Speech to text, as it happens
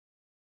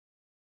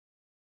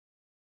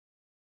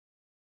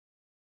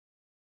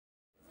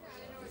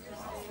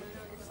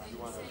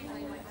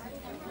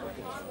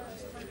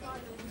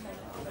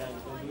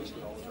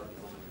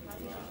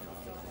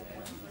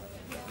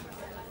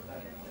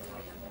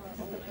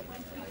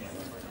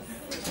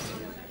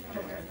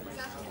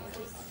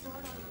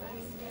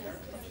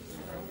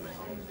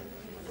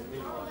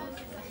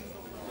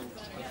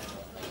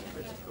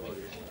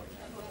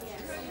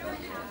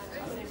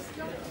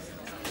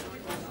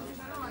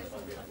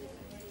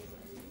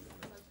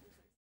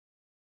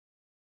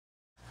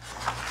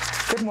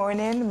Good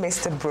morning,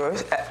 Mr.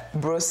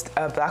 Bruce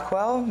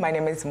Blackwell. My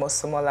name is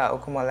Mosunmola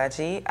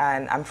Ogunmolaji,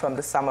 and I'm from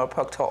the Samuel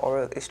Proctor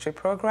Oral History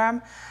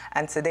Program.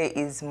 And today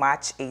is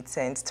March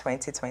 18th,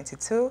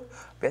 2022.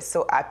 We're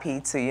so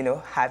happy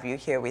to, have you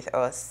here with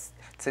us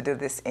to do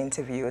this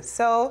interview.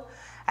 So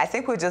I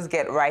think we'll just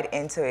get right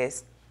into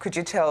it. Could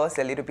you tell us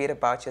a little bit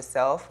about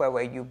yourself? Where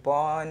were you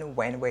born?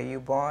 When were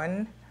you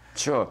born?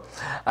 Sure.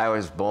 I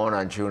was born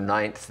on June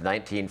 9th,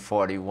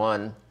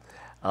 1941,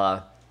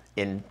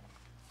 in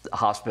a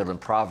hospital in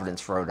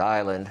Providence, Rhode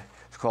Island.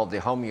 It's called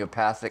the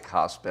Homeopathic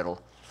Hospital.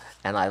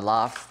 And I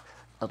laugh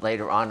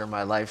later on in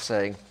my life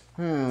saying,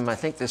 I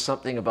think there's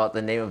something about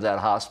the name of that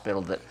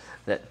hospital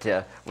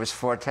that was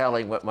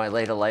foretelling what my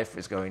later life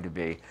was going to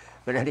be.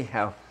 But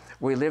anyhow,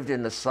 we lived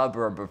in a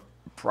suburb of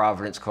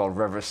Providence called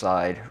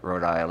Riverside,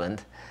 Rhode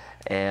Island.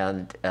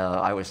 And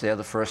I was there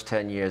the first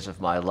 10 years of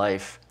my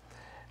life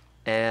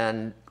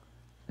and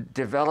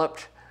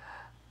developed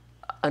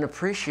an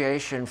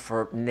appreciation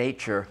for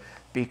nature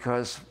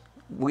because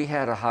we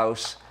had a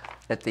house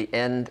at the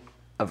end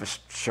of a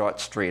short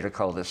street, a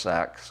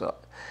cul-de-sac,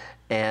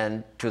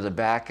 and to the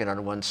back and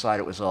on one side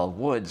it was all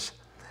woods.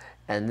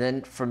 And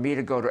then for me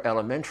to go to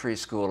elementary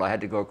school, I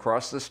had to go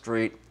across the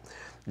street,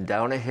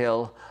 down a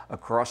hill,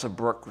 across a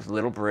brook with a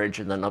little bridge,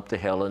 and then up the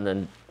hill, and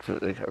then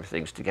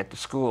things to get to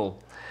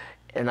school.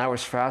 And I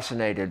was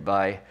fascinated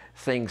by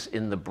things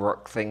in the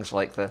brook, things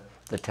like the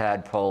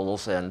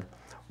tadpoles and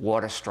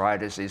water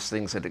striders, these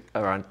things that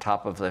are on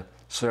top of the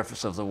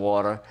surface of the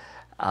water,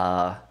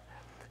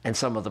 and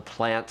some of the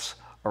plants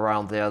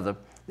around there.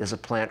 There's a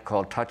plant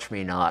called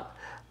touch-me-not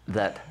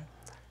that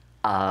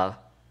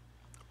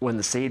when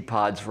the seed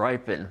pods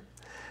ripen,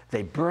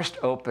 they burst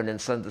open and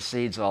send the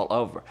seeds all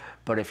over.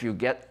 But if you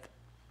get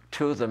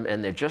to them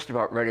and they're just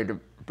about ready to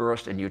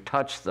burst and you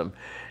touch them,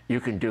 you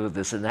can do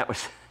this. And that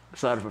was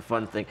sort of a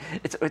fun thing.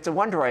 It's a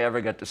wonder I ever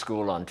got to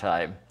school on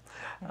time.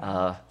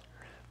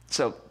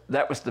 So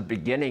that was the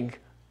beginning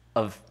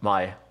of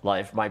my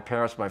life. My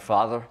parents, my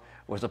father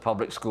was a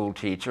public school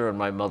teacher, and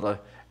my mother,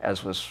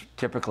 as was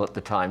typical at the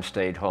time,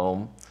 stayed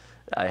home.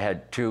 I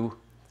had 2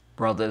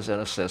 brothers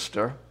and a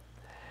sister,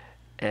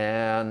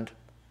 and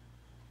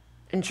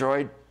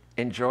enjoyed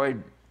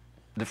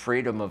the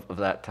freedom of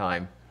that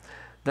time.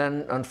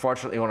 Then,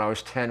 unfortunately, when I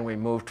was 10, we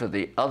moved to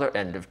the other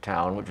end of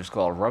town, which is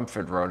called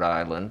Rumford, Rhode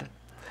Island,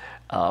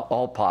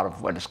 all part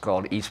of what is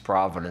called East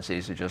Providence.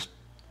 These are just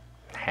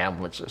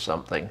hamlets or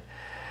something,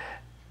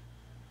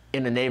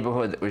 in a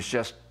neighborhood that was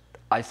just,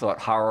 I thought,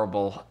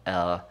 horrible.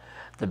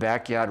 The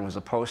backyard was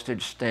a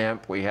postage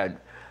stamp. We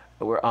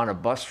were on a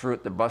bus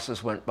route. The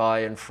buses went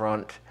by in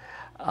front.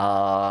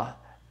 I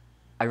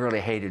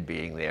really hated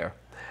being there.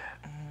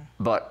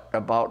 But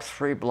about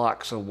 3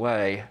 blocks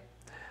away,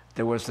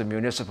 there was the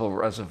municipal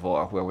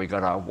reservoir where we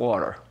got our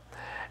water.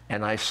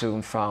 And I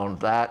soon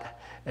found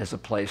that as a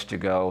place to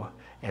go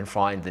and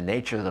find the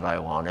nature that I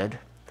wanted,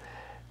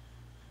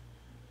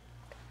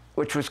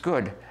 which was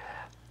good.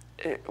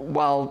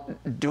 While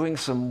doing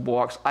some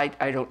walks, I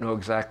don't know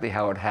exactly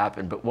how it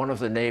happened, but one of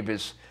the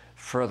neighbors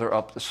further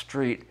up the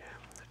street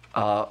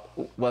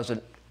was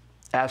an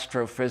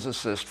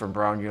astrophysicist from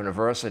Brown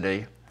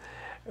University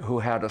who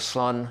had a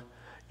son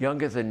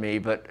younger than me,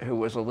 but who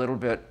was a little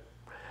bit,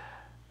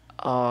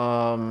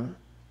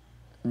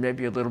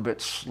 maybe a little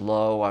bit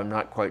slow. I'm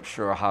not quite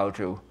sure how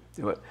to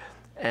do it.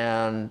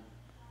 And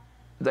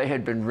he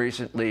had been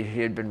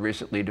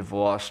recently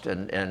divorced,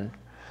 and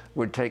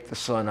would take the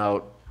son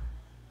out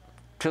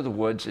to the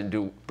woods and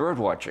do bird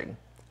watching.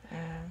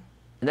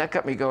 And that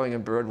got me going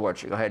in bird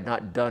watching. I had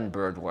not done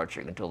bird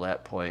watching until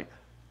that point.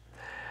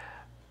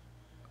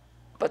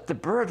 But the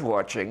bird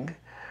watching,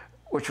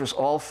 which was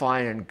all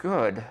fine and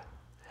good,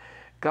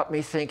 got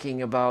me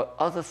thinking about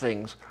other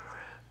things.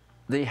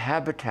 The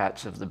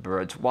habitats of the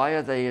birds. Why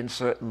are they in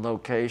certain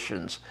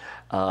locations?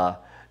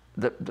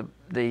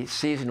 The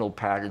seasonal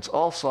patterns,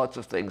 all sorts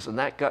of things. And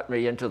that got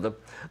me into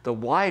the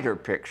wider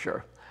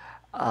picture.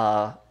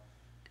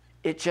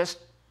 It just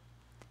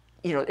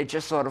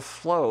sort of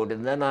flowed.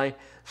 And then I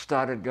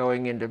started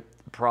going into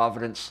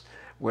Providence,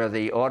 where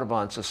the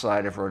Audubon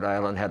Society of Rhode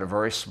Island had a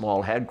very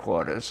small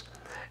headquarters,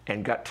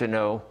 and got to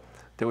know,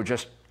 there were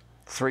just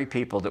 3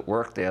 people that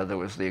worked there. There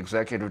was the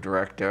executive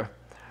director,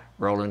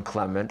 Roland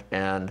Clement,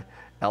 and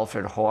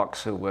Alfred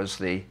Hawkes, who was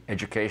the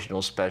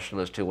educational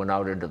specialist who went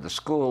out into the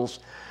schools,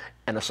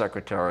 and a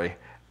secretary.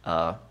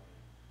 And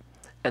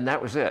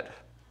that was it.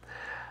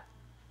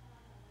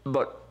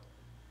 But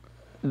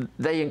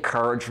they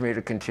encouraged me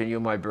to continue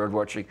my bird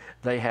watching.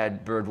 They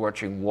had bird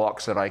watching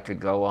walks that I could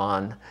go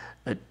on,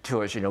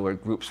 tours, where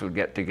groups would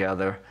get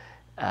together.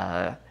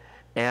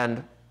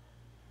 And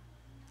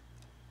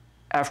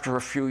after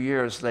a few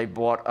years, they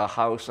bought a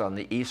house on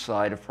the east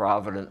side of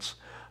Providence,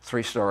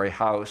 3-story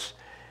house.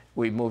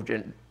 We moved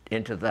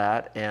into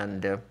that,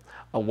 and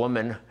a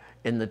woman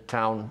in the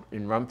town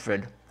in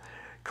Rumford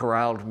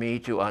corralled me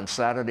to, on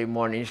Saturday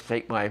mornings,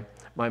 take my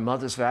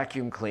mother's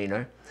vacuum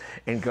cleaner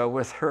and go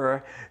with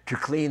her to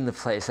clean the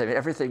place. I mean,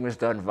 everything was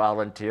done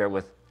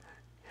volunteer,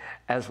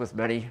 as with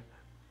many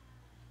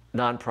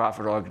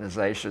nonprofit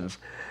organizations.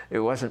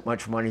 There wasn't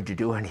much money to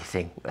do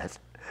anything with,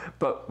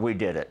 but we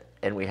did it,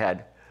 and we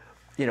had,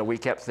 we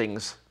kept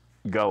things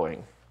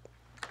going.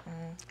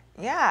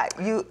 Yeah,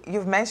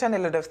 you've mentioned a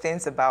lot of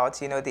things about,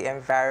 the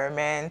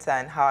environment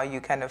and how you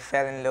kind of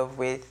fell in love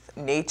with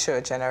nature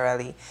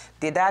generally.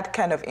 Did that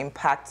kind of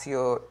impact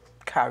your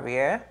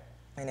career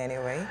in any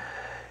way?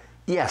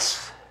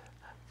 Yes.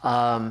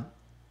 And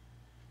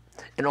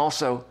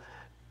also,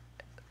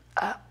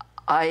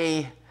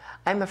 I'm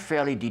a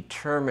fairly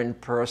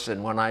determined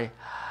person. When I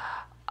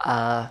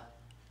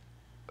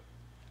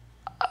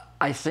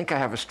think I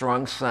have a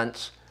strong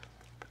sense,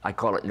 I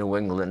call it New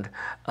England,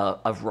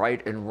 of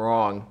right and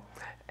wrong.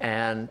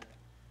 And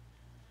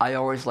I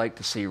always like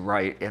to see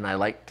right, and I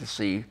like to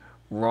see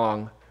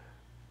wrong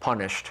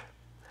punished.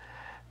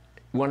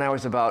 When I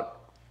was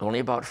only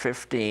about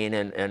 15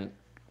 and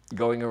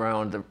going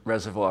around the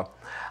reservoir,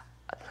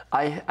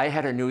 I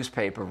had a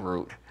newspaper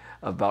route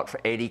for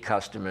 80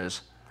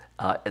 customers,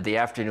 the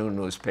afternoon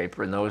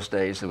newspaper. In those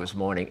days, it was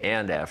morning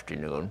and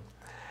afternoon,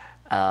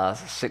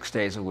 6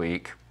 days a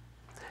week.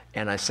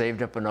 And I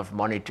saved up enough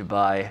money to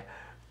buy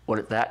what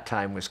at that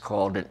time was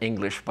called an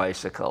English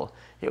bicycle.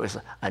 It was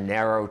a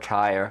narrow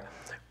tire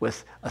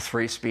with a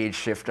 3-speed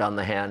shift on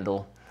the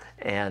handle,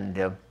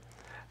 and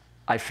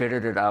I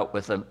fitted it out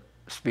with a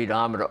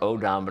speedometer,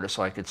 odometer,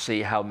 so I could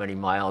see how many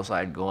miles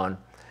I'd gone,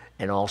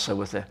 and also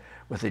with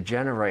a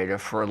generator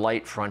for a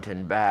light front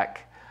and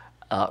back.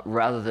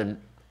 Rather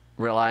than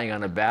relying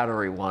on a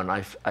battery one,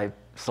 I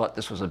thought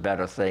this was a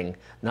better thing.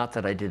 Not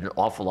that I did an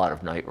awful lot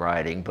of night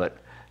riding, but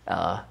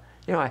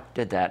I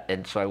did that,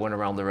 and so I went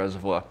around the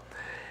reservoir.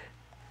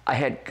 I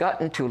had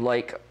gotten to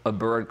like a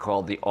bird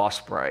called the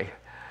osprey,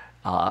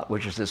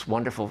 which is this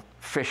wonderful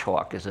fish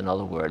hawk, is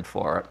another word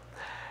for it.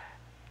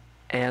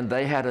 And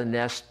they had a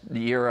nest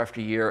year after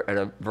year at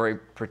a very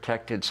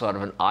protected sort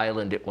of an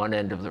island at one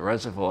end of the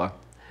reservoir.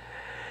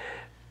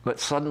 But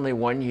suddenly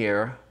one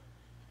year,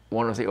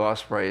 one of the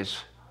ospreys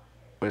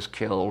was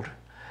killed,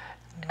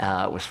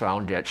 was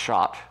found dead,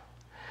 shot.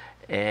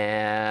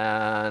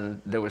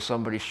 And there was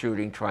somebody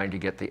shooting, trying to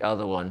get the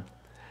other one.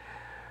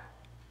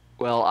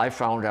 Well, I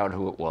found out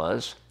who it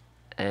was,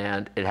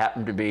 and it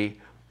happened to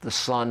be the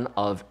son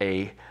of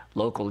a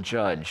local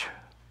judge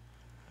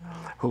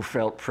who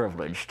felt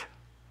privileged.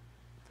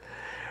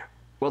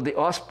 Well, the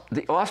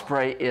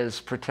osprey is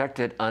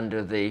protected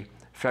under the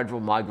Federal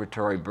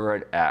Migratory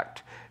Bird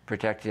Act,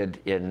 protected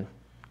in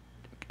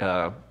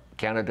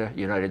Canada,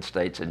 United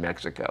States, and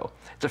Mexico.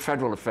 It's a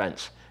federal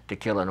offense to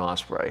kill an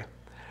osprey.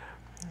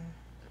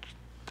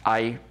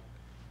 I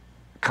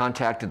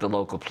contacted the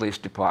local police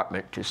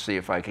department to see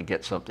if I could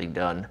get something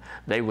done.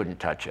 They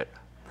wouldn't touch it.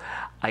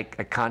 I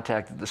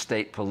contacted the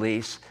state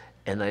police,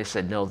 and they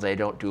said, no, they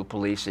don't do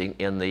policing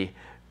in the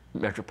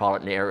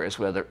metropolitan areas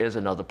where there is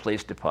another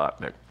police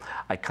department.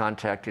 I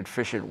contacted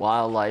Fish and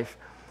Wildlife.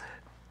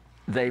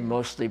 They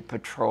mostly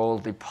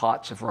patrolled the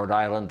parts of Rhode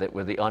Island that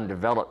were the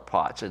undeveloped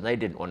parts, and they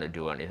didn't want to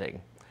do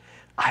anything.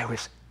 I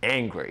was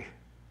angry.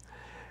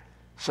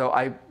 So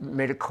I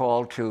made a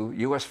call to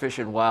U.S. Fish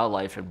and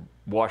Wildlife in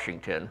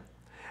Washington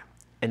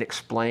and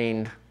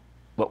explained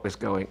what was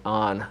going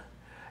on.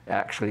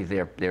 Actually,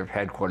 their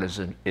headquarters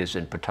is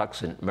in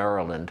Patuxent,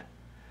 Maryland.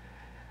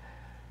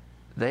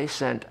 They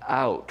sent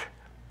out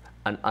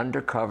an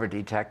undercover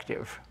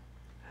detective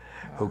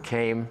who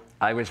came.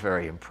 I was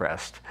very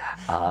impressed,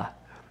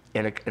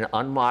 in an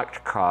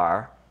unmarked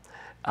car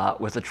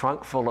with a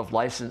trunk full of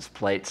license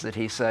plates that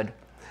he said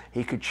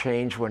he could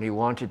change when he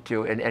wanted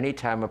to, and any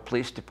time a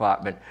police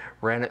department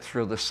ran it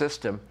through the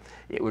system,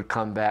 it would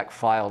come back,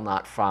 file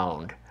not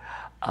found.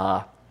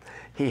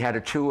 He had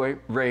a two-way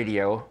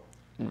radio,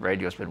 and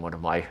radio's been one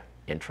of my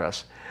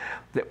interests,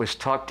 that was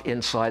tucked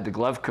inside the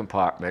glove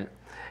compartment,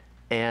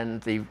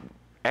 and the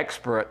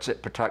experts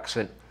at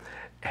Patuxent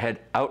had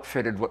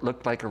outfitted what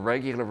looked like a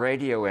regular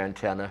radio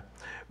antenna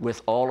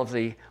with all of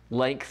the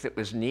length that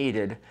was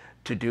needed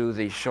to do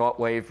the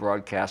shortwave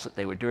broadcast that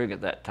they were doing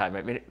at that time.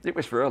 I mean, it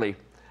was really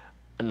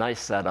a nice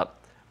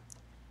setup.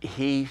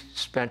 He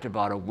spent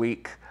about a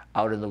week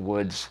out in the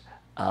woods.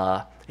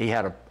 He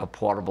had a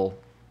portable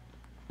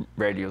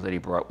radio that he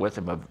brought with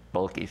him, a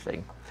bulky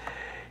thing.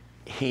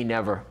 He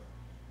never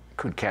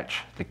could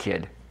catch the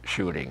kid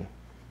shooting.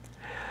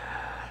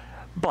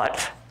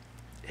 But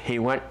he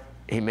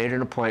made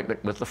an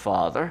appointment with the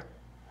father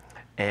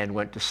and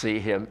went to see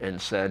him and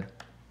said,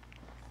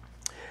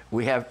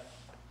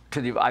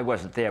 I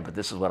wasn't there, but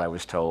this is what I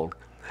was told.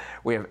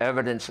 We have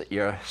evidence that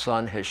your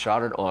son has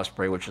shot an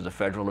osprey, which is a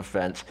federal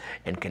offense,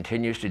 and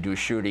continues to do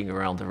shooting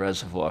around the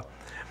reservoir.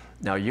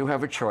 Now you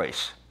have a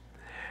choice.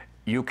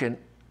 You can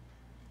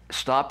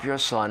stop your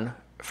son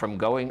from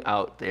going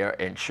out there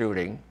and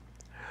shooting,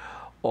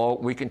 or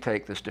we can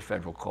take this to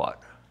federal court.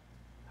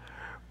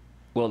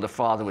 Well, the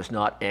father was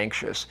not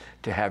anxious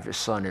to have his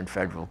son in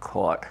federal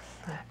court,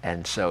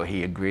 and so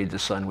he agreed the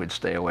son would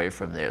stay away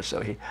from there.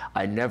 So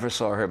I never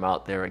saw him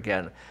out there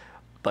again,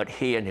 but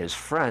he and his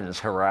friends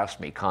harassed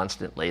me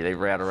constantly. They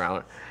ran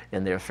around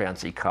in their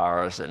fancy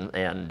cars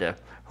and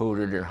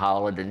hooted and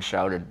hollered and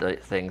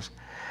shouted things.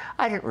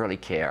 I didn't really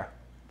care,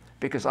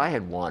 because I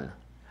had won.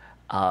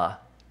 The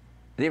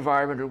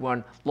environment had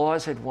won,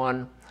 laws had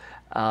won,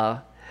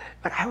 but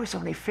I was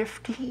only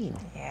 15.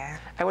 Yeah.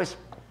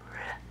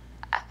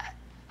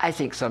 I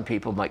think some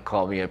people might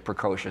call me a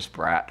precocious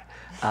brat.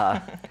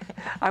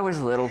 I was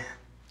a little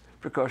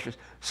precocious.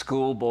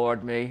 School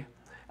bored me.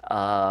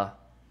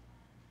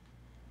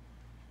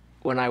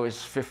 When I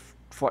was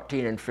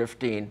 14 and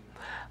 15,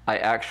 I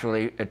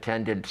actually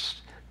attended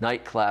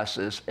night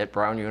classes at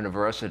Brown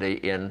University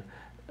in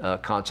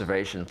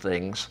conservation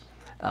things.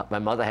 My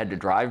mother had to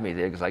drive me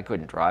there because I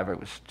couldn't drive,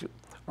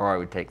 or I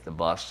would take the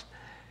bus.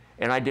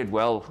 And I did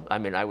well. I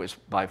mean, I was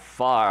by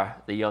far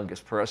the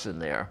youngest person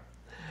there.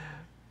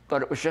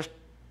 But it was just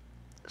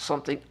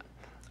something,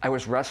 I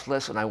was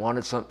restless and I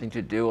wanted something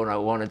to do, and I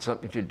wanted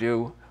something to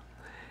do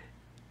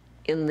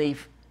in the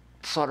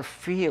sort of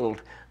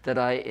field that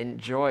I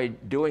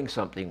enjoyed doing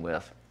something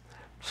with.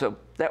 So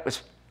that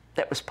was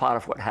part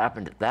of what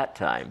happened at that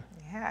time.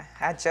 Yeah,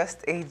 at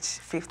just age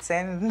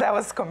 15, that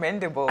was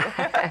commendable.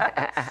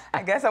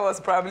 I guess I was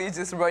probably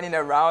just running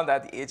around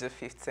at the age of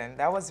 15.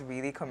 That was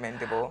really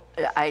commendable.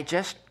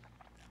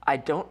 I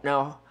don't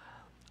know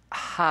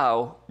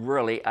how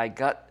really I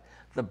got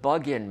the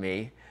bug in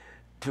me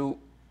to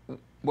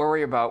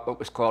worry about what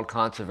was called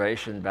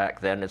conservation back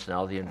then. It's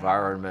now the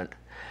environment,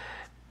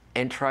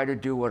 and try to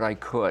do what I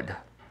could.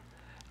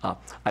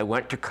 I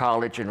went to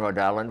college in Rhode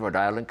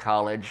Island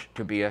College,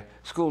 to be a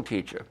school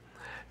teacher.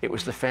 It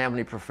was the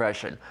family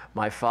profession.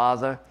 My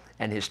father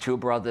and his two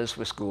brothers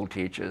were school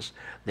teachers.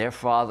 Their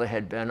father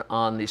had been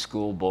on the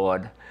school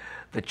board.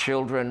 The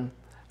children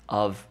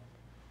of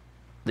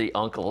the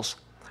uncles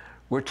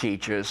were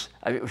teachers.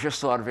 I mean, it was just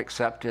sort of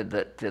accepted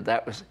that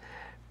that was,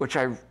 which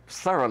I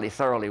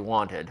thoroughly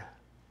wanted.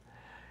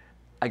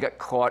 I got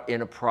caught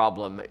in a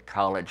problem at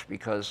college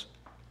because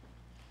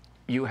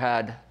you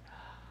had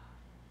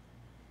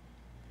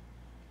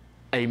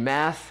a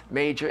math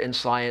major and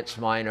science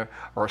minor,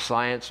 or a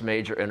science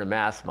major and a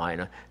math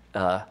minor.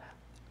 It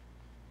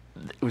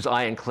was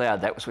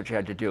ironclad, that was what you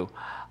had to do.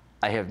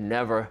 I have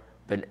never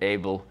been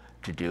able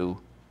to do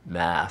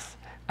math.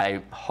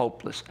 I'm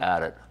hopeless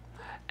at it.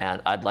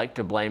 And I'd like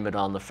to blame it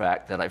on the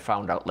fact that I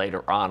found out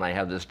later on I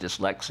have this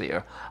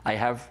dyslexia.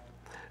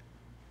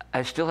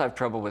 I still have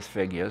trouble with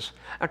figures.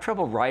 I have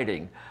trouble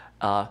writing.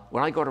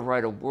 When I go to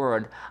write a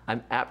word,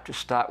 I'm apt to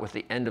start with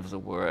the end of the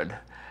word.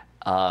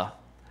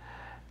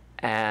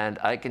 And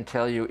I can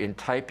tell you, in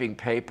typing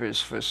papers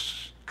for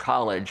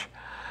college,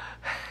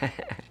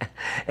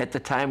 at the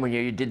time when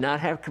you did not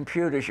have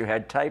computers, you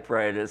had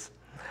typewriters,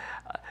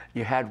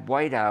 you had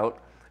whiteout,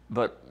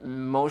 but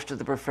most of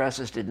the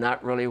professors did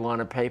not really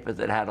want a paper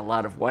that had a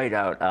lot of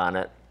whiteout on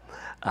it.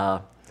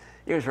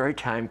 It was very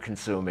time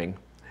consuming.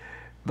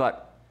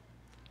 But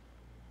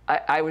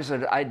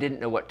I didn't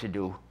know what to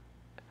do.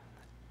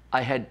 I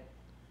had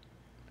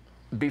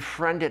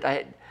befriended,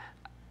 I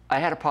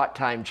had a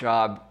part-time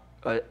job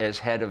as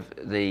head of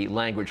the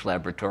language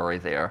laboratory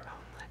there,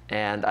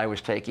 and I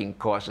was taking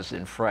courses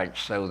in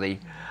French. So the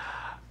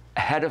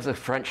head of the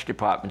French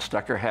department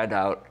stuck her head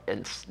out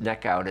and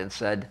neck out and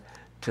said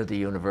to the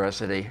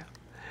university,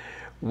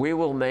 "We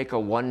will make a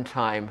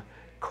one-time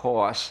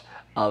course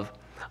of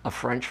a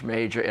French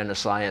major and a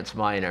science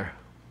minor."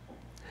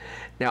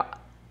 Now,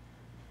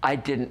 I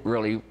didn't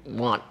really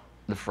want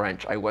the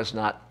French. I was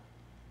not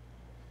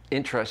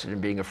interested in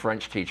being a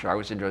French teacher. I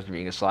was interested in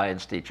being a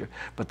science teacher.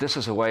 But this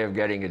is a way of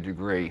getting a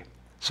degree.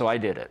 So I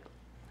did it.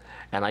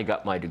 And I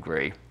got my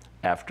degree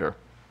after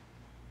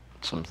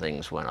some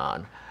things went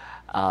on.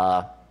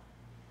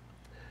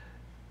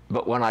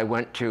 But when I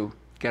went to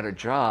get a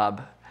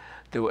job,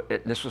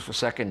 this was for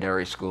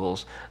secondary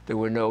schools, there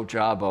were no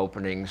job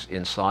openings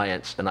in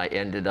science, and I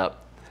ended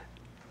up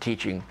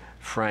teaching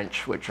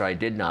French, which I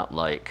did not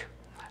like.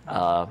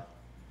 I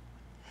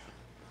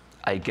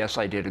guess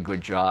I did a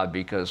good job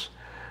because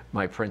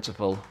my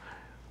principal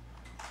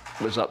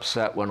was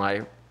upset when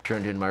I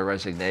turned in my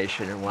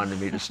resignation and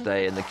wanted me to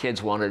stay, and the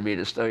kids wanted me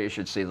to stay. You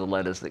should see the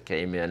letters that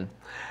came in.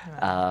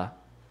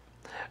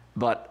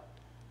 But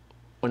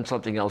when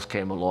something else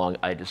came along,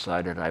 I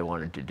decided I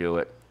wanted to do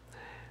it.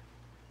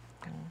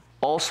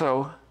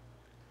 Also,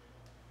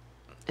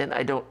 and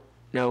I don't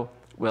know,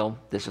 well,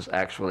 this is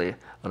actually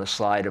an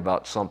aside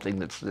about something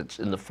that's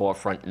in the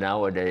forefront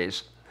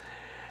nowadays.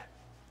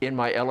 In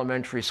my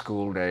elementary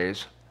school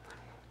days,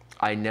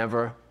 I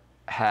never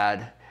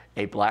had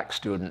a black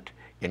student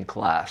in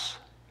class.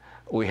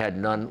 We had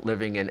none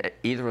living in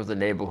either of the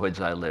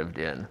neighborhoods I lived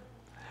in.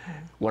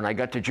 When I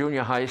got to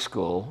junior high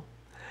school,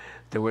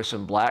 there were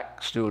some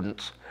black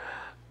students,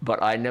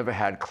 but I never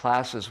had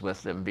classes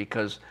with them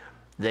because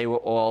there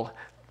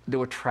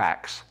were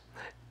tracks,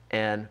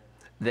 and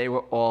they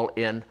were all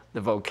in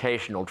the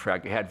vocational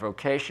track. You had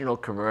vocational,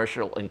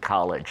 commercial, and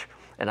college.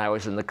 And I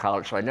was in the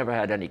college, so I never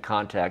had any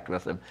contact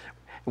with them.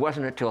 It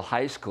wasn't until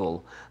high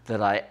school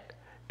that I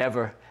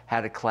ever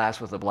had a class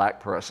with a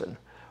black person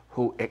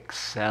who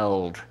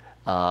excelled.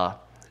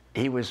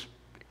 He was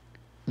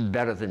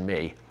better than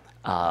me.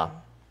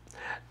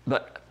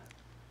 But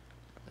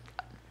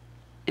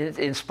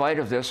in spite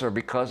of this, or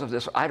because of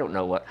this, I don't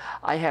know what,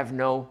 I have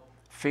no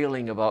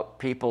feeling about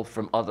people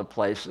from other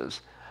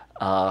places.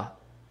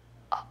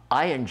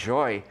 I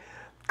enjoy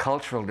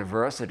cultural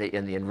diversity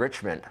and the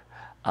enrichment,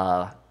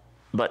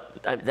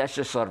 but that's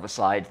just sort of a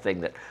side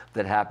thing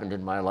that happened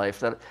in my life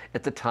that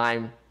at the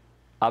time,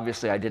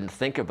 obviously I didn't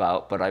think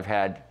about, but I've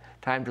had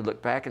time to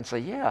look back and say,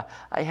 yeah,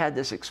 I had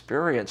this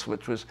experience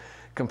which was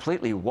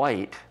completely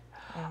white.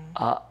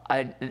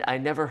 I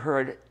never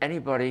heard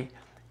anybody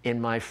in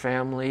my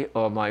family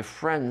or my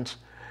friends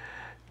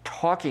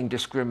talking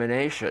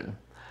discrimination,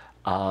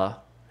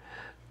 but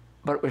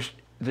it was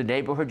the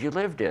neighborhood you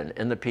lived in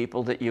and the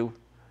people that you,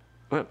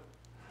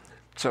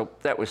 so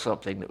that was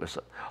something that was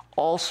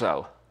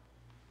also,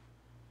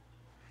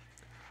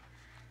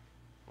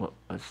 what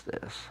was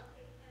this?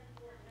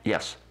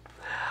 Yes,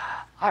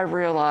 I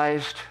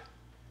realized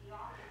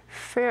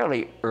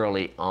fairly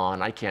early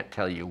on, I can't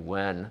tell you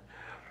when,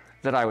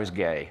 that I was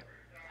gay.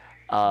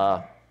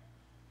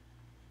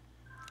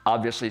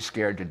 Obviously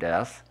scared to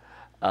death.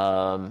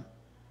 And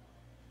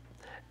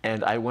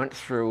I went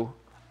through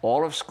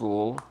all of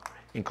school,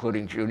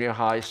 including junior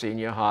high,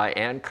 senior high,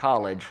 and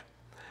college,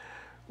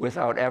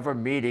 without ever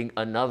meeting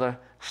another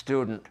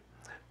student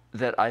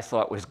that I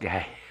thought was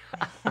gay.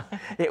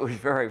 It was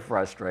very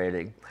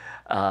frustrating.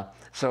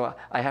 So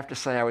I have to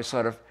say I was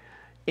sort of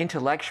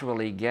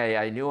intellectually gay.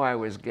 I knew I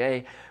was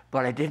gay,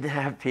 but I didn't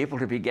have people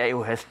to be gay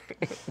with.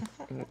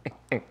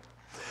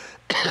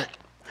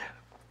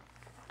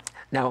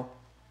 Now,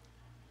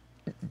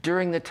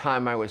 during the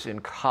time I was in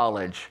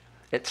college,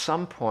 at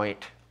some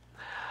point,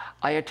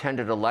 I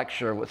attended a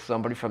lecture with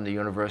somebody from the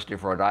University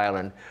of Rhode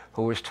Island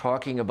who was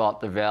talking about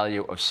the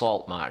value of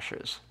salt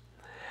marshes.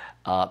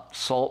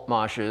 Salt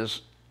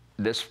marshes,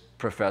 this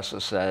professor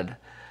said,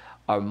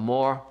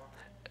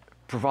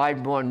 provide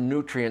more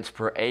nutrients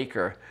per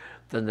acre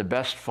than the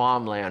best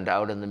farmland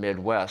out in the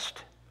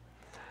Midwest.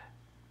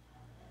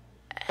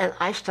 And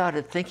I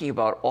started thinking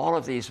about all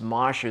of these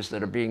marshes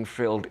that are being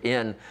filled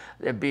in.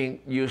 They're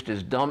being used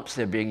as dumps,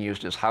 they're being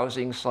used as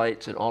housing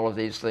sites and all of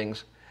these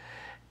things.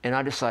 And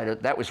I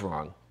decided that was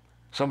wrong.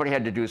 Somebody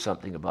had to do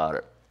something about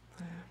it.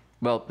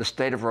 Well, the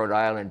state of Rhode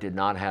Island did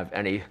not have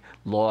any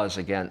laws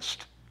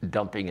against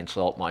dumping in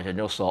salt marsh. There had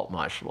no salt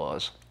marsh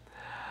laws.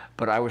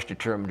 But I was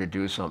determined to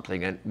do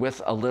something. And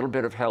with a little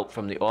bit of help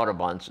from the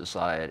Audubon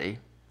Society,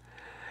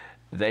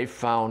 they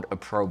found a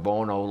pro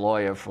bono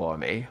lawyer for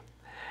me.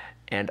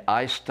 And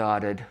I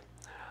started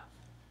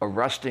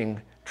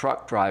arresting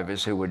truck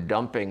drivers who were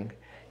dumping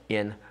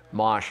in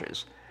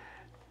marshes.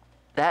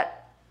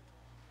 That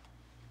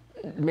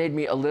made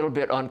me a little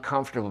bit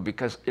uncomfortable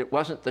because it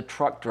wasn't the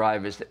truck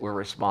drivers that were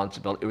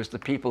responsible, it was the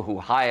people who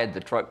hired the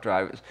truck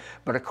drivers.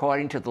 But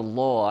according to the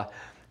law,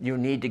 you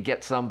need to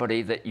get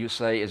somebody that you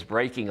say is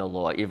breaking a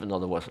law, even though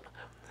there wasn't.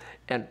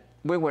 And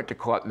we went to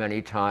court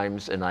many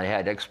times, and I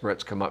had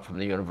experts come up from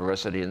the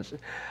university,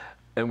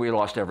 and we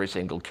lost every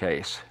single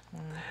case.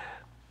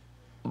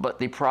 But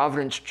the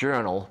Providence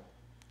Journal,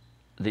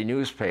 the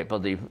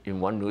newspaper, in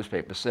one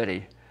newspaper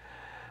city,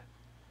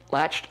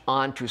 latched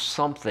onto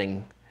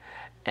something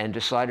and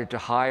decided to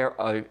hire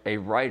a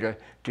writer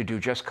to do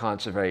just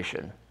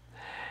conservation.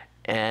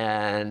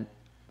 And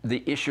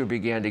the issue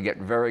began to get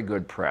very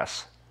good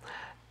press.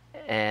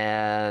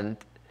 And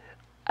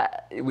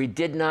we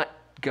did not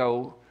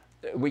go,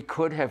 we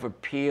could have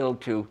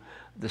appealed to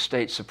the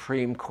state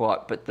Supreme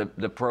Court, but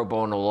the pro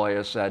bono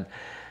lawyer said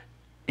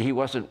he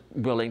wasn't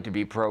willing to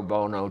be pro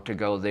bono to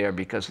go there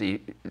because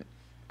the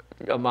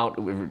amount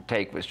it would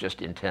take was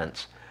just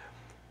intense.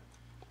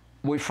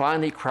 We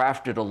finally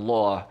crafted a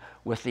law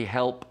with the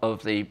help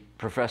of the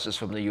professors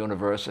from the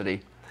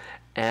university.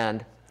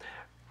 And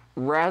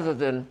rather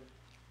than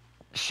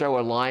show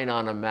a line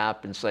on a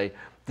map and say,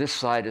 this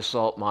side is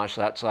salt marsh,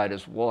 that side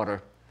is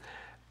water,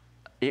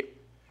 it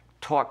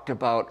talked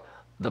about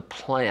the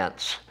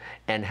plants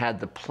and had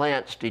the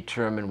plants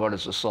determine what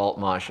is a salt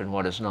marsh and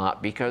what is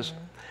not. Because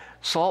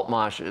salt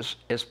marshes,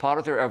 as part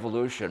of their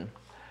evolution,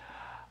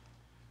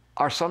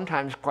 are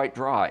sometimes quite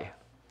dry.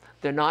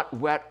 They're not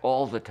wet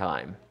all the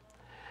time.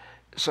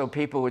 So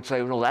people would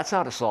say, well, that's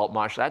not a salt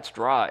marsh, that's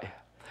dry.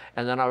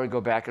 And then I would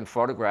go back and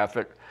photograph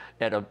it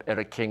at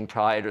a king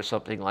tide or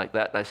something like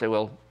that. And I say,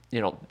 well,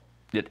 you know,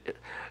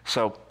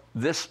 so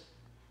this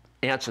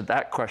answered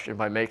that question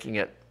by making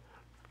it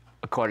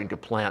according to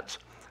plants.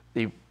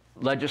 The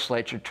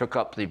legislature took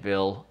up the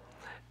bill,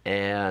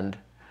 and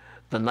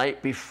the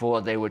night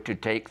before they were to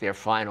take their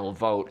final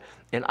vote,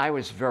 and I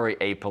was very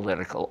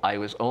apolitical. I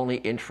was only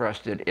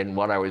interested in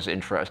what I was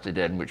interested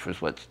in, which was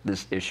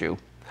this issue.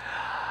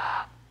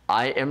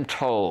 I am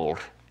told,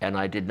 and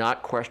I did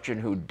not question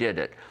who did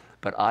it,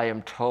 but I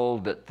am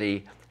told that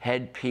the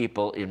head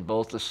people in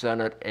both the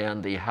Senate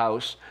and the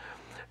House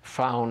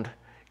found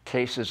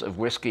cases of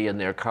whiskey in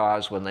their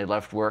cars when they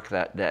left work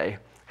that day.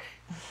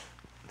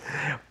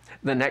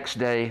 The next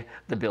day,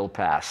 the bill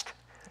passed.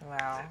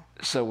 Wow.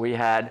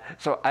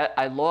 So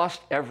I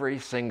lost every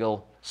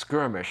single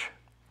skirmish,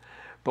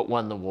 but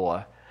won the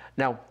war.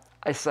 Now,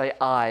 I say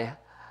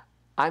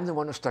I'm the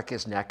one who stuck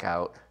his neck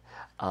out.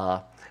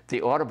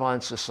 The Audubon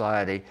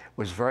Society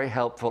was very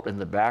helpful in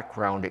the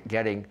background at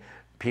getting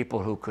people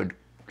who could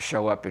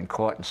show up in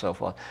court and so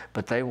forth,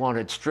 but they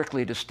wanted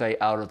strictly to stay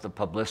out of the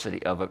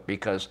publicity of it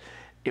because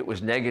it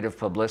was negative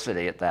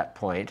publicity at that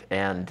point,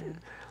 and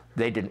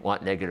they didn't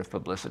want negative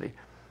publicity.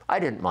 I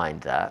didn't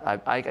mind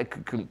that. I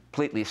could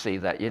completely see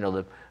that, you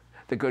know,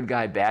 the good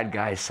guy, bad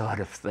guy sort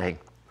of thing.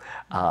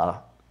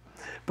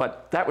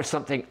 But that was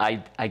something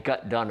I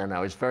got done, and I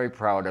was very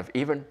proud of.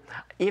 Even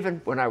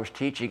when I was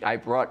teaching, I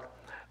brought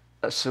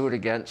a suit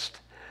against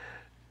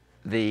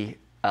the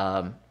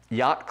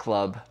yacht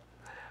club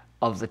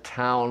of the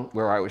town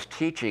where I was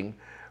teaching,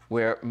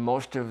 where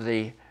most of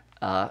the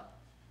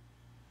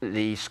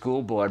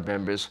school board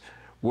members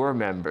were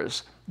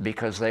members,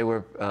 because they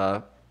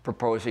were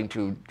proposing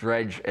to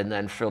dredge and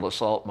then fill a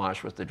salt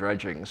marsh with the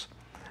dredgings.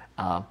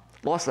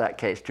 Lost that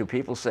case too.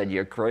 People said,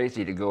 you're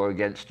crazy to go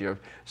against your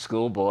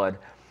school board.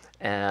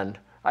 And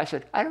I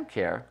said, I don't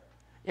care.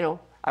 You know,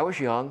 I was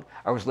young,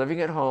 I was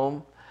living at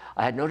home,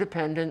 I had no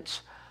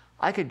dependents.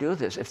 I could do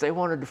this. If they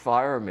wanted to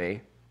fire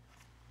me,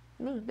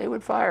 they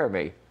would fire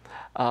me.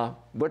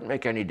 Wouldn't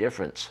make any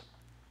difference.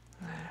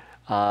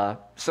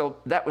 So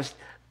that was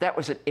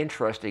an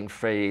interesting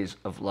phase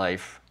of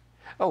life.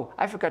 Oh,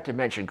 I forgot to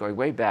mention, going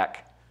way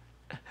back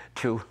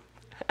to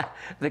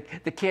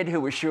the kid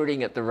who was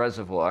shooting at the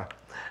reservoir.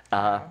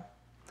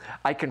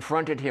 I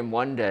confronted him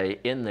one day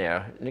in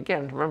there, and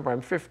again, remember,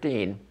 I'm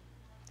 15,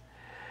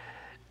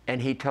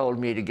 and he told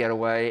me to get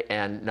away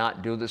and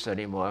not do this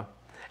anymore,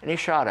 and he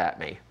shot at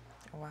me.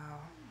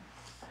 Wow.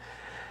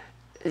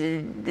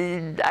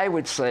 I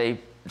would say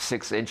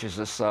 6 inches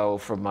or so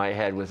from my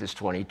head with his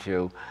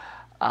 .22.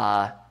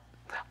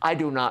 I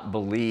do not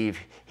believe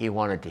he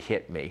wanted to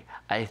hit me.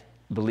 I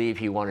believe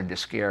he wanted to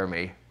scare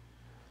me.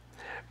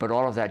 But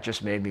all of that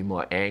just made me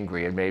more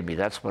angry, and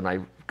that's when I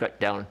got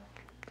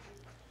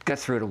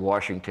through to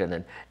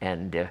Washington,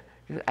 and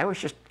I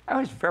was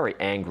very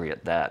angry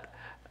at that.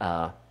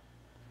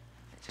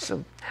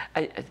 So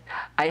I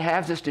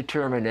have this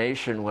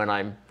determination when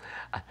I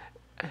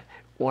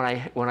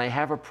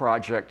have a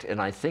project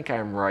and I think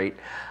I'm right,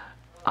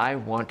 I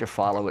want to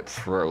follow it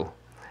through.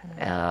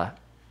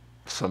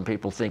 Some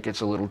people think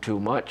it's a little too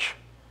much.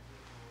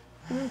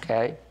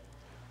 Okay,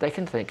 they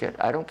can think it.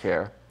 I don't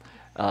care,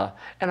 and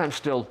I'm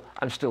still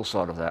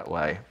sort of that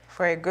way.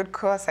 For a good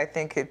cause, I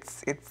think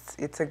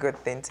it's a good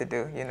thing to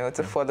do, you know,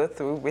 to follow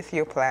through with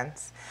your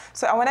plans.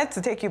 So I wanted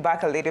to take you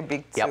back a little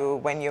bit to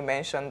when you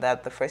mentioned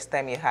that the first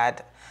time you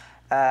had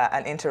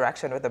an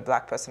interaction with a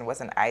Black person was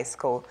in high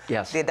school.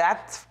 Yes. Did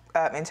that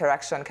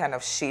interaction kind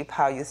of shape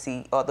how you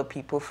see other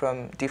people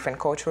from different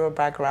cultural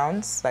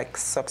backgrounds, like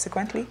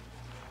subsequently?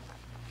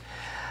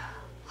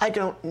 I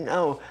don't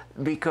know,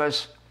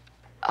 because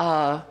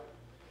I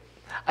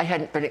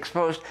hadn't been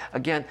exposed,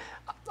 again,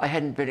 I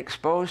hadn't been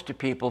exposed to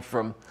people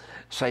from,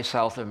 say,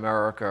 South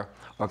America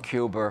or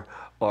Cuba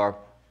or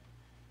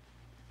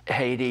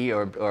Haiti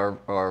or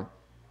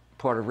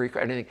Puerto Rico,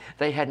 anything.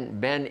 They hadn't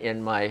been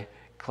in my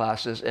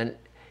classes, and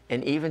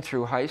even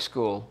through high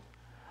school,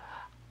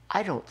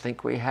 I don't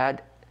think we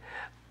had,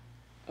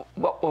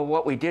 well,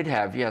 what we did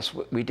have, yes,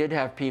 we did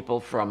have people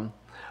from,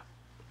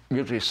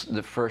 usually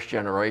the first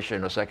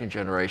generation or second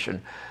generation,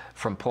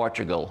 from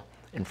Portugal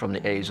and from the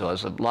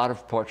Azores. A lot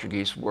of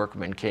Portuguese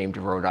workmen came to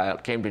Rhode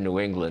Island, came to New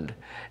England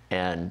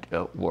and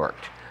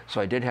worked.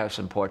 So I did have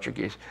some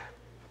Portuguese.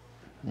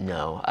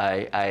 No,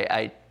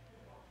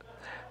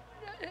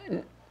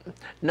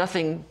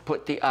 nothing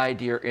put the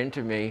idea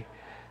into me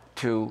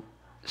to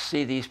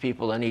see these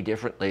people any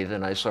differently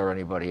than I saw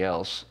anybody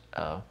else.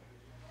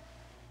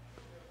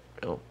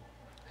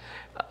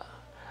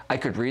 I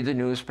could read the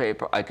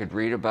newspaper, I could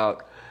read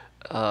about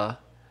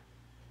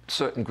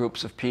certain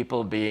groups of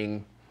people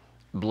being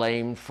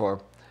blamed for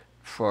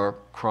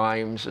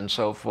crimes and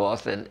so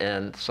forth,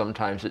 and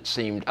sometimes it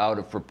seemed out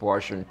of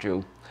proportion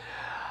to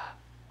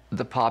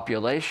the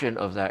population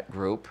of that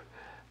group.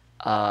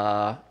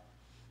 But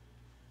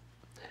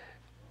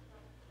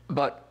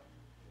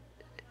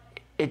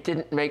it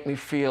didn't make me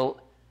feel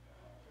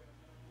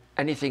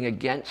anything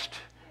against.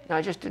 No,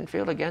 I just didn't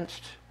feel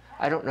against.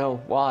 I don't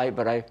know why,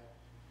 but I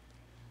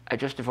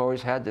just have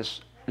always had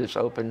this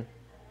open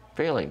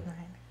feeling. Right.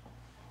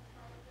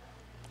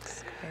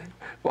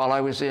 While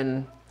I was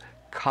in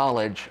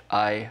college,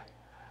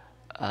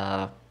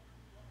 well,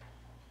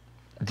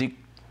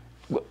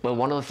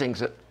 one of the things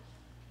that,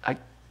 I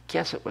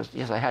guess it was,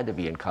 yes, I had to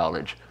be in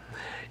college.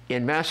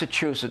 In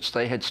Massachusetts,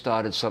 they had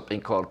started something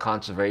called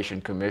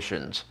conservation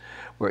commissions,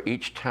 where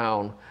each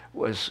town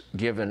was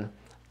given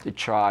the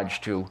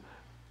charge to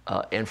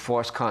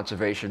enforce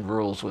conservation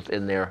rules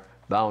within their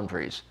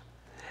boundaries.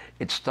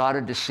 It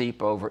started to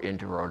seep over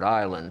into Rhode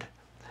Island,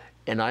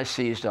 And I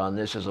seized on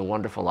this as a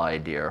wonderful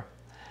idea.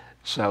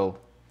 So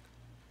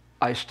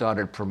I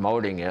started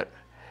promoting it,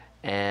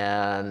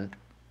 and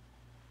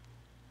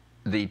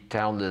the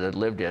town that I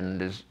lived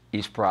in, is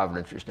East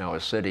Providence, which is now a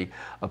city,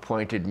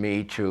 appointed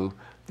me to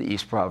the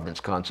East Providence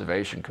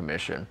Conservation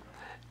Commission.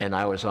 And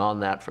I was on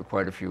that for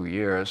quite a few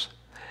years,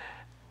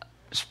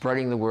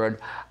 spreading the word.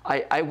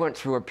 I went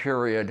through a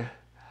period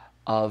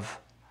of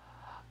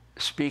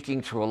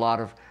speaking to a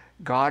lot of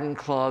garden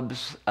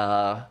clubs,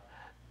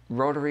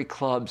 Rotary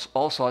clubs,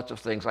 all sorts of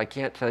things. I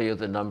can't tell you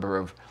the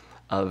number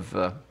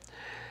of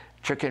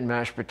chicken,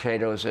 mashed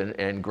potatoes,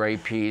 and gray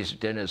peas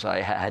dinners I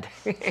had.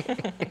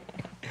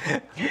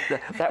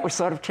 That was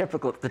sort of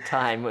typical at the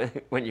time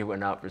when you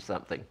went out for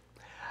something.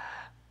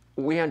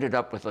 We ended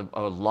up with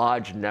a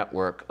large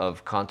network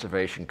of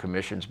conservation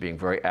commissions being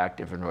very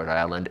active in Rhode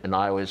Island, and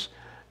I was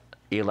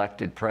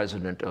elected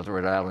president of the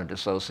Rhode Island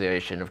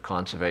Association of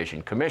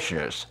Conservation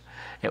Commissioners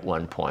at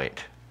one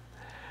point.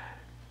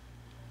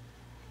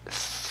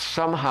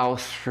 Somehow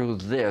through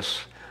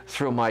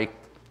my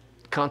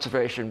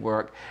conservation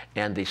work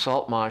and the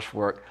salt marsh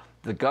work,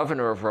 the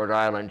governor of Rhode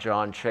Island,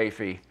 John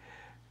Chafee,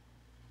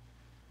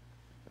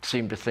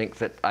 seemed to think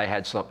that I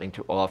had something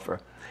to offer.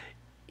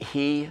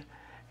 He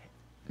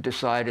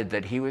decided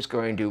that he was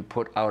going to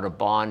put out a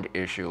bond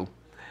issue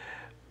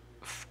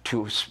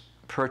to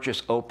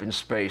purchase open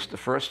space, the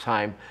first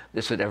time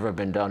this had ever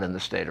been done in the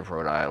state of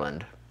Rhode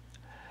Island.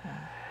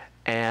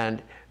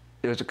 And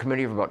there was a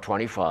committee of about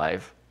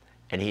 25,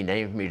 and he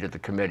named me to the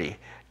committee.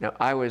 Now,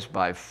 I was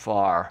by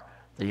far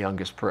the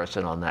youngest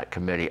person on that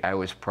committee. I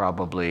was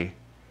probably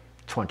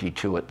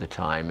 22 at the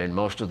time, and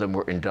most of them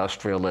were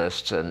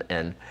industrialists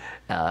and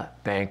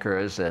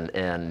bankers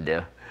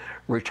and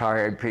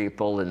retired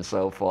people and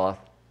so forth,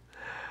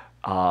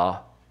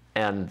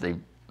 and the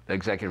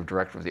executive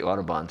director of the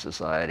Audubon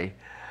Society.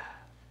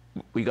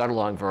 We got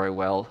along very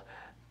well.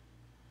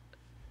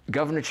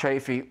 Governor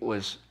Chafee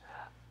was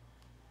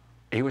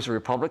a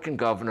Republican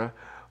governor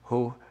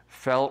who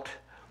felt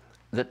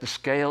that the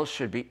scales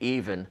should be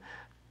even,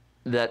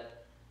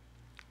 that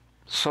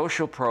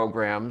social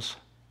programs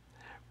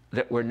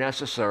that were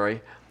necessary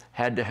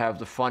had to have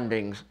the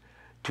funding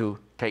to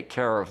take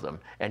care of them.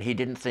 And he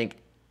didn't think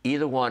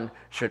either one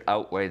should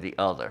outweigh the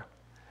other.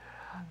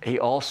 He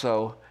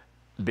also,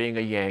 being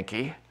a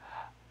Yankee,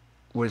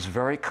 was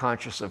very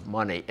conscious of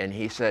money. And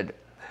he said,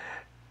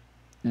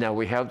 now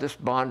we have this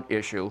bond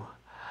issue.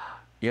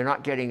 You're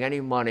not getting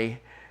any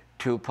money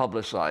to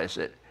publicize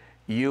it.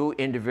 You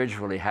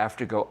individually have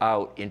to go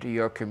out into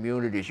your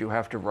communities. You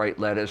have to write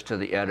letters to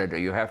the editor.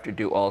 You have to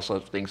do all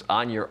sorts of things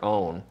on your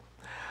own.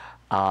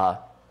 It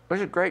was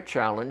a great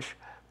challenge.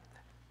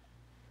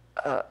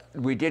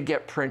 We did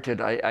get printed,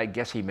 I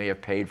guess he may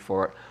have paid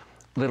for it,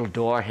 little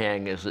door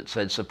hangers that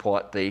said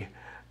support the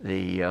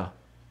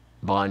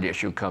bond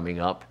issue coming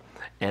up.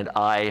 And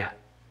I,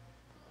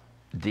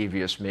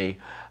 devious me,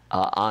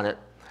 on it,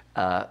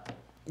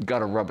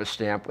 got a rubber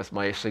stamp with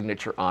my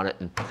signature on it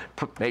and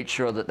made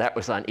sure that that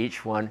was on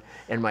each one.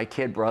 And my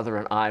kid brother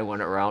and I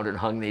went around and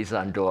hung these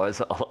on doors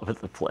all over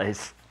the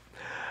place.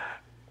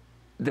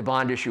 The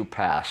bond issue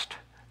passed.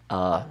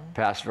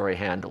 Passed very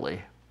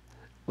handily,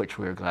 which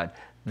we were glad.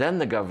 Then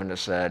the governor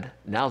said,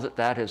 now that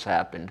that has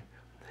happened,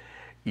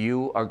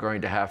 you are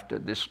going to have to,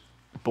 this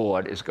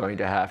board is going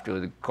to have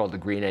to, called the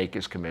Green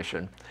Acres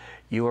Commission,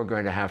 you are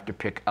going to have to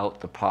pick out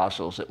the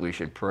parcels that we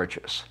should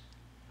purchase.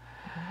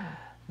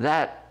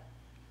 That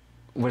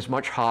was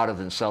much harder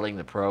than selling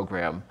the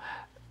program,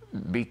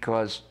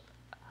 because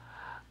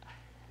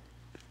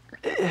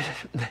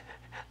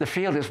the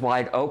field is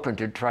wide open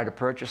to try to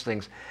purchase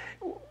things.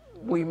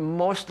 We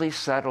mostly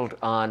settled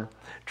on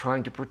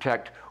trying to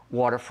protect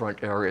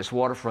waterfront areas,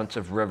 waterfronts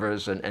of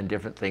rivers and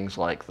different things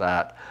like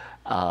that.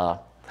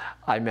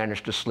 I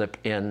managed to slip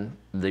in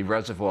the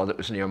reservoir that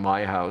was near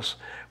my house,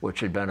 which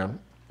had been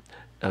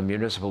a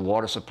municipal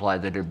water supply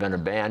that had been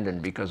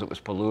abandoned because it was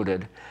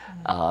polluted,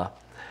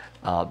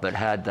 but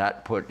had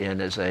that put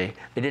in as a,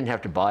 they didn't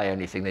have to buy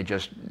anything, they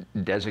just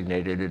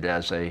designated it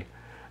as a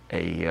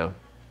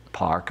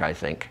park, I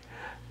think.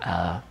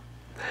 But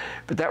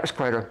that was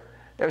quite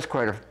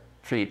a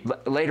feat.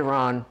 Later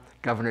on,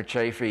 Governor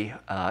Chafee,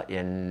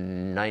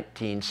 in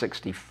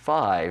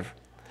 1965,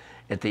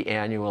 at the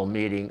annual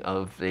meeting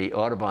of the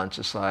Audubon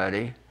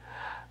Society,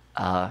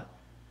 and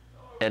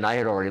I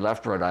had already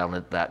left Rhode Island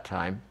at that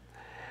time,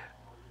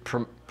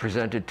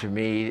 presented to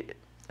me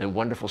a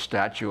wonderful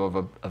statue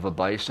of a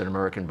bison,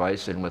 American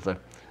bison, with a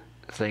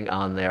thing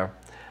on there,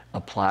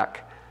 a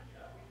plaque,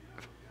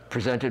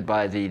 presented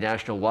by the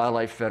National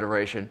Wildlife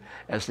Federation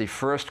as the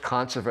first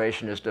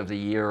conservationist of the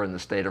year in the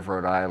state of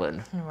Rhode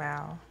Island.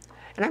 Wow.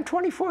 And I'm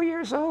 24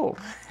 years old.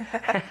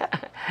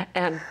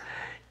 And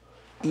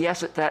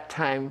yes, at that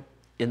time,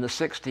 in the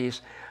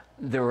 60s,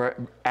 there were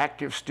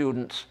active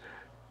students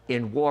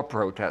in war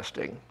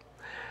protesting.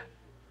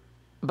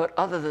 But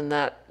other than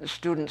that,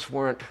 students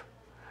weren't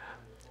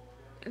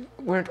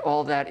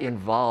all that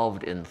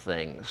involved in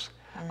things.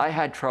 I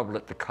had trouble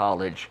at the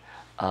college.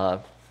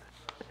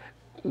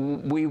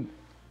 We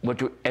were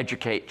to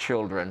educate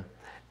children,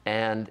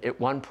 And at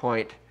one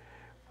point,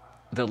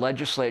 the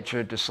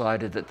legislature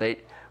decided that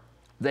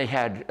they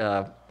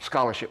had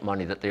scholarship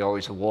money that they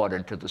always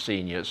awarded to the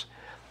seniors.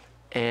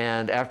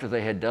 And after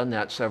they had done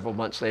that several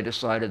months, they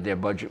decided their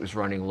budget was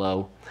running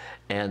low,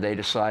 and they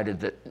decided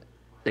that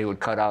they would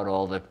cut out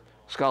all the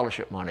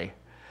scholarship money.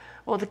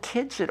 Well, the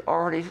kids had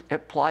already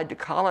applied to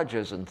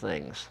colleges and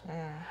things.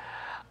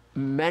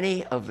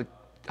 Many of the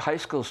high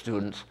school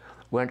students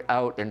went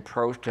out and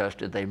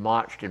protested. They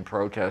marched and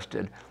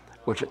protested,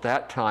 which at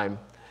that time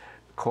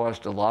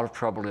caused a lot of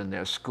trouble in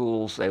their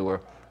schools. They were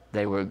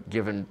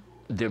given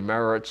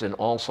demerits and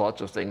all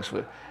sorts of things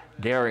for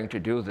daring to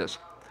do this.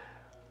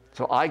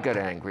 So I got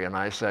angry and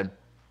I said,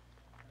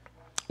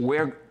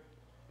 we're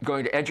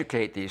going to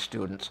educate these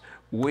students.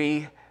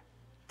 We,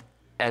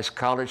 as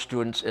college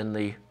students in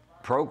the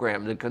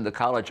program, the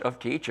College of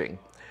Teaching,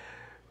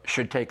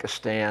 should take a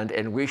stand,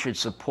 and we should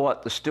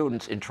support the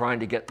students in trying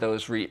to get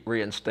those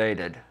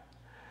reinstated.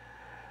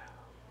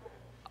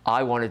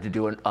 I wanted to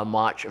do a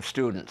march of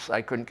students.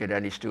 I couldn't get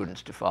any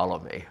students to follow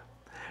me.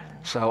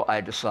 So I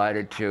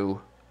decided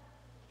to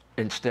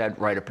instead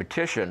write a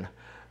petition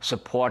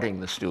supporting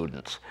the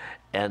students.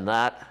 And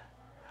that,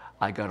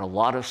 I got a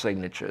lot of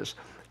signatures.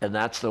 And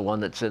that's the one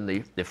that's in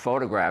the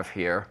photograph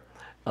here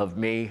of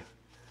me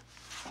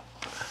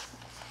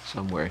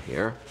somewhere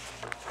here.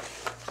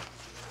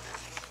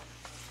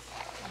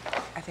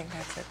 I think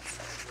that's it.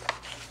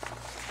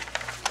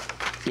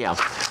 Yeah.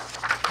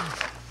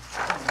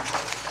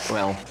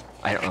 Well,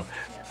 I don't know.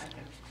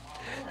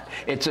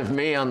 It's of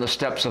me on the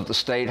steps of the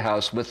State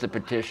House with the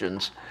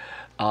petitions.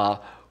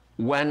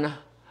 When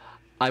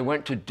I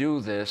went to do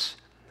this,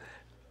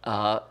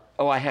 I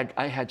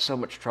had so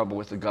much trouble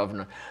with the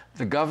governor.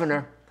 The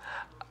governor,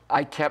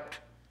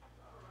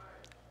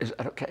 is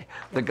that okay?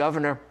 The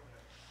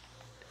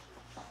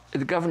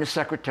governor's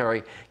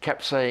secretary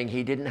kept saying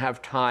he didn't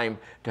have time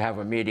to have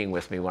a meeting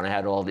with me when I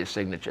had all these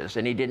signatures.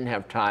 And he didn't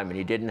have time, and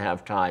he didn't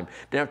have time.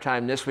 Didn't have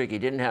time this week, he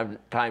didn't have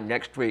time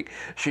next week.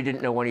 She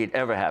didn't know when he'd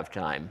ever have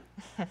time.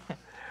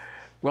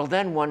 Well,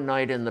 then one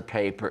night in the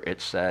paper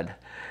it said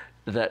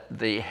that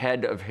the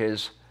head of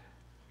his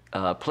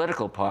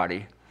political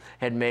party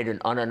had made an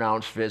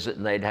unannounced visit,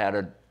 and they'd had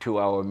a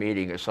 2-hour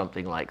meeting or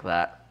something like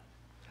that.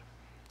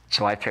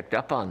 So I picked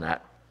up on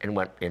that and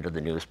went into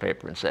the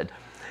newspaper and said,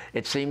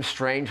 it seems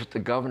strange that the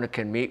governor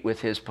can meet with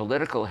his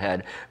political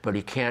head, but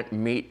he can't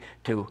meet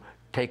to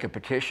take a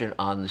petition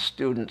on the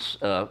students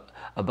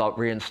about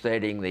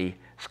reinstating the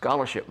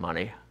scholarship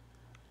money.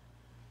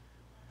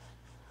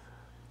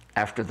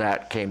 After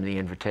that came the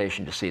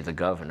invitation to see the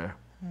governor.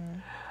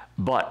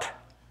 But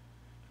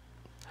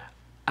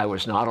I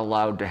was not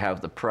allowed to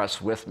have the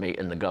press with me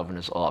in the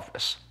governor's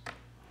office.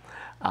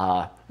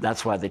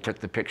 That's why they took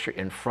the picture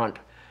in front.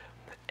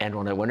 And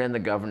when I went in, the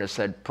governor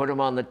said, put him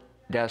on the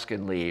desk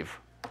and leave.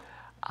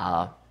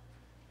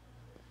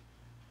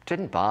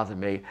 Didn't bother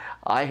me.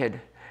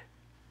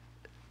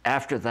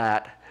 After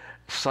that,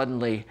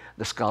 suddenly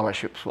the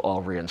scholarships were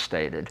all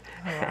reinstated.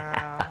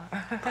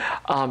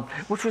 Wow.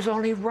 Which was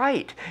only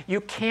right.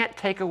 You can't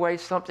take away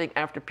something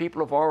after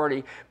people have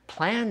already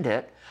planned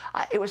it.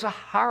 It was a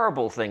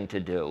horrible thing to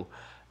do.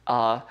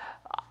 I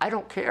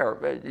don't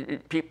care.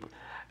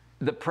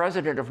 The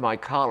president of my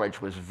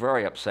college was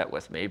very upset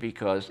with me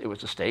because it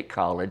was a state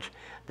college.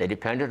 They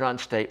depended on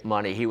state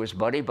money. He was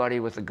buddy-buddy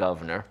with the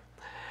governor.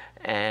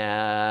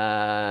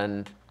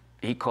 And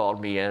he called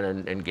me in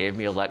and gave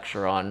me a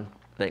lecture on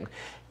things.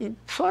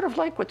 Sort of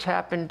like what's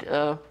happened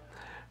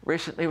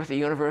recently with the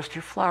University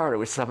of Florida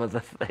with some of the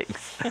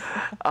things.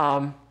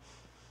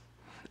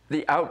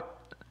 The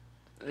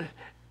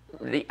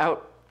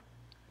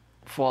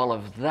outfall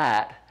of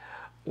that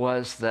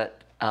was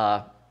that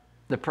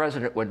the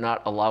president would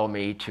not allow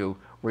me to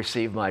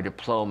receive my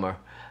diploma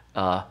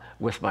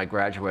with my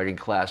graduating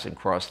class and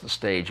cross the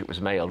stage. It was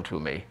mailed to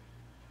me.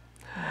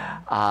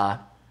 I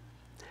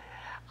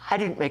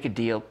didn't make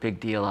a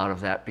big deal out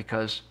of that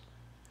because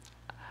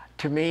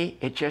to me,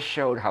 it just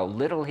showed how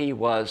little he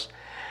was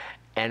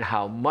and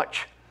how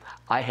much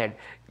I had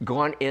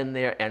gone in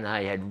there and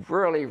I had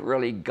really,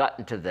 really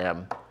gotten to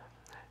them.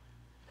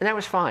 And that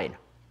was fine.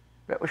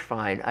 That was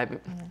fine.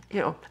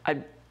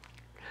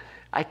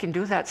 I can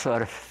do that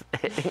sort of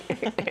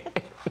thing.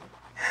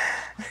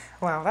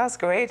 Wow, that's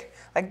great.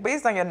 Like,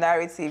 based on your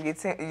narrative,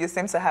 you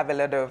seem to have a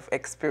lot of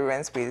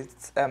experience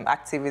with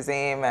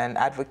activism and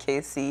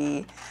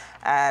advocacy.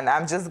 And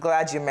I'm just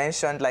glad you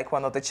mentioned, like,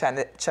 one of the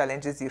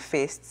challenges you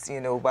faced,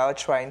 while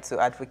trying to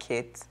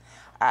advocate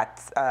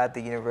at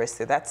the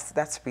university. That's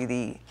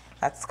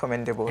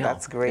commendable. Yeah,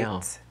 that's great.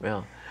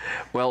 Yeah.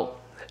 Well,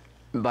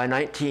 by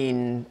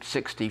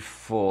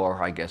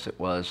 1964, I guess it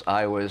was,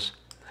 I was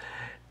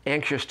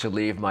anxious to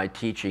leave my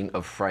teaching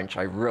of French.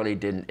 I really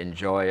didn't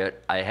enjoy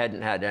it. I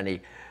hadn't had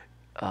any,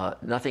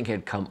 nothing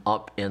had come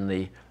up in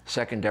the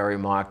secondary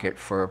market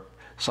for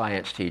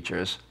science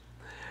teachers.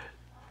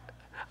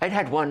 I'd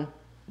had one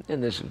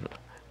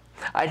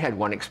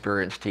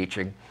experience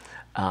teaching.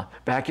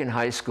 Back in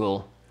high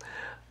school,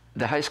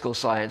 the high school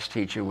science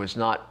teacher was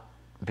not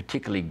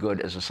particularly good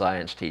as a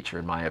science teacher,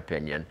 in my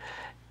opinion.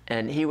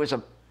 And he was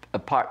a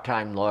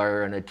part-time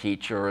lawyer and a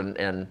teacher,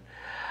 and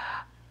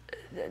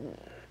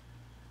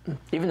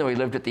even though he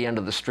lived at the end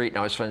of the street and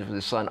I was friends with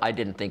his son, I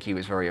didn't think he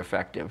was very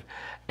effective.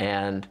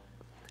 And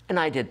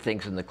I did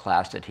things in the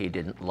class that he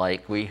didn't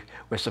like. We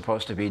were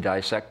supposed to be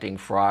dissecting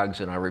frogs,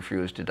 and I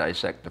refused to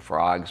dissect the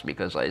frogs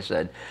because I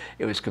said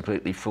it was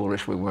completely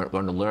foolish. We weren't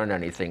going to learn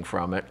anything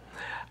from it.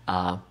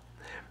 But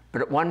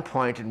at one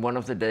point in one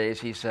of the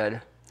days, he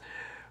said,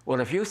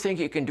 "Well, if you think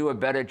you can do a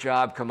better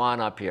job, come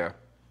on up here."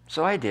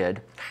 So I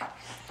did.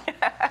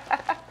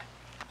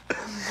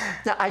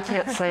 Now, I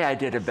can't say I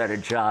did a better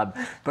job,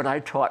 but I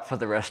taught for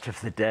the rest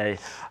of the day.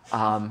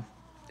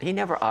 He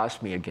never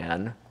asked me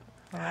again.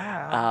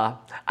 Wow.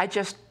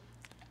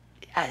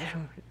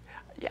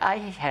 I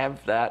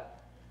have that,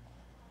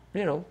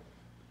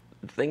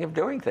 thing of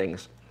doing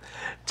things.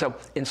 So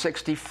in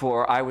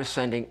 '64, I was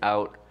sending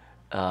out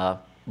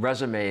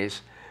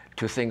resumes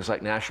to things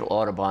like National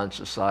Audubon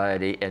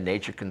Society and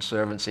Nature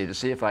Conservancy to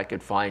see if I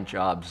could find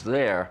jobs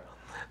there,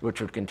 which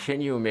would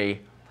continue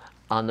me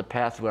on the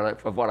path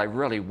of what I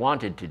really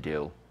wanted to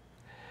do.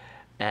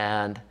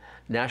 And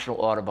National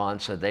Audubon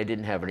said they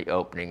didn't have any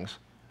openings,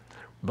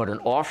 but an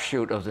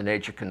offshoot of the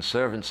Nature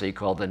Conservancy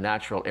called the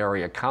Natural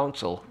Area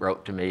Council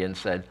wrote to me and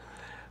said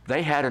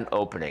they had an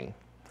opening.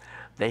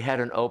 They had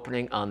an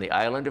opening on the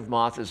island of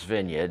Martha's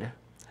Vineyard,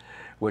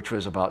 which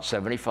was about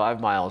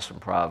 75 miles from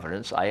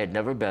Providence. I had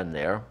never been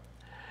there.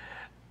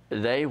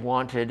 They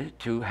wanted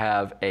to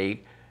have a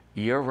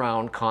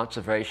year-round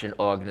conservation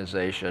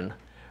organization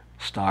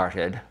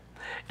started,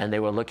 and they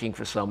were looking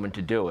for someone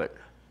to do it.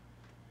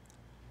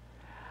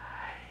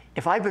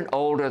 If I'd been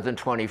older than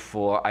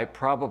 24, I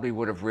probably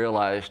would have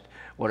realized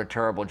what a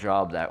terrible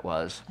job that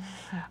was.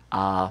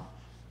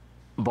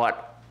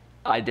 But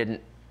I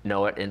didn't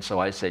know it, and so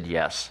I said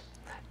yes.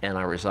 And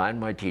I resigned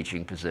my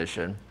teaching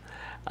position,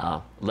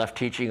 left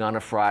teaching on a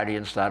Friday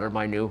and started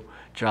my new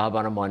job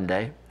on a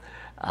Monday.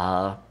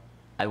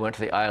 I went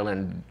to the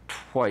island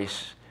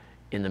twice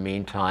in the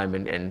meantime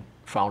and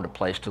found a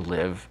place to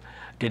live.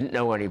 Didn't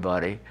know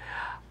anybody.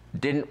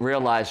 Didn't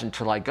realize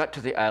until I got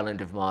to the island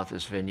of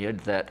Martha's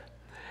Vineyard that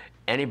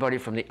anybody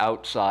from the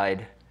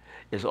outside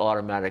is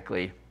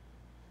automatically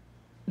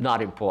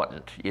not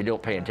important. You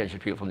don't pay attention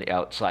to people from the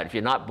outside. If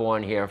you're not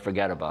born here,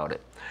 forget about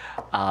it.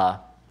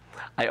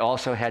 I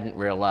also hadn't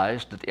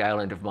realized that the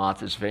island of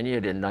Martha's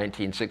Vineyard in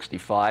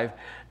 1965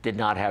 did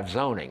not have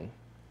zoning.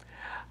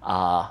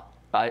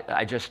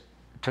 I just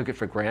took it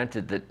for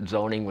granted that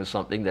zoning was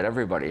something that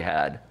everybody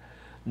had.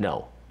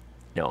 No,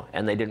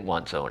 and they didn't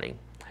want zoning.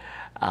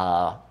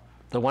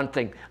 The one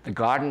thing, the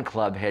garden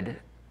club had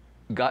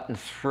gotten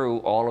through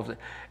all of the,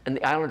 and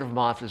the island of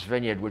Martha's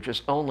Vineyard, which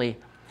is only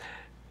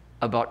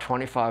about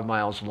 25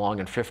 miles long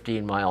and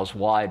 15 miles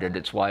wide at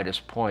its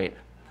widest point,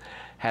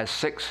 has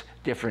 6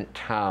 different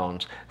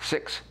towns,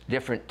 6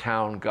 different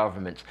town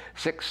governments,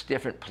 6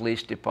 different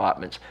police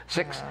departments,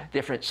 6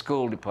 different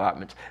school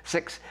departments,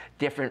 6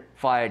 different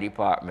fire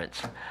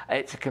departments.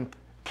 It's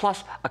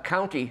plus a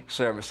county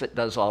service that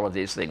does all of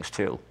these things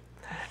too.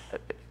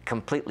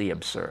 Completely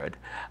absurd.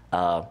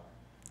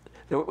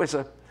 It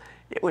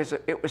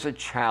was a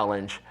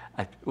challenge.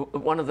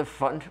 One of the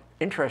fun,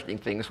 interesting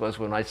things was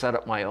when I set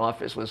up my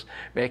office was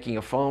making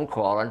a phone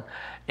call,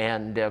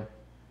 and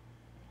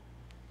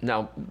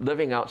now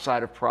living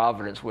outside of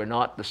Providence, we're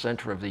not the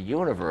center of the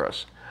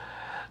universe.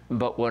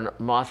 But when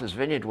Martha's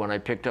Vineyard, when I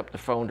picked up the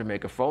phone to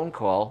make a phone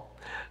call,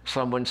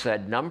 someone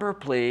said, "Number,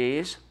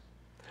 please."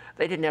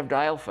 They didn't have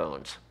dial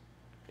phones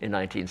in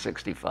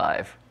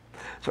 1965.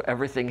 So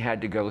everything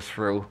had to go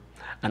through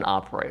an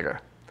operator.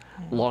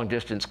 Long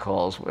distance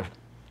calls were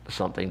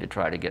something to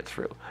try to get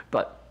through.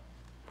 But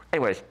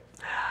anyways,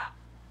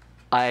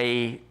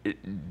 I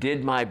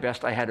did my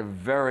best. I had a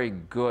very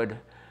good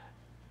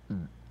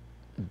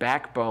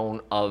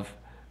backbone of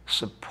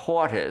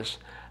supporters.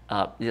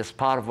 Yes,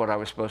 part of what I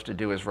was supposed to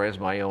do is raise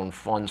my own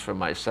funds for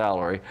my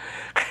salary.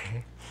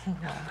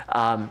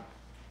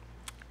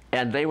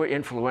 And they were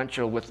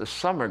influential with the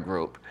summer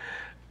group,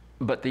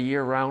 but the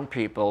year-round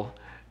people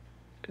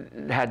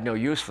had no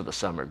use for the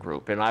summer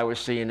group, and I was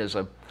seen as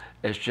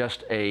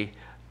just a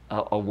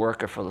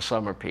worker for the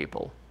summer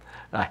people.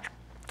 I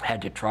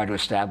had to try to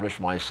establish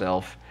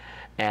myself,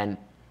 and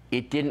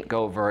it didn't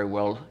go very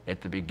well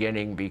at the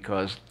beginning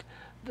because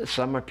the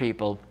summer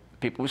people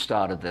who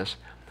started this,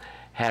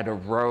 had a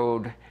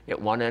road at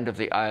one end of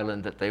the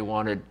island that they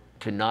wanted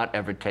to not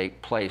ever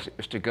take place. It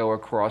was to go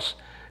across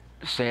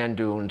sand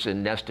dunes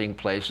and nesting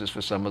places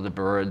for some of the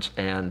birds,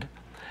 and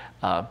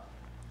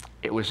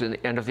it was in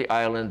the end of the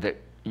island that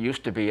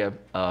used to be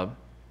an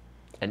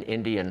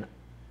Indian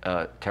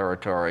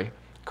territory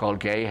called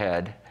Gay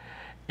Head,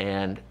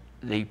 and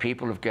the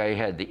people of Gay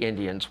Head, the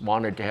Indians,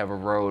 wanted to have a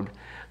road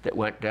that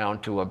went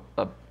down to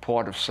a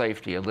port of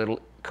safety, a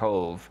little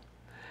cove.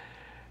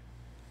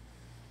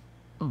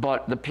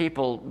 But the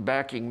people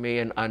backing me,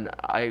 and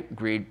I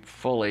agreed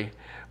fully,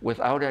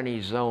 without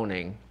any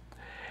zoning,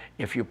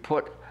 if you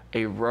put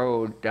a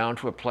road down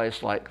to a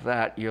place like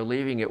that, you're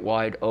leaving it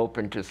wide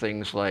open to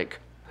things like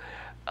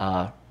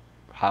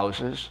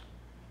houses,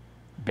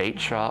 bait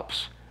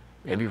shops,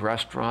 maybe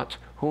restaurants,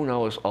 who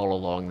knows, all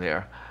along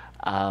there,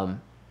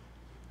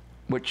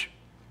 which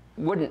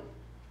wouldn't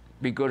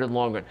be good in the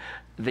long run.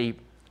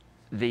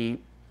 The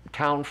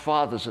town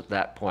fathers at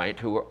that point,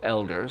 who were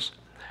elders,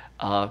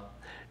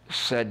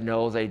 said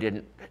no, they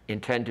didn't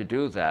intend to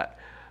do that,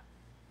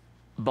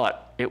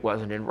 but it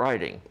wasn't in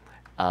writing,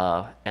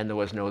 and there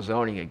was no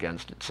zoning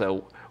against it.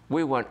 So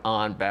we went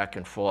on back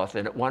and forth,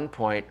 and at one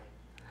point,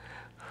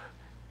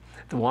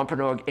 the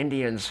Wampanoag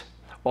Indians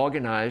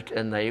organized,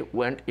 and they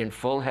went in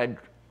full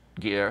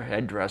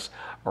headdress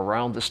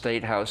around the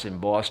State House in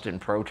Boston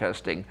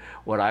protesting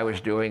what I was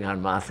doing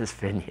on Martha's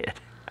Vineyard.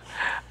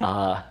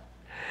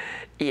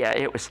 Yeah,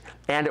 it was,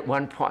 and at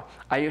one point,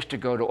 I used to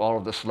go to all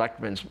of the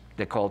selectmen's,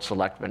 they're called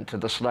selectmen, to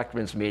the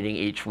selectmen's meeting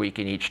each week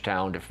in each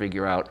town to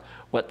figure out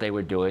what they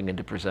were doing and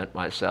to present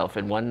myself.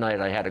 And one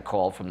night I had a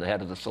call from the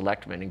head of the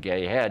selectmen in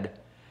Gay Head,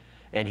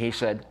 and he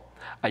said,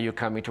 "Are you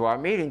coming to our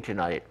meeting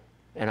tonight?"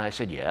 And I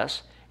said,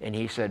 "Yes." And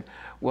he said,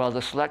 "Well,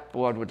 the select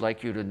board would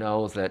like you to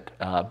know that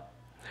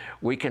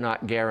we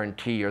cannot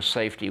guarantee your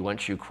safety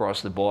once you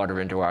cross the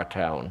border into our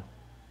town."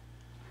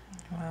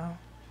 Wow.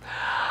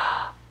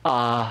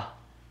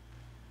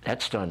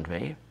 That stunned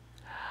me.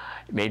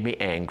 It made me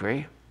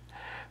angry.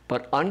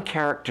 But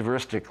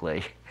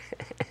uncharacteristically,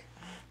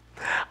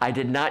 I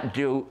did not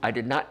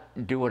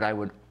do what I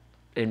would,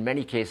 in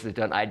many cases, have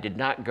done. I did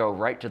not go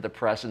right to the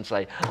press and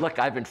say, "Look,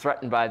 I've been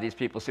threatened by these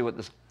people, see what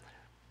this..."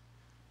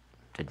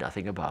 Did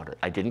nothing about it.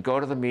 I didn't go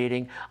to the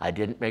meeting. I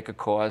didn't make a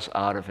cause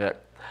out of it.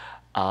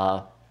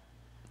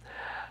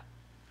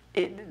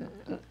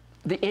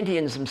 The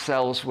Indians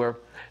themselves were,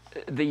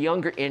 the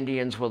younger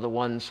Indians were the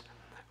ones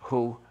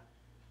who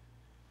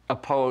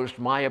opposed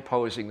my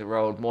opposing the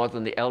road more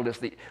than the elders.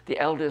 The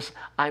elders,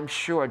 I'm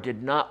sure,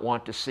 did not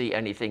want to see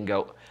anything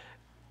go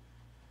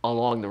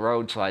along the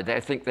roadside. I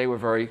think they were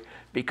very,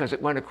 because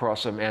it went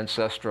across some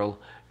ancestral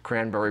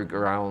cranberry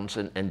grounds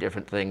and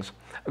different things.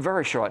 A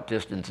very short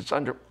distance, it's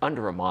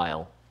under a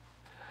mile.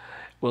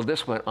 Well,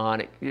 this went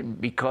on,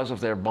 because of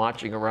their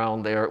marching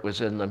around there, it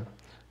was in the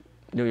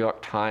New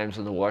York Times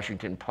and the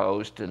Washington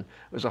Post, and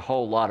it was a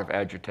whole lot of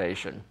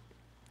agitation.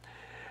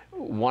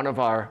 One of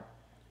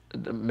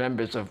the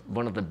members of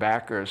one of the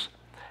backers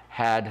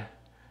had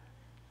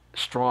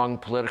strong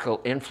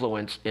political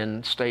influence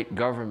in state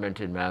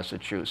government in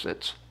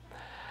Massachusetts.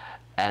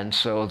 And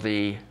so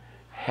the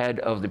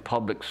head of the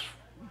Public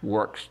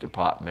Works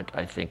Department,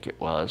 I think it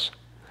was,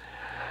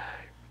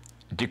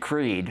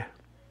 decreed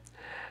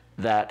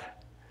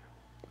that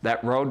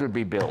that road would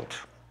be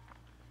built.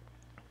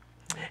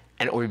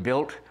 And it would be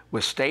built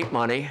with state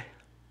money,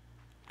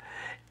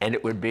 and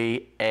it would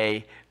be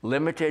a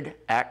limited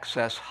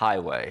access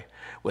highway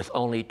with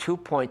only 2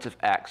 points of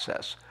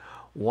access.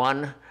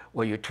 One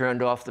where you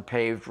turned off the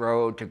paved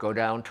road to go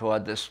down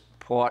toward this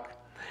port,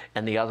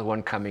 and the other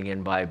one coming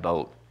in by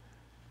boat.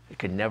 It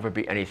could never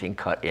be anything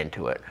cut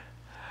into it.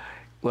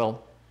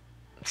 Well,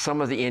 some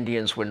of the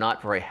Indians were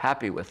not very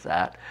happy with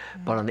that,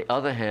 but on the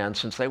other hand,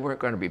 since they weren't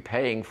going to be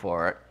paying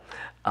for it,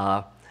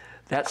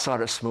 that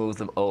sort of smoothed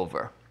them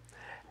over.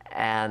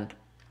 And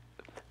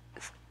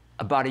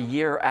about a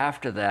year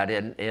after that,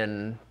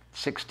 in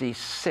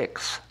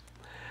 66,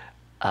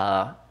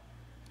 well,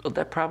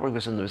 that probably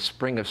was in the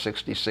spring of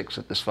 66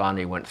 that this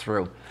finally went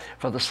through.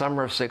 For the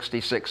summer of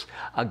 66,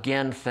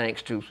 again,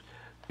 thanks to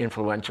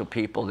influential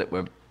people that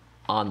were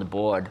on the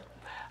board,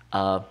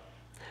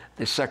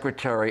 the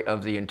Secretary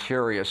of the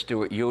Interior,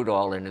 Stuart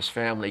Udall, and his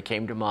family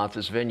came to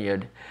Martha's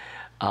Vineyard,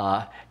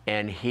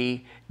 and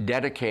he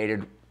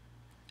dedicated,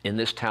 in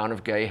this town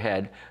of Gay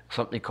Head,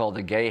 something called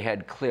the Gay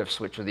Head Cliffs,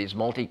 which are these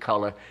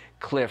multicolored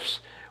cliffs,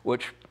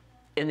 which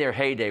in their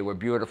heyday were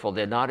beautiful.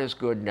 They're not as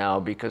good now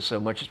because so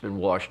much has been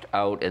washed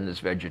out in this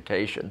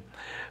vegetation.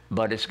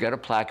 But it's got a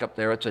plaque up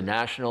there. It's a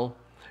national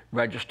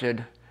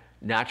registered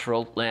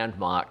natural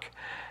landmark.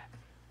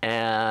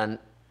 And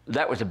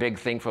that was a big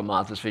thing for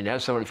Martha's Vineyard.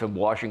 Have somebody from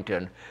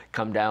Washington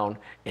come down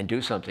and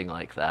do something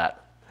like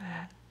that.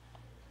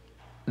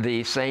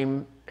 The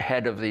same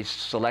head of the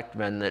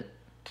selectmen that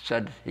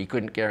said he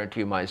couldn't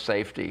guarantee my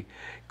safety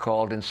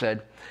called and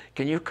said,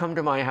 "Can you come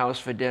to my house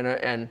for dinner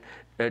and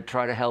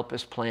try to help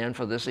us plan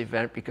for this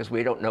event because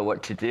we don't know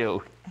what to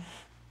do?"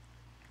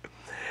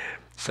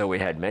 So we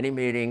had many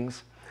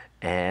meetings,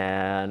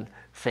 and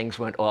things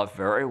went off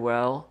very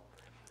well.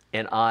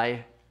 And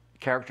I,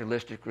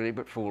 characteristically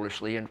but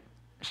foolishly, and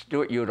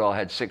Stuart Udall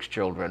had 6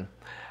 children,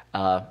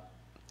 I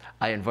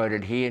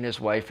invited he and his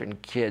wife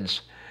and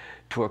kids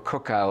to a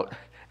cookout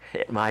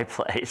at my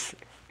place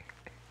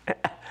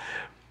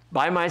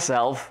by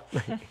myself.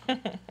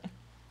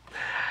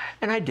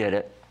 And I did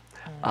it.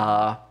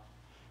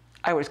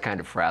 I was kind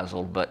of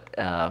frazzled, but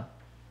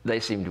they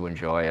seemed to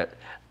enjoy it.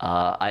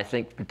 I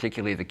think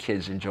particularly the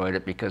kids enjoyed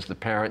it because the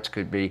parents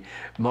could be,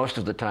 most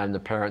of the time the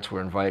parents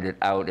were invited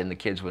out and the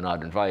kids were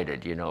not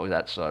invited, you know,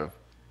 that sort of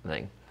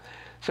thing.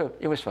 So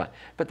it was fun.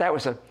 But that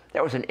was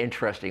an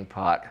interesting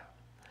part.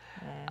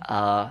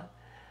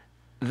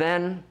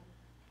 Then,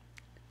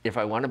 if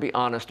I want to be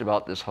honest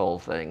about this whole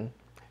thing,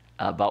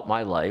 about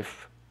my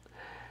life,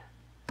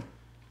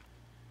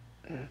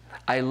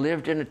 I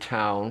lived in a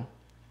town,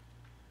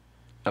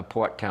 a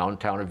port town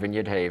of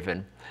Vineyard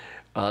Haven.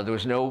 There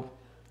was no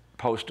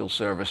postal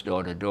service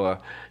door to door.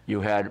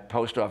 You had a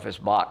post office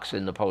box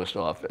in the post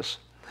office.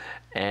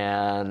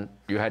 And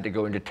you had to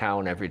go into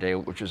town every day,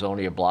 which was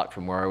only a block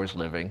from where I was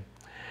living.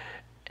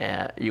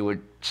 And you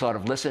would sort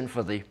of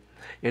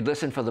you'd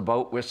listen for the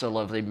boat whistle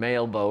of the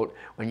mail boat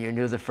when you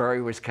knew the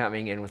ferry was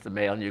coming in with the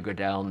mail, and you go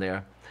down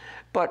there.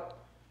 But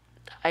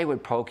I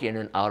would poke in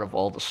and out of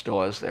all the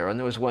stores there. And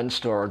there was one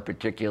store in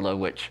particular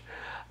which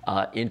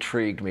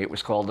intrigued me. It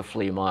was called the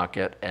Flea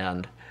Market.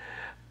 And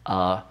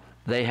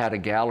they had a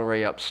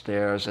gallery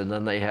upstairs, and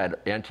then they had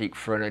antique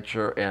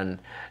furniture and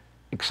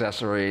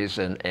accessories,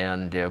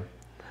 and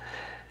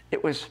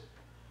it was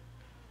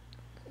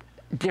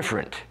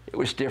different. It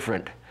was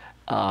different.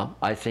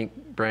 I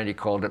think Brandy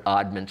called it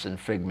oddments and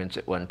figments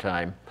at one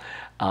time.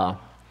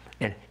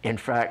 And in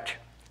fact,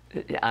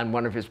 on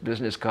one of his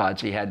business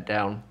cards, he had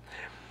down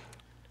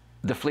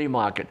the flea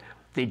market,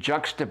 the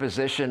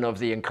juxtaposition of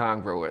the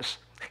incongruous.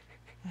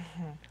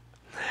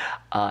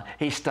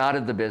 He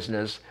started the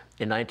business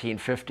in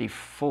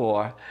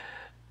 1954.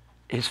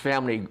 His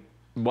family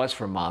was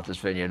from Martha's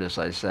Vineyard, as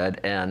I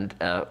said, and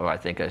or I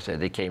think I said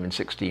they came in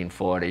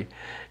 1640,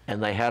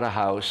 and they had a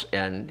house,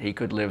 and he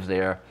could live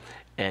there,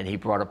 and he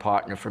brought a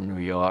partner from New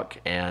York,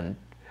 and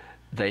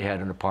they had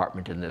an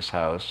apartment in this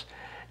house,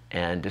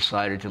 and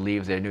decided to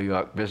leave their New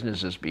York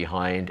businesses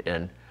behind.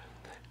 And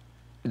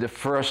the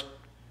first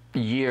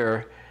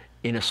year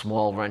in a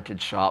small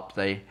rented shop,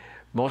 they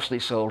mostly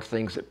sold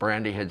things that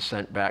Brandy had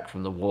sent back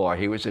from the war.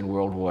 He was in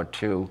World War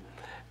II,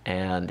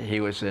 and he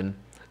was in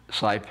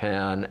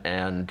Saipan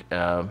and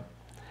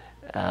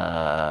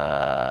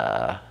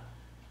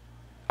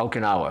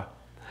Okinawa.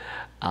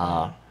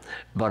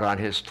 But on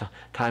his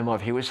time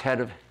off, he was head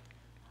of,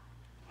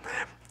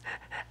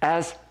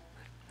 as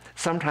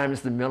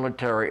sometimes the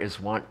military is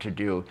wont to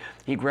do.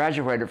 He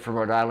graduated from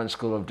Rhode Island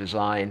School of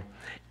Design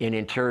in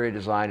interior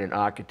design and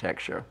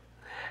architecture.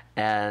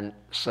 And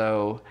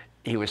so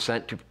he was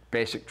sent to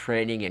basic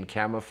training in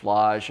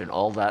camouflage and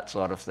all that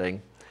sort of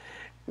thing.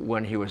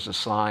 When he was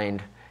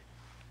assigned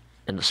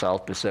in the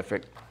South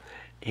Pacific,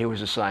 he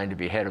was assigned to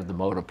be head of the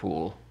motor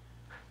pool.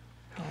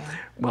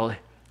 Well,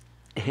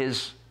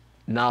 his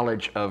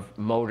knowledge of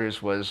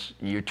motors was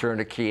you turn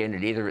a key in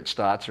and either it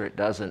starts or it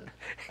doesn't.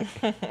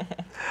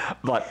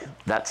 But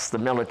that's the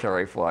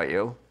military for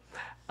you.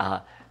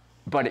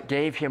 But it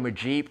gave him a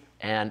Jeep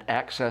and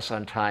access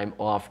on time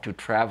off to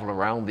travel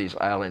around these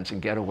islands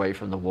and get away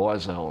from the war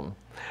zone.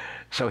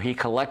 So he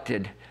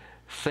collected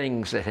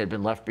things that had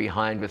been left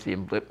behind with the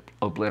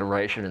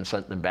obliteration and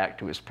sent them back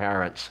to his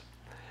parents.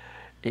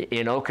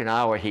 In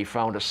Okinawa, he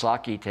found a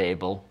sake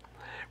table,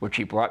 which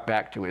he brought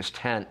back to his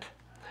tent,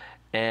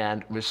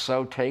 and was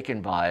so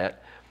taken by it,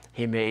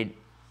 he made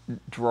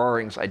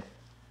drawings. I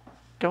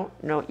don't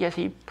know, yes,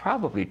 he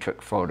probably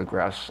took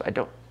photographs.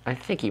 I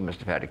think he must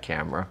have had a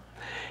camera.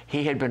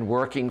 He had been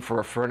working for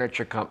a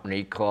furniture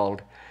company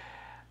called,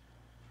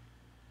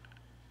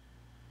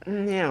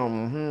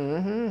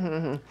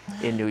 in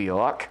New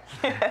York.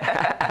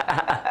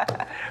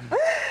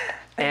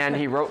 And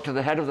he wrote to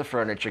the head of the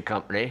furniture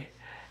company,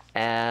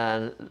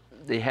 and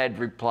the head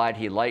replied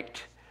he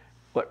liked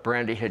what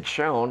Brandy had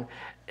shown.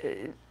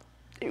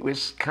 It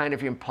was kind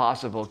of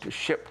impossible to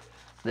ship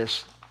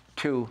this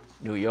to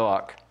New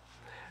York.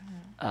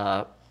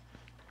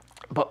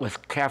 But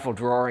with careful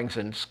drawings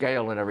and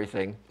scale and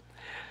everything,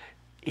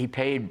 he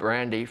paid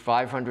Brandy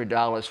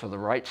 $500 for the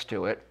rights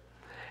to it,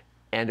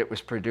 and it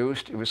was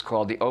produced. It was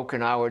called the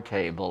Okinawa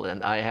table,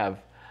 and I have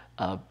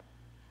a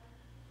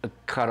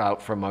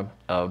cutout from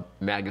a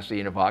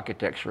magazine of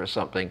architecture or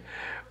something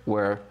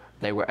where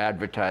they were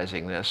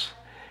advertising this.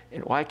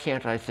 And why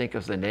can't I think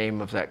of the name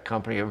of that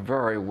company? A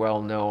very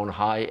well-known,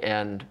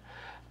 high-end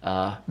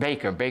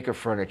Baker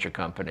Furniture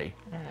Company.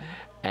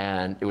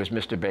 And it was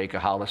Mr. Baker,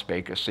 Hollis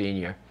Baker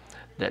Sr.,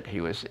 that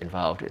he was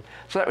involved in.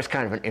 So that was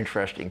kind of an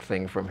interesting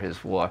thing from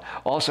his war.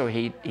 Also,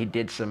 he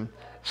did some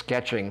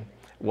sketching,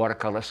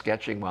 watercolor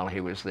sketching while he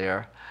was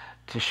there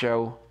to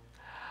show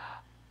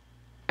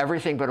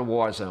everything but a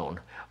war zone,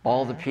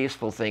 all the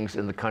peaceful things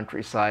in the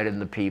countryside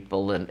and the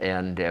people,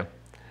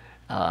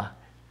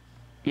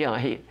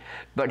 yeah,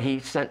 but he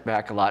sent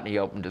back a lot, and he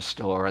opened a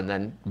store and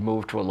then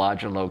moved to a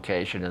larger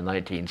location in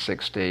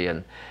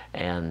 1960,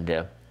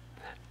 and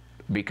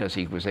because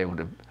he was able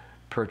to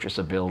purchase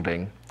a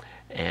building.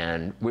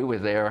 And we were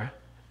there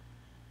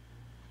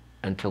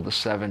until the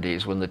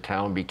 70s, when the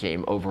town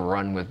became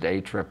overrun with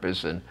day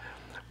trippers, and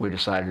we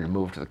decided to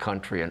move to the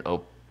country, and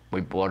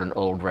we bought an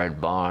old red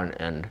barn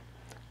and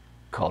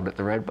called it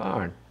the Red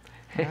Barn.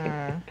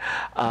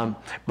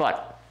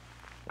 But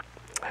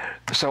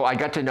so I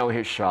got to know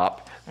his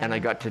shop, and I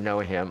got to know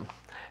him,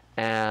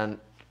 and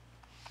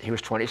he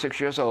was 26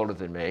 years older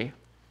than me.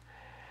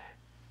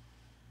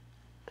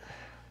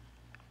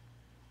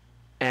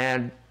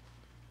 And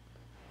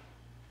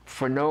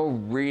for no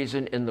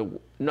reason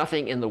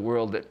nothing in the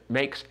world that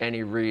makes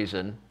any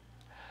reason,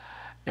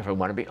 if I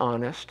want to be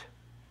honest,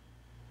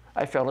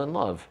 I fell in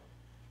love.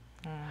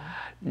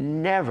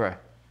 Never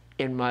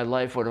in my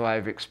life would I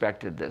have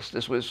expected this?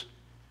 This was,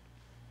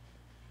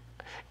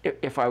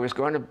 if I was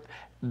going to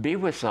be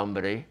with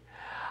somebody,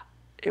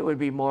 it would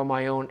be more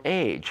my own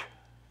age.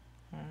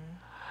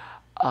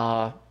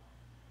 But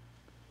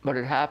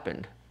it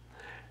happened.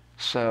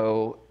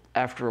 So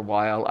after a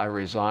while, I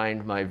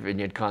resigned my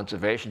Vineyard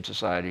Conservation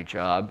Society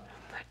job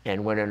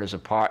and went in as a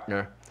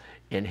partner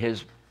in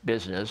his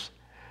business,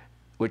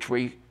 which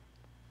we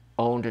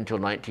owned until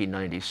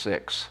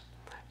 1996.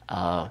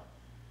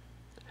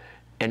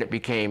 And it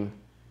became,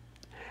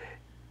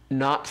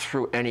 not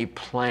through any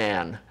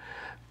plan,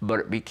 but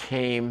it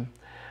became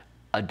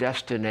a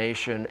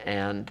destination,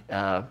 and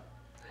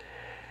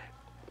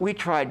we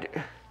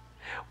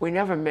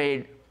never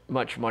made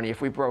much money. If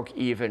we broke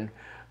even,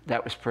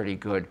 that was pretty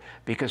good,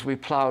 because we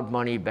plowed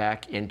money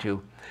back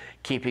into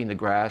keeping the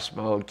grass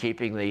mowed,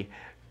 keeping the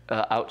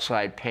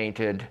outside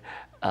painted,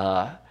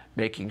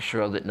 making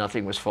sure that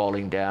nothing was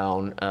falling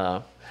down.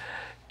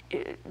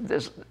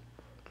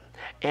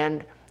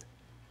 And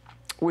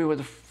we were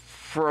the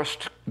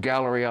first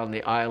gallery on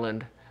the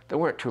island, there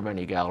weren't too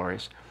many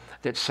galleries,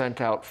 that sent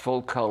out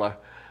full-color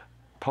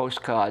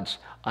postcards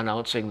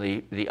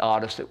announcing the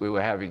artists that we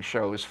were having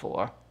shows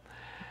for.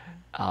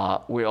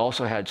 We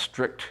also had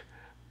strict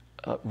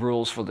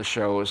rules for the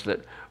shows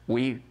that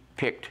we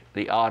picked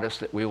the artists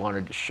that we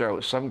wanted to show.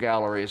 Some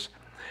galleries,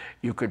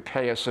 you could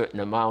pay a certain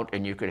amount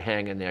and you could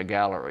hang in their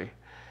gallery.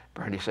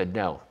 Brandy said,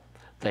 no,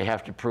 they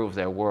have to prove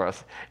their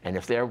worth. And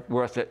if they're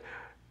worth it,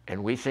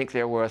 and we think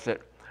they're worth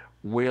it,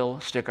 we'll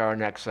stick our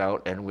necks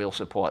out and we'll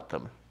support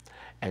them.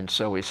 And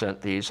so we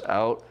sent these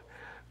out.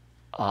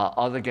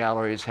 Other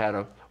galleries had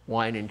a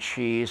wine and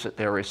cheese at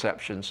their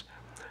receptions.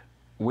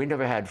 We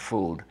never had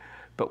food,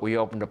 but we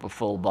opened up a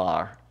full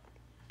bar.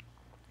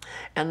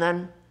 And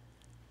then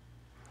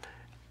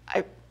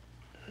I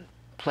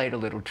played a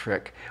little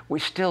trick. We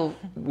still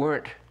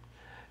weren't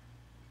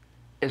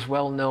as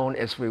well known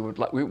as we would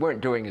like. We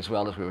weren't doing as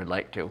well as we would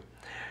like to.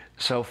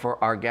 So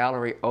for our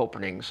gallery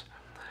openings,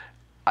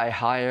 I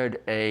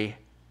hired an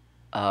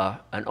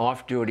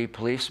off-duty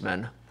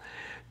policeman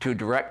to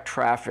direct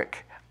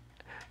traffic.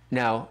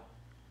 Now,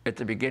 at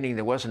the beginning,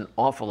 there wasn't an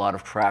awful lot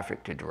of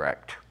traffic to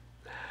direct.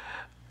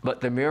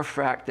 But the mere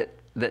fact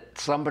that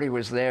somebody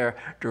was there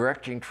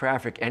directing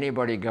traffic,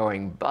 anybody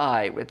going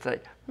by would say,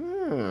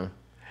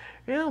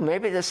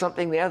 maybe there's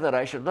something there that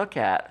I should look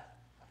at.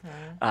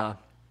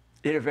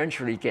 It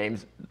eventually came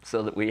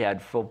so that we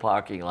had full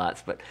parking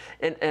lots. But,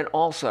 and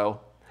also,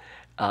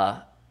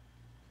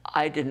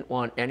 I didn't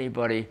want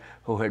anybody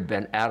who had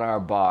been at our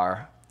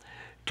bar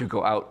to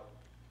go out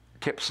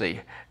tipsy.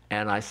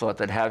 And I thought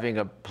that having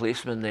a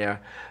policeman there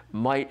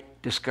might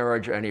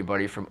discourage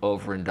anybody from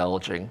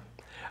overindulging.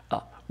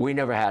 We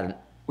never had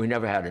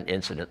an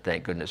incident,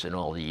 thank goodness, in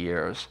all the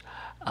years.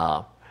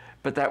 But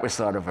that was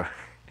sort of a,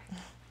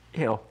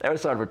 that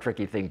was sort of a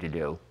tricky thing to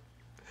do.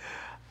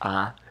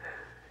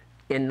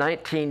 In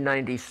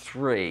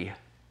 1993,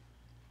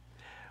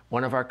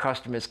 one of our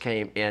customers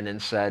came in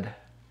and said,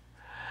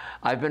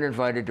 I've been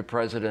invited to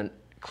President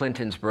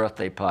Clinton's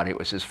birthday party. It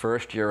was his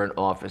first year in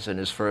office and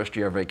his first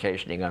year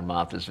vacationing on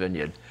Martha's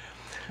Vineyard.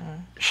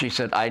 She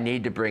said, I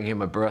need to bring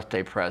him a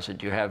birthday present.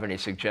 Do you have any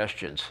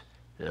suggestions?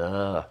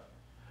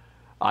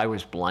 I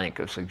was blank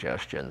of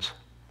suggestions.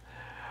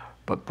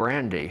 But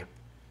Brandy,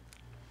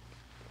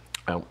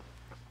 I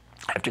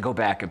have to go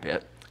back a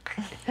bit.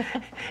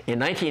 In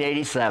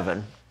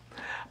 1987,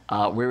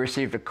 we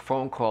received a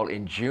phone call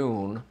in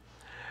June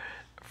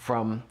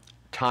from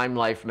Time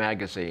Life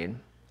magazine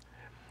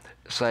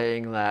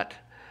saying that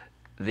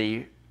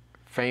the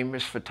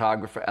famous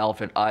photographer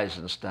Alfred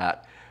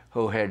Eisenstadt,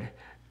 who had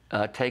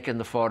taken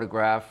the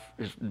photograph,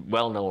 his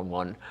well-known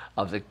one,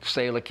 of the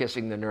sailor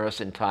kissing the nurse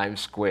in Times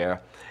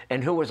Square,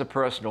 and who was a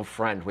personal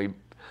friend.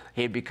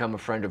 He had become a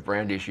friend of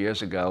Brandy's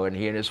years ago, and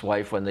he and his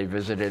wife, when they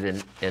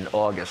visited in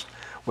August,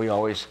 we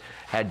always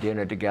had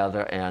dinner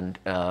together, and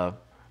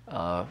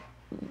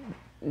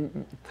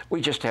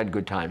we just had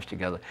good times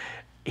together.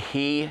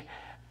 He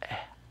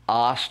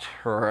asked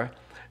her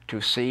to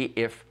see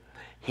if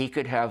he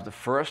could have the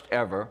first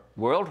ever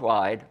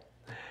worldwide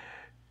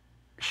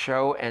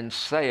show and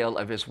sale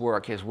of his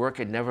work. His work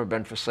had never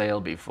been for sale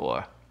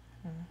before.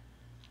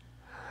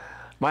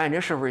 My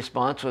initial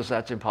response was,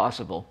 that's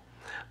impossible.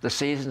 The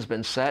season's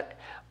been set.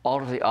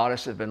 All of the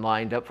artists have been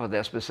lined up for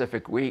their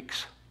specific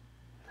weeks.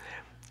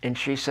 And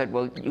she said,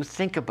 well, you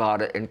think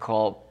about it and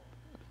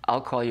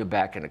I'll call you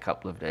back in a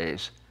couple of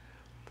days.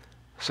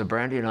 So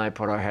Brandy and I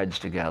put our heads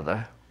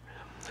together.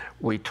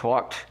 We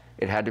talked,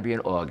 it had to be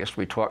in August,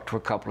 we talked to a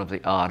couple of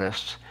the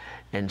artists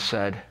and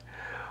said,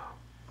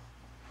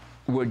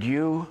 would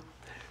you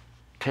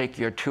take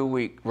your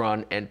 2-week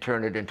run and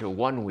turn it into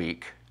 1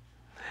 week,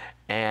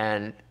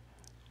 and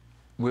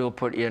we'll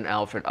put in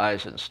Alfred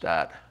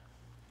Eisenstadt.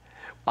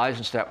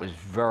 Eisenstadt was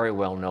very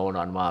well known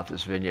on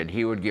Martha's Vineyard.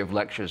 He would give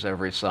lectures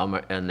every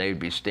summer, and they'd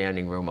be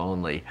standing room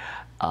only.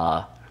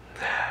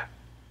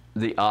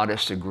 The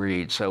artists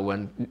agreed. So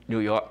when New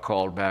York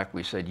called back,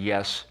 we said,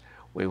 yes,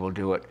 we will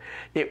do it.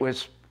 It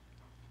was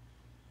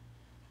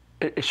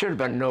it should have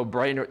been a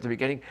no-brainer at the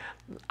beginning.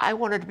 I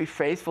wanted to be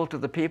faithful to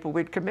the people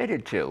we'd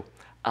committed to.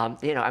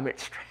 You know, I mean,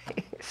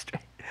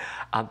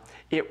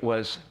 it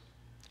was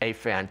a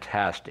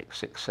fantastic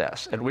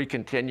success. And we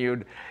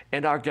continued,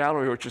 and our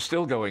gallery, which is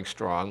still going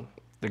strong,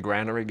 the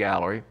Granary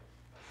Gallery,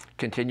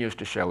 continues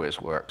to show his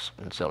works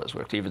and sell his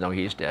works, even though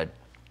he's dead.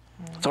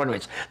 So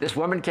anyways, this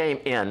woman came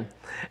in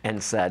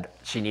and said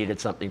she needed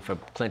something for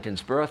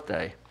Clinton's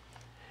birthday.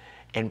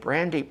 And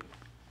Brandy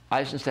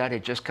Eisenstadt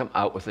had just come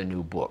out with a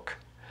new book,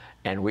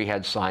 and we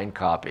had signed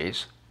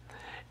copies.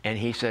 And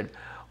he said,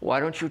 why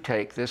don't you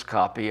take this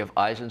copy of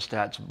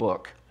Eisenstadt's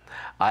book?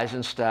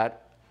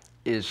 Eisenstadt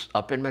is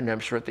up in New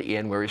Hampshire at the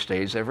inn where he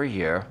stays every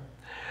year.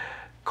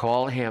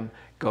 Call him,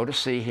 go to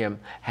see him,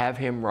 have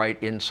him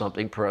write in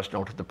something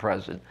personal to the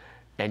president,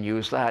 and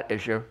use that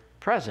as your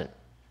present.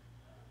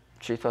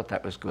 She thought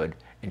that was good,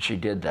 and she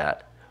did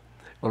that.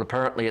 Well,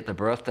 apparently at the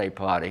birthday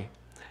party,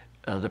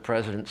 the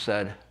president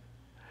said,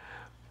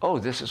 oh,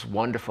 this is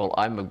wonderful.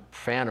 I'm a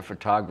fan of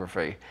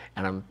photography,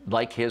 and I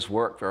like his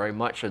work very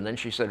much. And then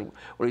she said,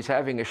 well, he's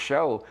having a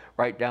show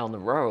right down the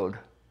road.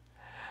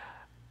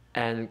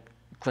 And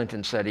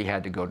Clinton said he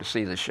had to go to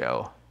see the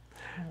show.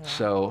 Yeah.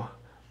 So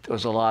there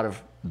was a lot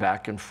of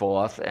back and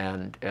forth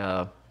and,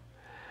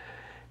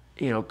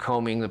 you know,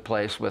 combing the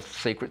place with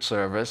Secret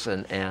Service,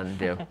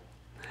 and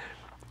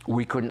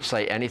we couldn't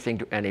say anything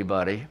to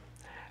anybody.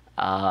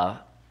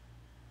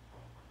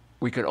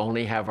 We could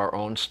only have our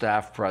own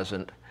staff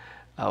present.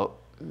 All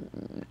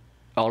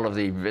of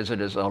the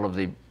visitors, all of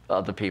the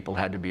other people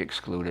had to be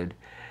excluded.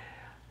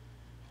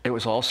 It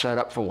was all set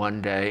up for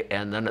one day,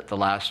 and then at the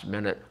last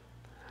minute,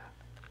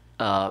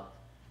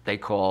 they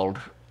called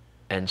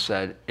and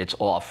said, it's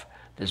off.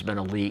 There's been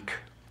a leak.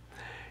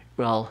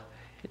 Well,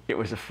 it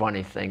was a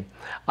funny thing.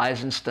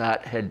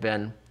 Eisenstadt had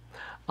been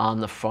on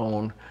the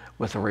phone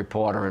with a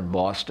reporter in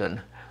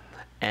Boston,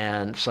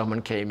 and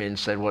someone came in and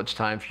said, well, it's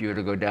time for you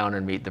to go down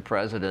and meet the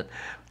president.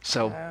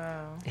 So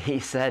he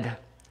said,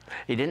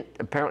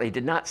 apparently he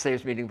did not say he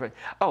was meeting the president.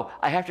 Oh,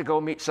 I have to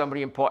go meet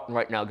somebody important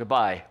right now,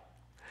 goodbye.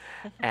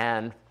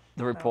 And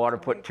the reporter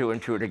put two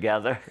and two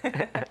together.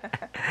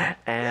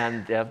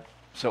 And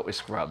so it was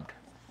scrubbed.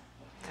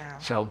 Yeah.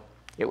 So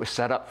it was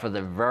set up for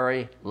the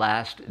very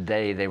last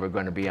day they were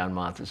going to be on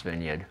Martha's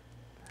Vineyard.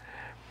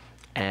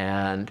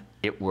 And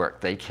it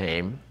worked. They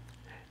came,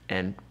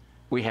 and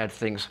we had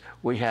things.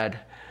 We had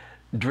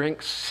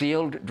drinks,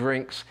 sealed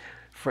drinks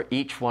for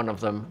each one of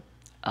them,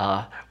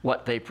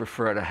 what they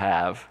prefer to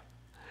have.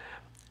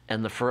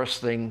 And the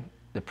first thing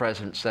the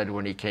president said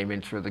when he came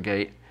in through the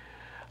gate,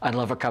 I'd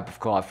love a cup of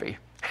coffee.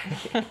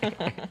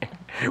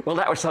 Well,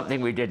 that was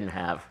something we didn't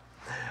have.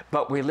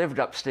 But we lived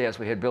upstairs.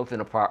 We had built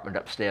an apartment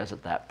upstairs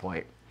at that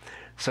point.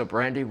 So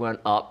Brandy went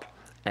up,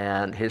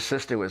 and his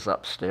sister was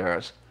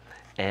upstairs,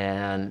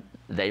 and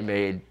they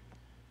made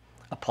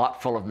a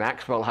pot full of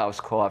Maxwell House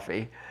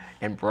coffee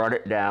and brought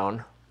it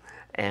down.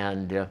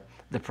 And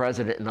the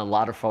president, in a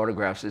lot of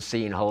photographs, is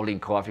seen holding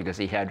coffee because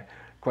he had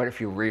quite a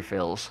few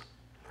refills.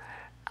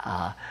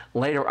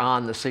 Later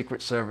on, the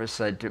Secret Service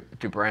said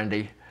to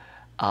Brandy,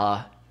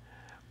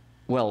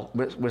 well,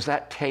 was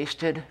that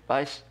tasted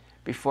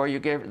before you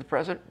gave it to the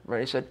president?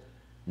 Brandy said,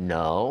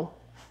 no.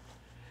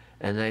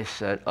 And they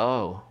said,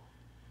 oh,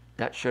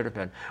 that should have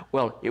been.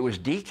 Well, it was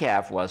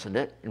decaf, wasn't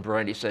it? And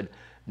Brandy said,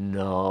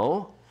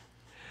 no.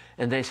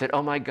 And they said,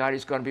 oh my God,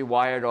 he's going to be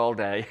wired all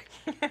day.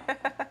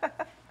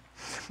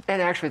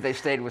 And actually, they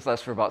stayed with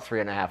us for about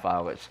 3.5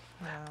 hours.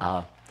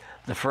 Wow.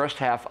 The first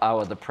half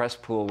hour, the press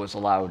pool was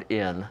allowed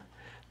in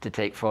to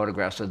take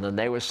photographs, and then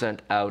they were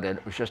sent out, and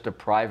it was just a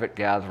private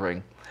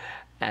gathering.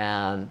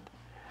 And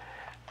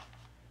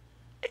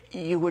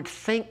you would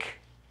think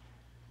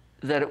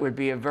that it would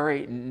be a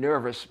very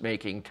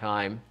nervous-making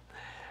time,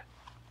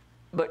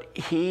 but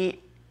he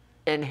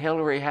and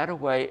Hillary had a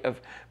way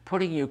of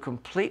putting you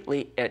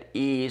completely at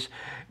ease,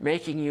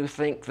 making you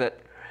think that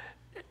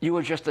you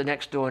were just the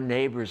next-door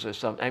neighbors or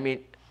something. I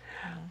mean,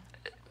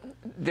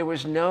 there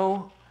was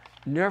no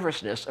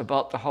nervousness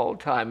about the whole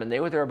time, and they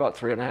were there about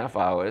 3.5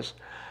 hours.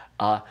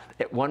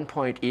 At one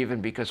point,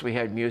 even because we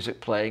had music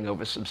playing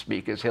over some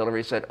speakers,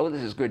 Hillary said, oh,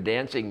 this is good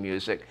dancing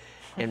music.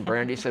 And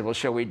Brandy said, well,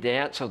 shall we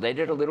dance? So they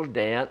did a little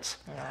dance,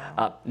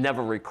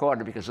 never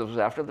recorded because it was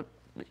after the,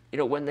 you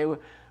know,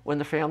 when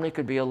the family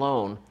could be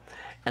alone.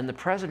 And the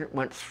president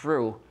went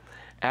through,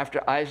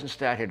 after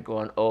Eisenstadt had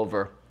gone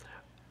over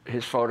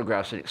his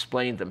photographs and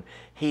explained them,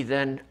 he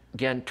then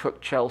again took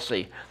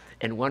Chelsea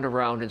and went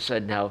around and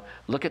said, now,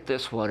 look at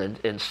this one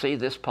and see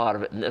this part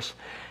of it and this.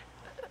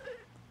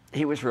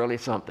 He was really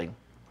something.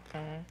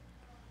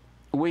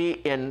 Mm-hmm. We,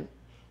 in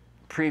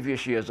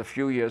previous years, a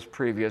few years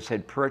previous,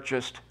 had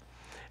purchased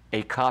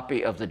a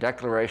copy of the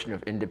Declaration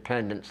of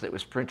Independence that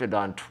was printed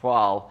on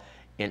toile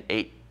in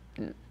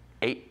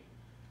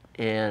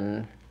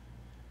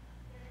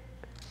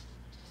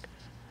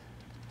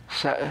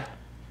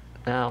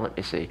now let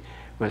me see, it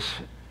was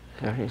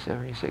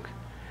 1776,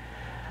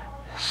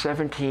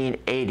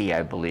 1780,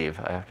 I believe.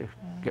 I have to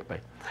get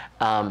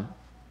my.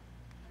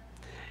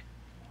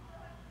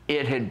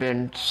 It had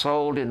been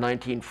sold in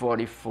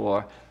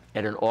 1944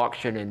 at an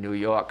auction in New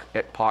York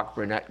at Park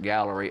Burnett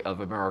Gallery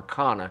of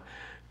Americana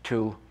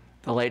to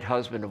the late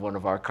husband of one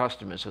of our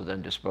customers, who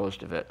then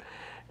disposed of it.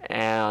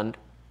 And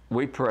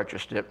we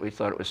purchased it. We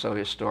thought it was so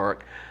historic.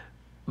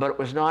 But it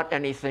was not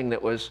anything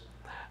that was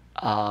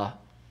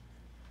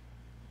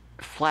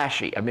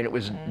flashy. I mean, it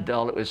was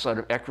dull. It was sort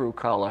of ecru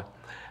color.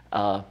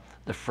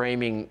 The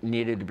framing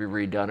needed to be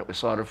redone. It was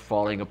sort of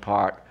falling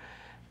apart.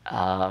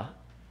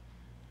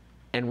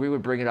 And we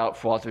would bring it out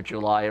 4th of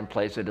July and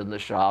place it in the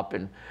shop,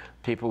 and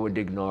people would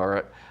ignore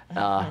it.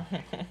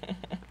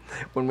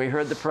 When we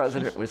heard the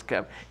president was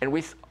kept, and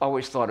we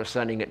always thought of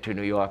sending it to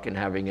New York and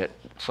having it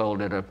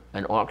sold at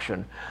an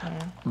auction,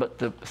 but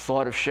the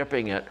thought of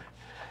shipping it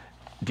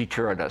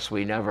deterred us.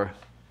 We never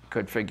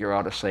could figure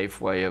out a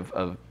safe way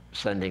of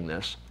sending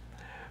this.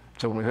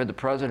 So when we heard the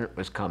president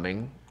was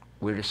coming,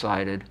 we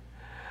decided,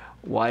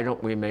 why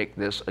don't we make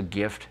this a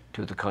gift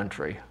to the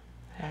country?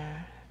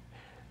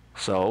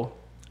 So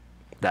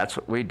that's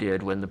what we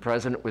did when the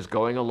president was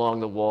going along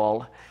the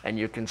wall, and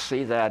you can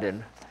see that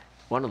in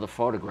one of the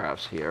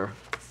photographs here.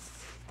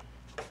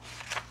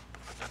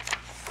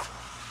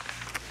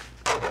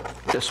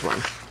 This one.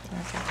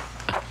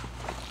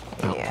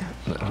 Okay. Yeah.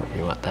 Oh,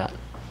 you want that?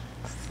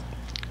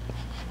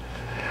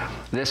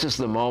 This is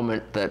the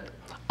moment that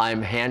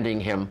I'm handing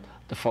him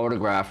the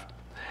photograph.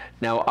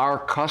 Now, our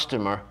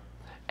customer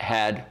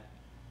had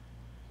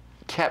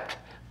kept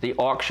the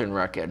auction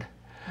record,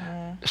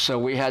 so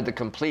we had the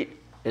complete,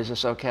 is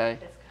this okay?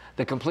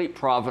 The complete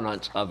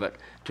provenance of it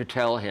to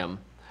tell him.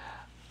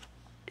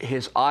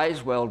 His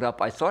eyes welled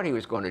up. I thought he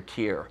was going to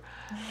tear.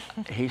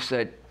 He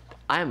said,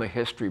 I'm a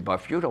history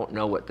buff. You don't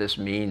know what this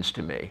means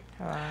to me.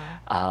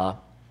 Wow.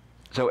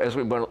 So as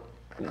we went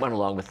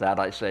along with that,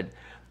 I said,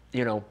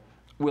 you know,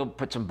 we'll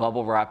put some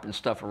bubble wrap and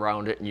stuff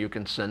around it, and you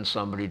can send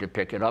somebody to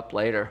pick it up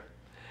later.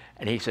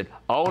 And he said,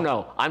 oh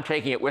no, I'm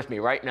taking it with me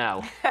right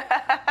now.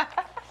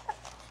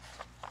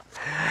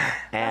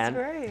 And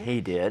That's great. he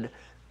did.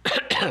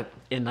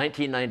 In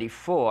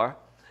 1994,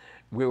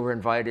 we were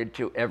invited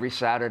to every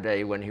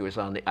Saturday when he was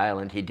on the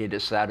island. He did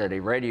his Saturday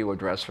radio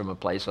address from a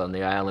place on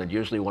the island,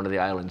 usually one of the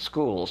island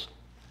schools.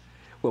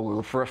 Well, we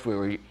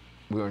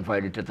were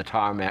invited to the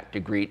tarmac to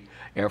greet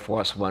Air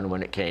Force One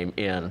when it came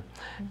in,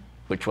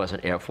 which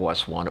wasn't Air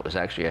Force One. It was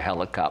actually a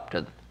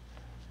helicopter.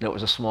 No, it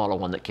was a smaller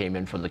one that came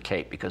in from the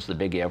Cape, because the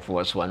big Air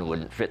Force One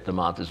wouldn't fit the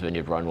Martha's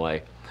Vineyard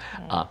runway.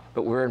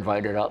 But we're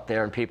invited out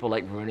there, and people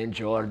like Vernon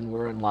Jordan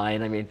were in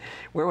line. I mean,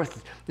 we're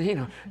with, you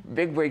know,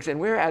 big wigs, and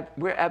we're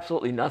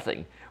absolutely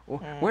nothing.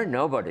 We're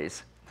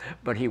nobodies.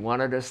 But he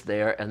wanted us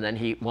there, and then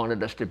he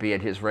wanted us to be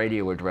at his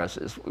radio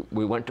addresses.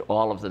 We went to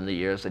all of them the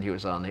years that he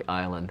was on the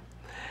island.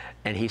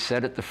 And he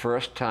said it the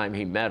first time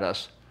he met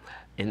us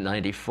in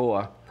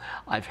 '94,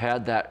 I've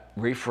had that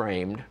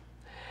reframed,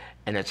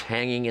 and it's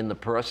hanging in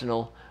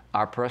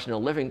our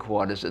personal living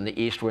quarters in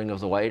the east wing of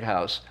the White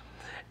House,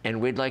 and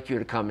we'd like you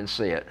to come and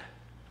see it.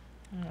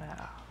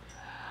 Wow.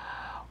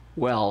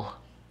 Well,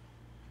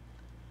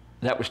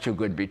 that was too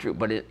good to be true.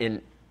 But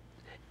in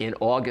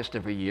August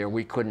of a year,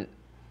 we couldn't.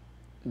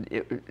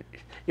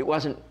 It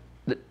wasn't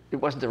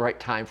the right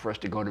time for us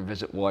to go to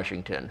visit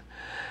Washington.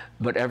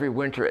 But every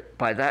winter,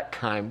 by that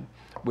time,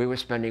 we were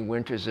spending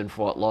winters in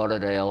Fort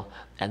Lauderdale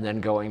and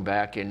then going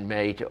back in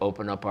May to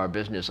open up our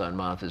business on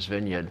Martha's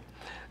Vineyard.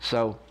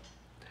 So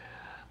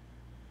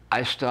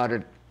I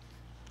started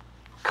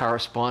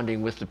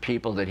corresponding with the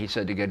people that he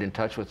said to get in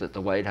touch with at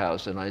the White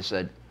House, and I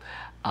said,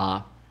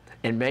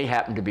 and May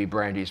happened to be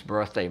Brandy's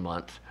birthday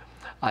month.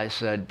 I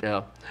said,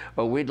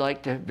 well, we'd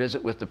like to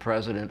visit with the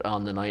president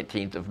on the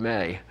 19th of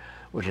May,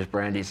 which is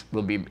Brandy's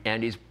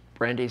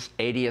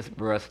 80th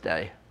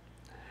birthday.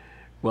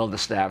 Well, the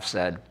staff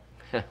said,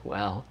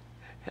 well,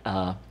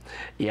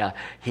 yeah,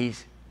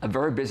 he's a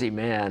very busy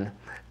man,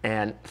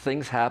 and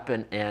things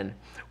happen, and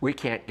we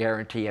can't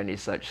guarantee any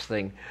such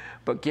thing.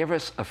 But give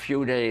us a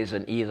few days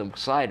on either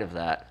side of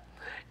that,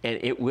 and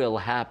it will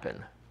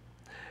happen.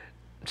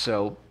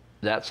 So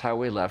that's how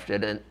we left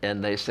it,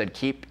 and they said,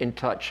 keep in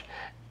touch.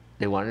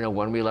 They want to know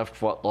when we left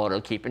Fort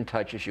Lauderdale, keep in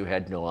touch as you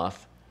head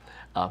north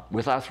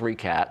with our 3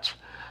 cats.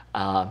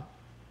 And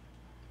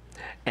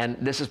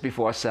this is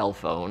before cell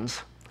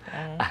phones.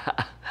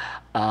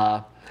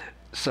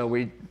 So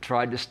we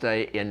tried to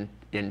stay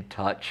in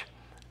touch.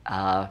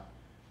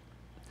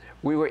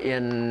 We were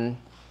in,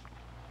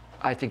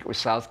 I think it was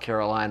South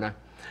Carolina.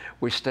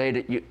 We stayed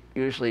at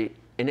usually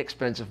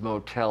inexpensive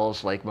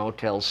motels like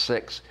Motel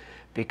 6,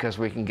 because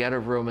we can get a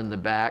room in the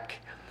back,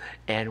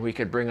 and we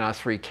could bring our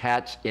 3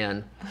 cats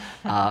in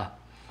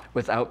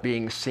without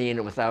being seen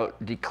and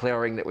without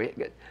declaring that we.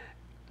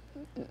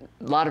 A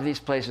lot of these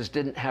places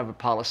didn't have a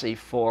policy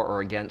for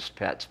or against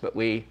pets, but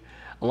a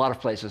lot of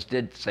places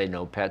did say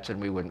no pets, and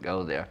we wouldn't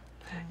go there.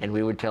 And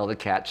we would tell the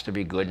cats to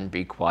be good and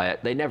be quiet.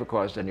 They never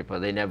caused any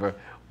problem. They never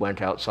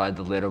went outside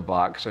the litter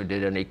box or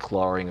did any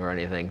clawing or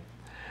anything.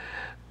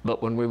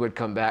 But when we would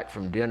come back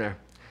from dinner,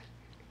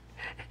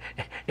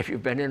 if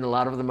you've been in a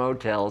lot of the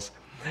motels,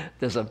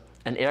 there's an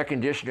air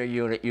conditioner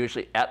unit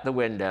usually at the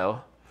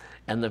window,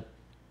 and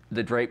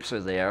the drapes are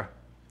there.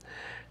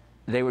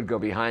 they would go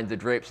behind the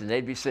drapes, and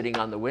they'd be sitting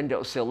on the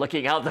windowsill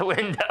looking out the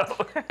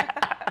window.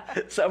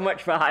 So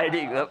much for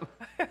hiding them.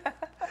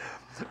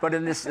 But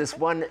in this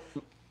one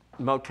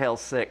Motel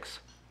 6,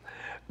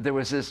 there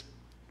was this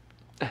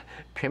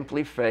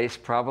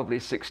pimply-faced, probably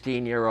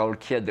 16-year-old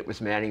kid that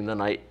was manning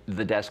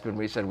the desk when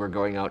we said we're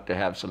going out to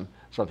have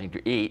something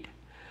to eat.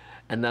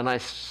 And then I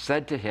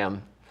said to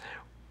him,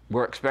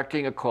 "We're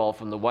expecting a call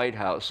from the White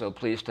House, so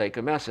please take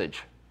a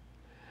message."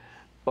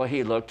 Well,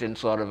 he looked and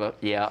sort of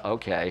yeah,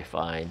 okay,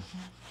 fine.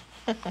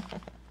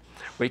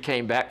 We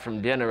came back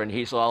from dinner and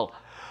he's all,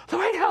 "The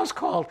White House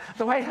called,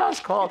 the White House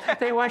called,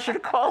 they want you to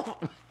call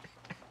them."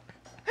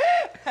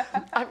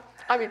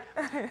 I mean,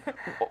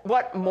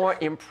 what more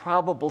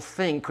improbable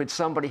thing could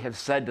somebody have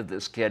said to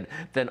this kid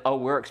than, "Oh,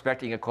 we're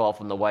expecting a call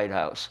from the White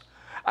House"?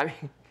 I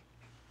mean,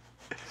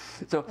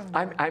 so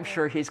I'm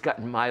sure he's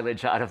gotten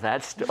mileage out of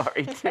that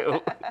story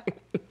too.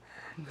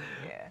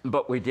 Yeah.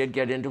 But we did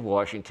get into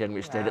Washington.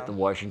 We stayed at the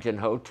Washington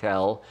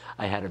Hotel.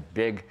 I had a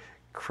big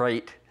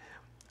crate,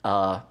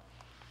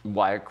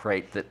 wire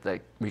crate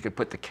that we could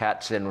put the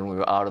cats in when we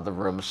were out of the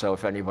room, so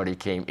if anybody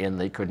came in,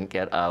 they couldn't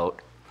get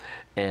out.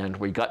 And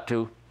we got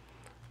to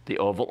the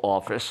Oval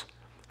Office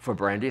for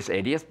Brandy's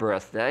 80th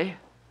birthday.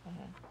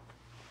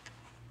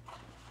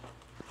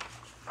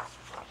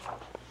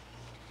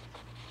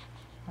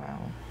 Wow.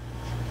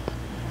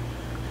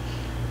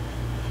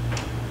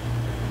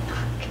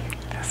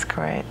 That's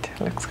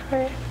great. Looks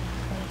great.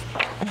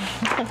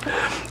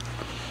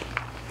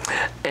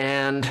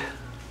 And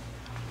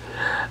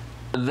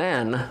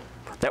then,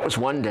 that was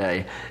one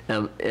day.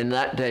 In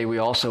that day, we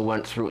also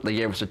went through, they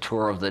gave us a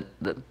tour of the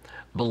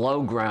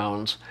below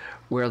grounds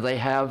where they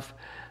have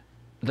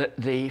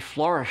the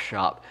florist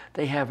shop.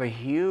 They have a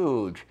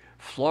huge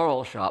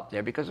floral shop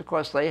there because, of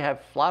course, they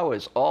have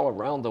flowers all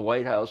around the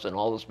White House and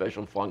all the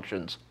special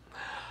functions.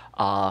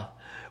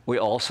 We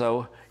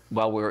also,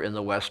 while we were in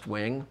the West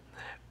Wing,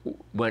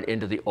 went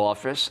into the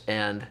office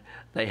and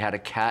they had a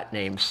cat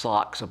named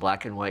Socks, a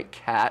black and white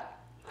cat.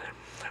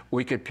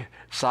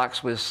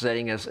 Socks was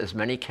sitting, as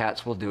many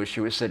cats will do,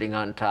 she was sitting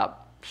on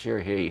top, she or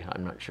he,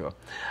 I'm not sure,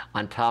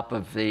 on top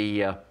of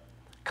the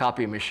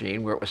copy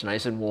machine where it was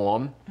nice and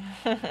warm.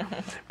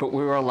 But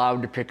we were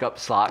allowed to pick up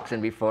Socks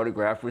and be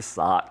photographed with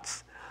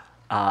Socks.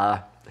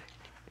 And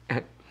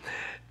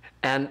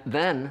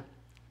then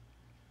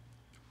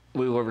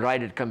we were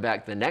invited to come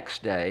back the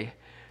next day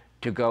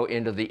to go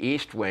into the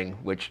East Wing,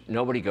 which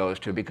nobody goes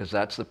to because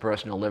that's the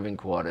personal living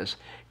quarters,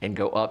 and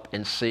go up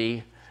and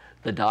see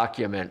the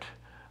document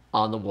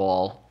on the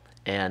wall.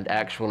 And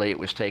actually it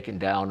was taken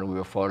down and we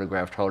were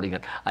photographed holding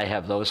it. I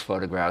have those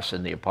photographs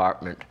in the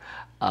apartment.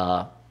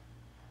 So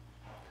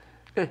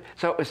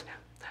it was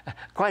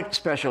quite a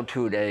special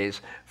 2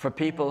 days for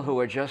people who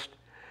are just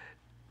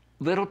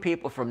little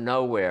people from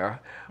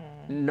nowhere,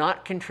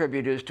 not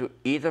contributors to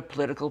either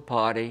political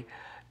party,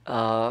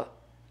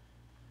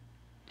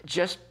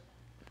 just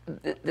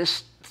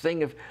this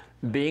thing of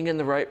being in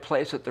the right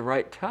place at the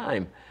right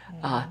time.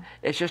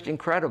 It's just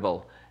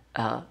incredible.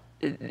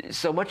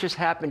 So much has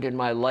happened in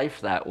my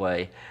life that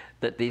way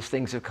that these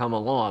things have come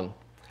along.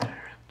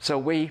 So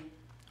we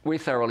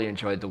thoroughly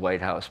enjoyed the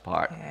White House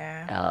part.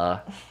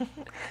 Yeah.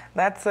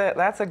 That's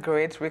a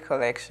great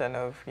recollection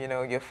of, you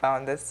know, your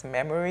founders'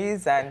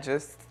 memories and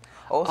just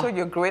also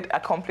your great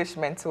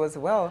accomplishment too as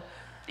well.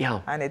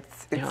 Yeah. And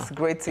it's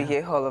great to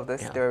hear all of the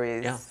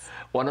stories. Yeah.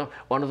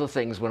 One of the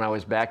things when I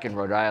was back in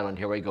Rhode Island,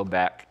 here we go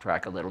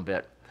backtrack a little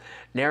bit.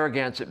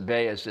 Narragansett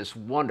Bay is this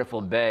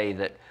wonderful bay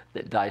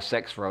that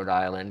dissects Rhode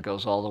Island,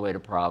 goes all the way to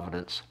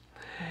Providence.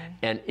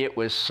 And it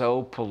was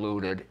so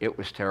polluted, it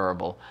was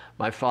terrible.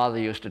 My father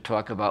used to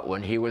talk about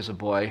when he was a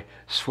boy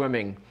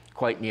swimming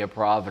quite near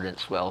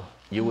Providence. Well,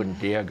 you wouldn't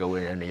dare go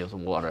in any of the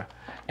water,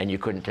 and you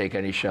couldn't take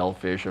any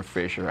shellfish or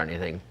fish or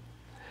anything.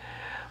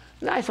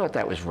 And I thought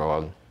that was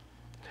wrong.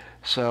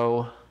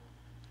 So,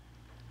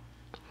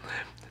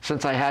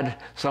 since I had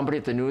somebody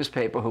at the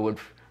newspaper who would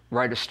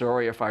write a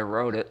story if I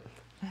wrote it,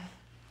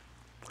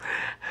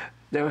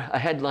 a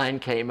headline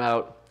came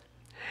out,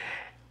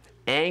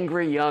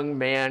 "Angry young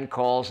man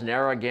calls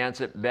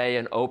Narragansett Bay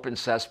an open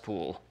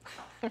cesspool."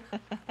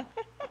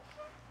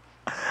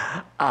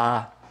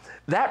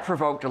 That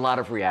provoked a lot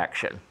of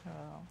reaction.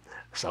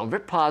 Some of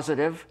it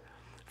positive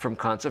from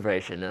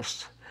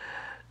conservationists,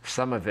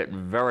 some of it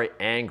very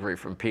angry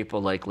from people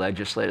like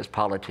legislators,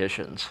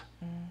 politicians.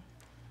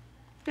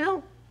 You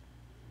know,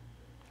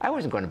 I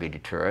wasn't going to be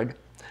deterred.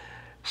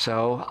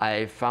 So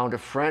I found a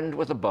friend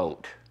with a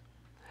boat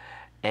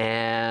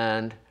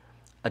and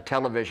a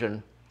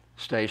television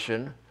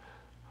station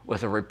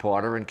with a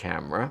reporter and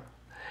camera,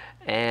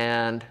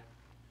 and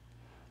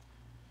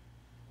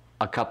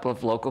a couple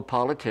of local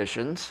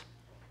politicians,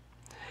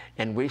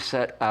 and we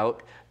set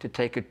out to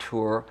take a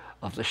tour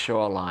of the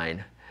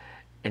shoreline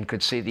and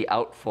could see the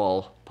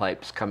outfall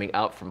pipes coming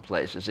out from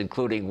places,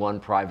 including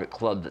one private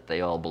club that they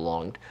all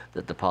belonged,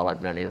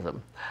 many of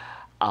them.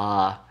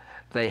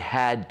 They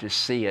had to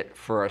see it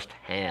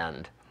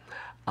firsthand.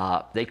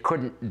 They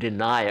couldn't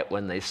deny it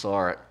when they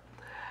saw it.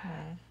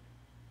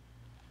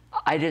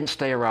 I didn't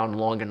stay around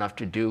long enough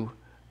to do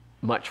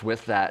much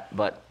with that,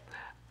 but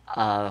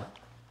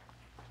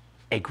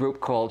a group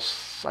called,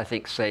 I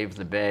think, Save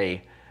the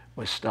Bay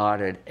was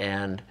started,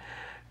 and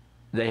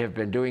they have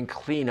been doing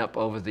cleanup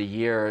over the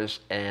years,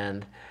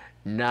 and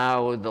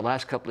now, the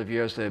last couple of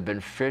years, there have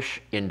been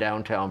fish in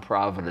downtown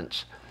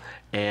Providence,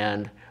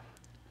 and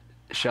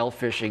shell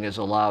fishing is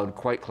allowed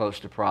quite close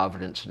to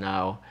Providence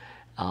now.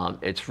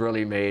 It's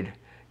really made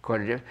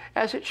quite a difference,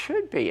 as it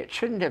should be. It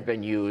shouldn't have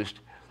been used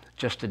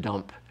just to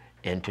dump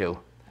into.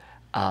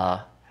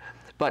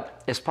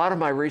 But as part of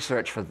my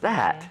research for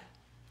that,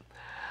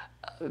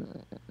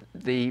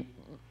 the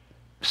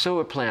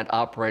sewer plant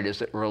operators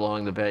that were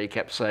along the bay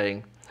kept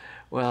saying,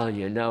 well,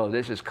 you know,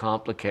 this is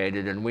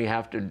complicated and we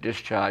have to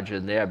discharge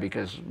in there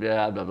because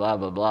blah, blah, blah,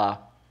 blah, blah.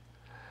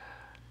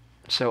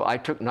 So I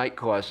took night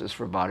courses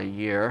for about a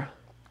year,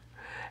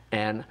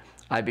 and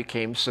I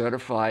became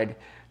certified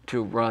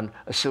to run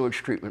a sewage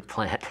treatment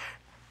plant.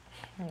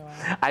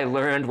 Wow. I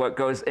learned what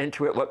goes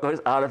into it, what goes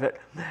out of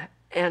it,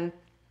 and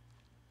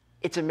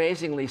it's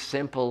amazingly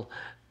simple.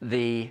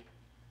 The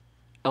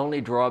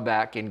only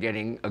drawback in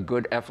getting a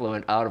good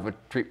effluent out of a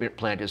treatment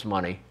plant is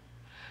money.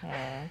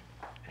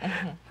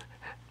 Mm-hmm.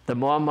 The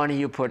more money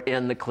you put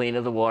in, the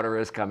cleaner the water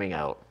is coming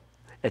out.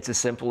 It's as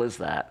simple as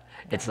that.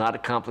 It's not a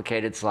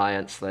complicated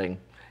science thing.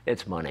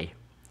 It's money.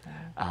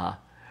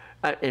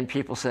 And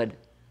people said,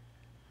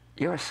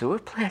 you're a sewer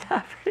plant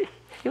operator?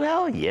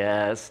 Well,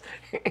 yes.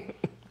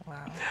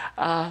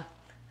 Wow.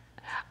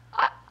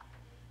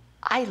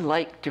 I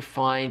like to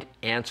find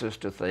answers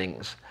to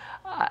things.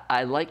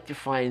 I like to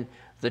find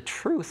the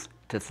truth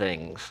to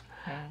things.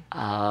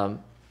 And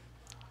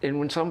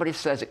when somebody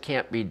says it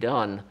can't be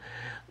done,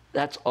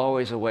 that's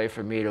always a way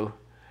for me to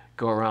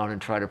go around and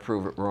try to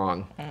prove it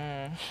wrong.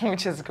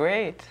 Which is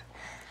great.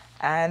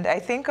 And I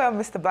think,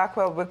 Mr.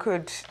 Blackwell, we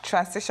could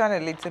transition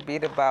a little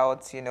bit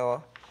about, you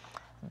know,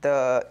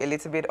 a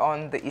little bit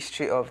on the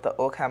history of the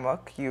Oak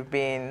Hammock. You've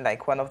been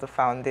like one of the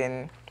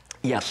founding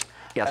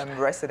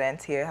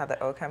residents here at the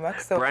Oak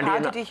Hammock. So how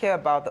did you hear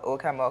about the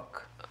Oak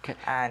Hammock? Okay.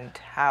 And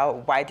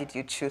why did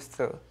you choose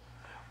to?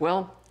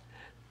 Well,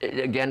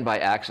 again, by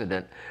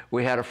accident.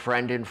 We had a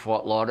friend in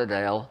Fort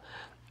Lauderdale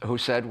who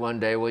said one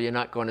day, well, you're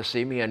not going to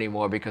see me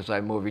anymore because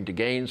I'm moving to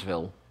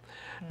Gainesville.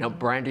 Now,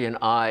 Brandy and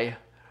I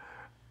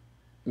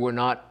were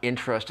not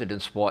interested in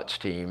sports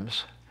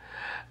teams,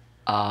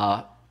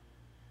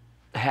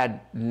 had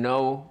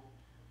no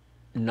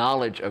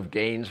knowledge of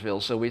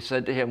Gainesville, so we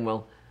said to him,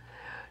 well,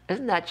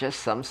 isn't that just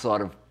some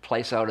sort of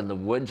place out in the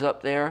woods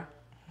up there?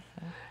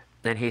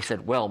 And he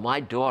said, well, my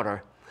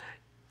daughter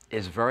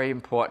is very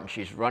important.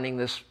 She's running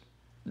this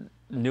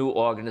new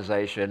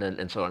organization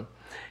and so on.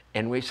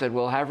 And we said,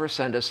 well, have her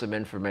send us some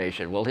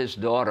information. Well, his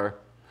daughter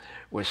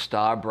was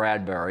Star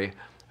Bradbury,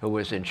 who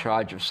was in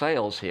charge of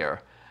sales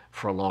here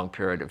for a long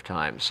period of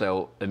time.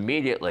 So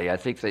immediately, I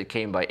think they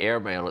came by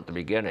airmail at the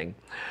beginning,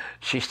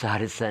 she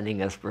started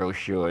sending us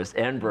brochures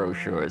and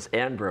brochures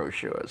and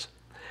brochures.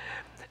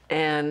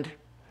 And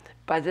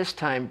by this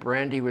time,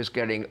 Brandy was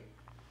getting,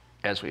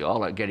 as we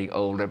all are, getting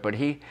older, but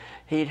he'd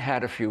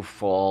had a few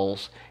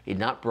falls. He'd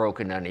not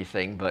broken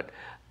anything, but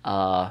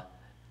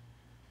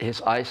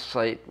his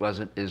eyesight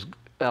wasn't as,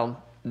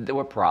 well, there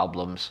were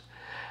problems.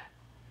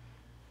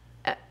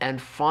 And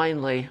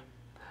finally,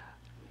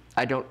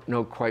 I don't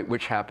know quite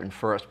which happened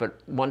first, but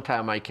one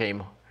time I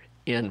came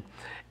in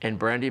and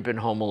Brandy had been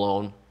home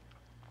alone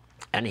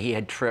and he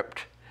had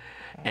tripped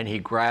and he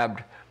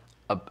grabbed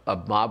a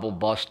marble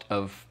bust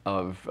of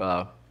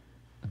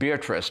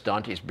Beatrice,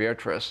 Dante's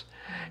Beatrice,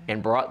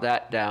 and brought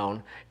that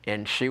down,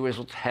 and she was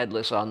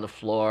headless on the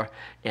floor,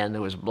 and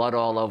there was blood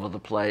all over the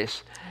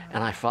place,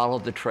 and I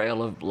followed the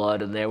trail of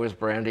blood, and there was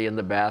Brandy in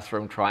the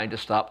bathroom trying to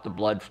stop the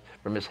blood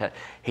from his head.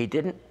 He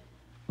didn't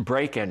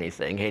break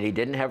anything, and he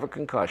didn't have a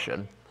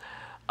concussion,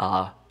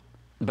 but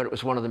it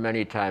was one of the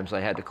many times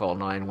I had to call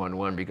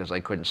 911 because I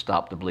couldn't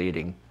stop the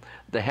bleeding.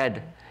 The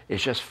head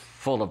is just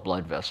full of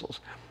blood vessels.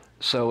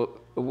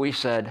 So we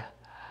said,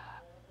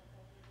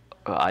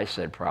 I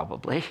said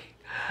probably,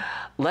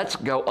 let's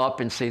go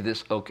up and see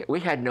this. Okay, we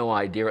had no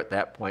idea at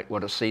that point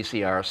what a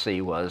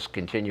CCRC was,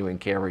 Continuing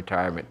Care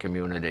Retirement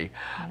Community,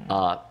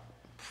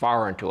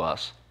 foreign to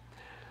us.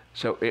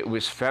 So it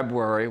was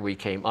February, we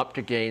came up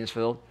to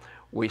Gainesville,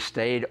 we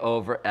stayed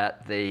over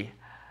at the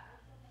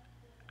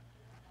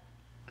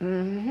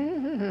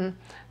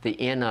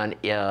inn on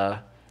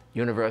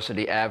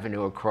University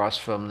Avenue across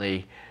from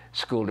the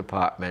school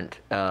department,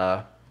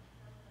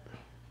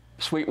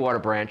 Sweetwater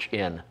Branch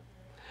Inn,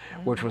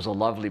 which was a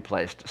lovely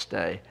place to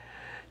stay.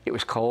 It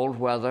was cold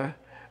weather,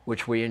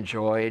 which we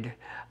enjoyed.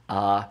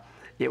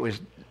 It was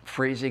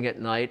freezing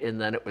at night,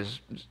 and then it was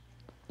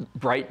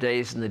bright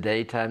days in the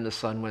daytime. The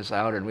sun was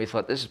out, and we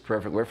thought, this is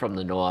perfect. We're from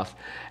the north,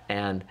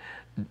 and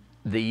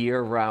the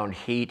year-round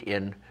heat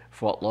in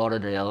Fort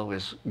Lauderdale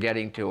was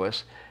getting to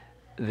us.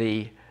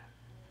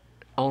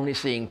 Only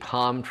seeing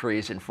palm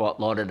trees in Fort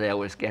Lauderdale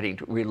was getting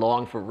to, we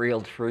longed for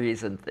real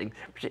trees and things.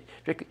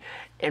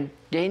 And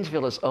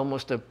Gainesville is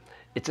almost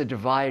it's a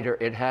divider.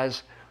 It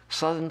has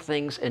southern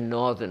things and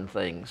northern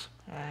things.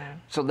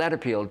 So that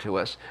appealed to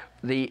us.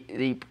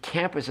 The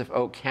campus of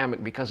Oak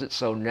Hammock, because it's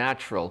so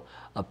natural,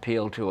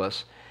 appealed to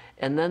us.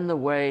 And then the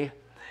way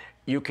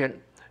you can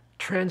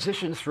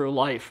transition through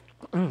life.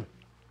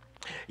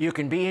 You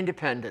can be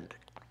independent,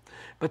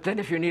 but then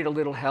if you need a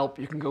little help,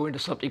 you can go into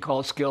something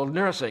called skilled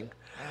nursing.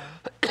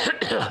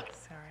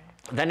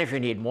 Then if you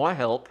need more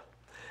help,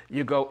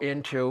 you go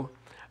into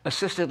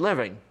assisted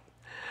living.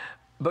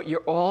 But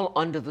you're all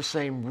under the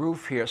same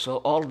roof here, so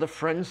all of the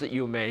friends that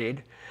you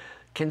made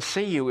can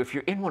see you if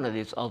you're in one of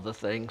these other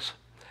things.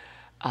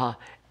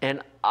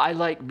 And I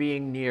like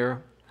being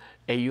near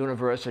a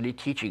university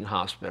teaching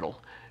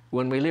hospital.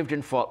 When we lived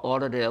in Fort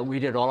Lauderdale, we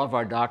did all of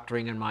our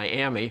doctoring in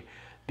Miami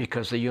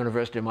because the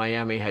University of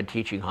Miami had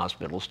teaching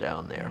hospitals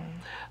down there.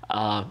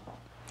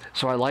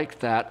 So I liked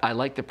that. I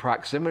liked the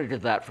proximity to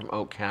that from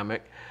Oak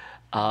Hammock.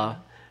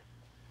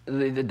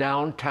 The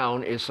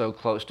downtown is so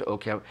close to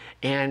Oak Hammock,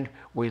 and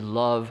we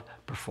love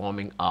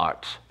performing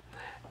arts.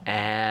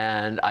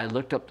 And I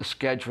looked up the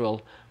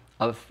schedule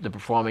of the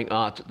performing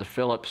arts at the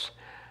Phillips,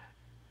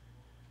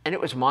 and it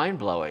was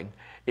mind-blowing.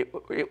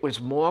 It was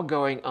more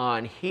going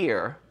on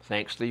here,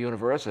 thanks to the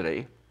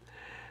university,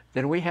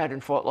 than we had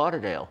in Fort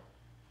Lauderdale,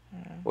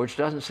 which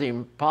doesn't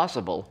seem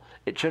possible.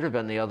 It should have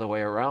been the other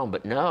way around,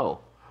 but no,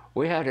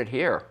 we had it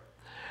here.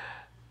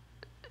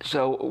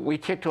 So we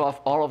ticked off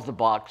all of the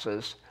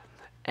boxes,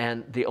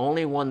 and the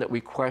only one that we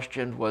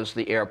questioned was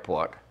the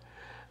airport.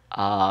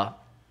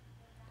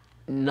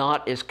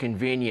 Not as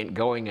convenient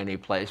going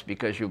anyplace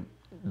because you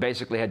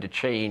basically had to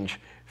change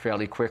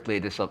fairly quickly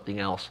to something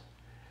else.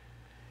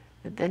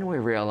 And then we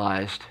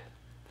realized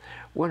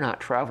we're not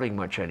traveling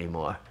much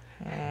anymore.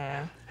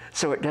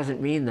 So it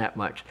doesn't mean that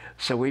much.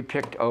 So we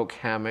picked Oak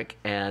Hammock,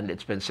 and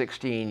it's been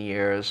 16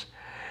 years.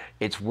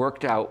 It's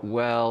worked out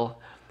well.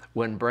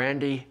 When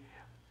Brandy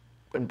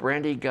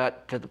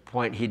got to the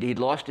point, he'd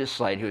lost his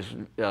sight. He was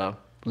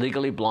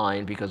legally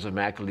blind because of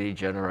macular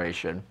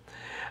degeneration.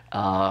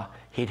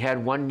 He'd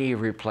had one knee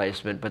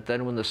replacement, but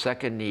then when the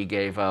second knee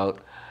gave out,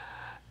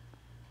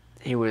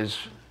 he was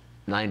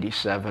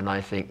 97, I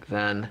think,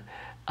 then.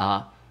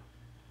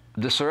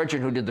 The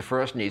surgeon who did the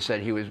first knee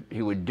said he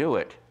would do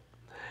it,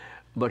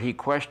 but he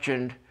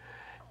questioned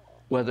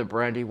whether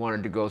Brandy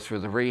wanted to go through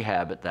the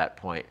rehab at that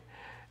point.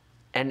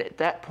 And at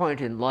that point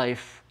in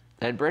life,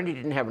 and Brandy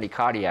didn't have any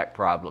cardiac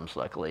problems,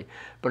 luckily,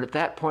 but at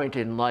that point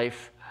in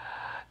life,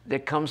 there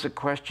comes a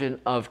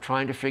question of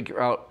trying to figure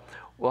out,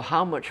 well,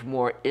 how much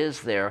more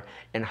is there,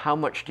 and how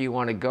much do you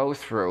want to go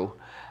through?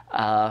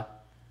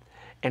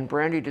 And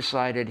Brandy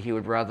decided he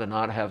would rather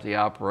not have the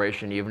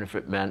operation, even if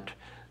it meant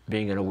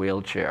being in a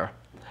wheelchair.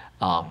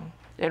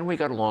 And we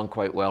got along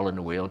quite well in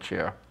the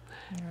wheelchair.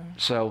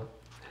 So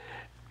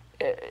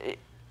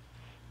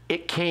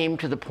it came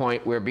to the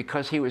point where,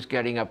 because he was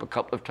getting up a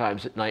couple of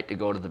times at night to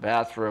go to the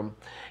bathroom,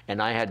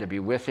 and I had to be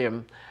with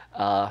him,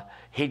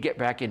 he'd get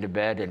back into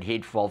bed and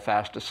he'd fall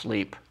fast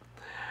asleep.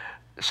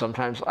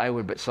 Sometimes I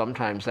would, but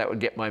sometimes that would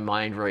get my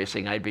mind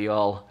racing. I'd be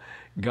all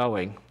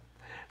going.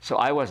 So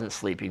I wasn't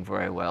sleeping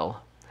very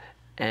well.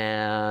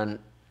 And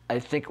I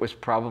think it was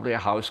probably a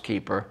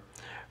housekeeper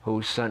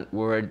who sent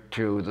word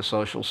to the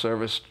social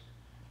service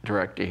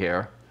director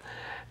here.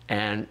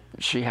 And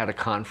she had a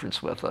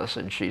conference with us,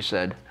 and she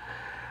said,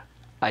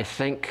 I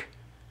think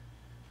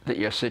that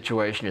your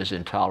situation is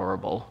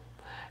intolerable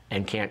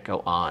and can't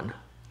go on.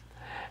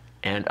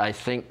 And I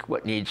think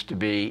what needs to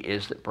be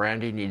is that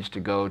Brandy needs to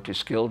go to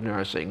skilled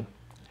nursing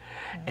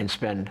and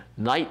spend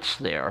nights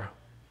there,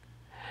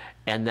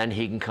 and then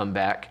he can come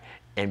back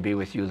and be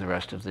with you the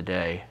rest of the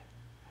day.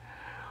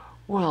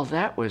 Well,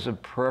 that was a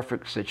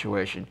perfect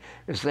situation,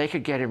 because they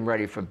could get him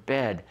ready for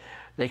bed.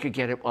 They could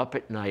get him up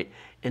at night.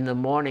 In the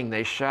morning,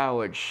 they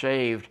showered,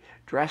 shaved,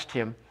 dressed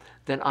him.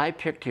 Then I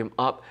picked him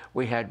up.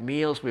 We had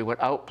meals. We went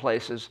out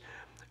places.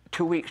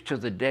 2 weeks to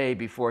the day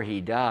before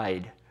he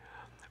died,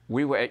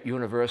 we were at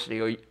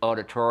University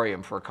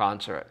Auditorium for a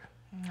concert.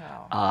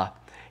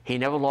 He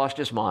never lost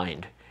his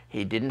mind.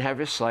 He didn't have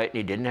his sight, and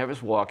he didn't have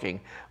his walking,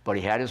 but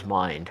he had his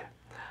mind.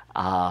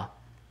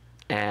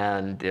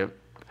 And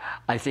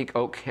I think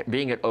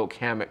being at Oak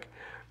Hammock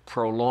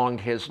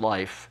prolonged his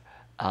life.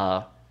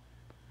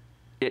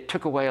 It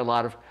took away a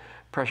lot of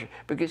pressure,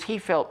 because he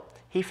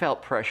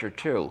felt pressure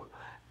too.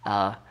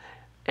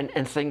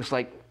 And things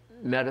like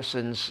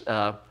medicines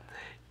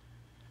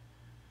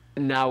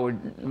now were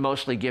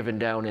mostly given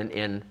down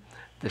in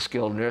the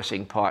skilled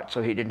nursing part,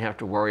 so he didn't have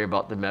to worry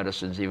about the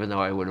medicines, even though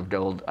I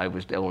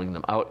was doling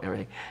them out and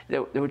everything.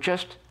 There were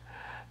just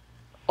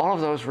all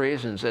of those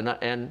reasons,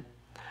 and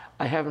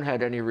I haven't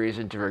had any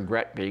reason to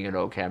regret being at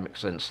Oak Hammock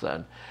since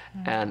then.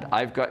 And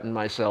I've gotten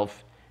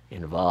myself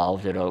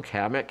involved at Oak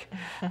Hammock.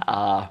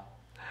 I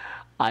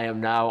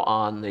am now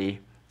on the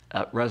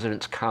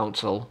Residence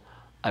Council.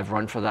 I've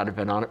run for that. I've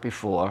been on it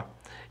before.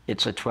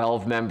 It's a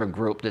 12-member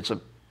group that's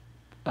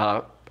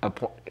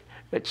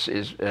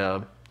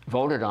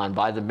voted on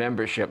by the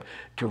membership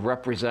to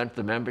represent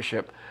the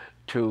membership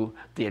to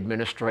the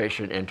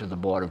administration and to the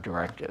board of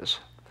directors.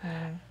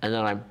 And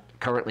then I'm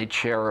currently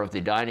chair of the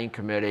dining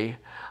committee.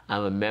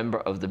 I'm a member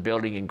of the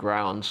Building and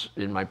Grounds.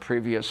 In my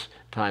previous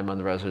time on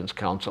the Residence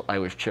Council, I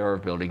was chair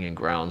of Building and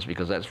Grounds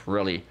because that's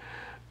really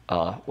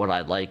what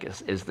I like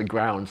is the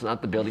grounds,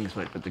 not the buildings,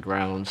 but the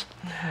grounds.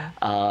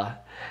 Mm-hmm.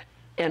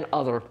 And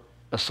other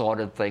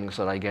assorted things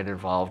that I get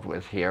involved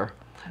with here.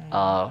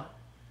 Mm-hmm.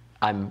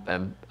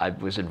 I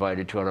was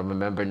invited to it. I'm a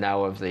member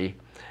now of the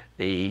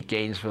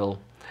Gainesville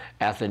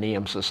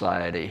Athenaeum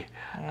Society,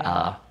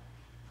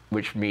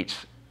 which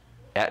meets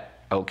at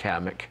Oak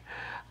Hammock.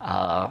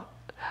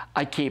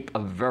 I keep a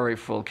very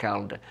full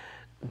calendar.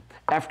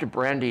 After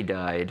Brandy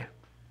died,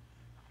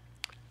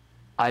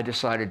 I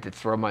decided to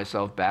throw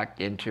myself back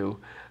into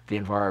the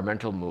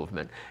environmental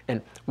movement.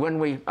 And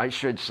when I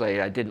should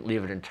say, I didn't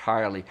leave it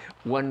entirely,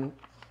 when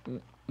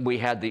we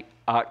had the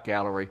art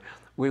gallery,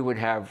 we would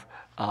have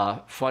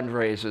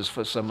fundraisers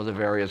for some of the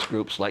various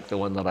groups, like the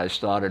one that I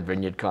started,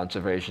 Vineyard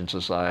Conservation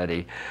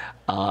Society.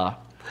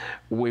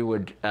 We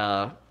would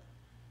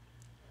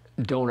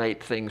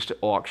donate things to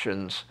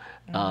auctions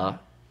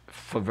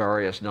for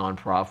various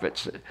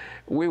nonprofits.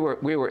 We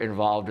were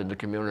involved in the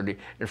community.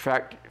 In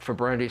fact, for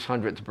Brandy's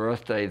 100th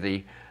birthday,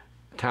 the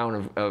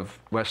town of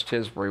West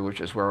Tisbury,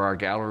 which is where our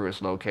gallery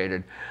is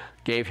located,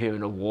 gave him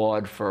an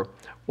award for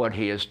what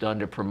he has done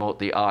to promote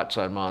the arts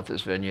on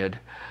Martha's Vineyard,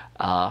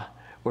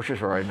 which was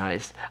very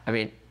nice. I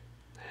mean,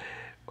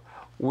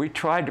 we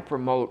tried to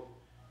promote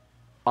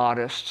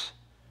artists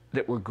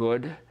that were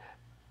good.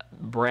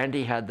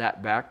 Brandy had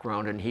that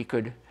background, and he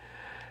could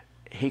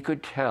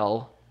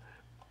tell,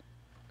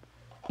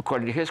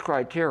 according to his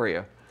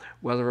criteria,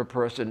 whether a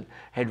person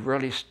had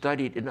really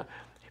studied enough.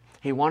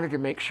 He wanted to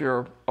make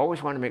sure,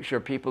 always wanted to make sure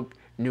people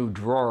knew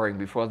drawing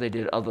before they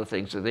did other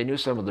things, so they knew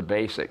some of the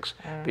basics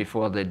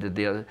before they did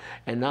the other.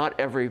 And not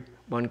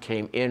everyone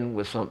came in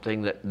with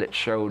something that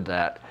showed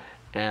that.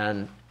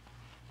 And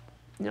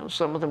you know,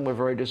 some of them were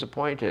very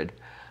disappointed.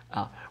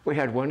 We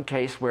had one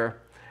case where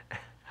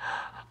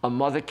a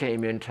mother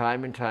came in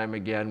time and time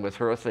again with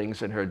her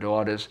things and her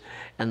daughters,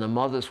 and the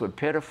mothers were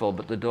pitiful,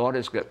 but the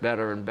daughters got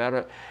better and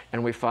better,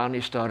 and we finally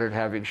started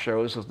having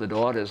shows of the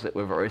daughters that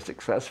were very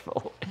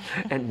successful,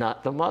 and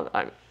not the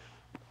mother.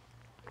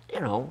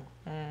 It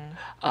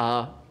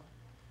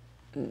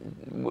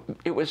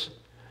was,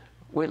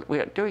 we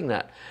were doing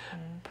that.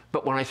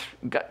 But when I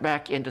got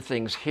back into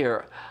things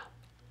here,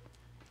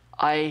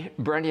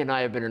 Brandy and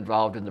I have been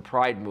involved in the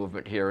Pride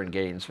movement here in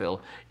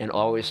Gainesville and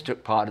always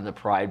took part in the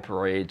Pride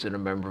parades and a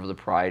member of the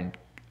Pride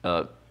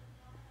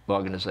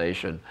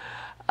organization.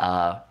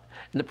 And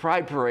the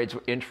Pride parades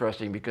were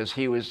interesting because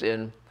he was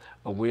in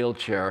a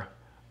wheelchair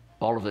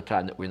all of the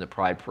time that we were in the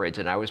Pride parades,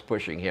 and I was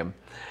pushing him.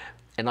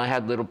 And I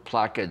had little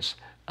placards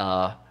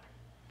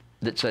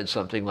that said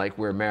something like,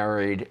 "We're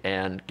married,"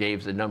 and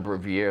gave the number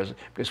of years,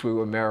 because we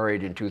were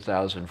married in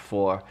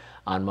 2004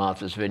 on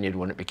Martha's Vineyard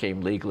when it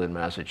became legal in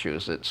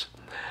Massachusetts.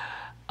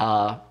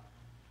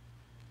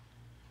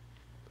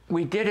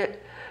 We did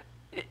it.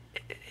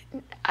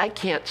 I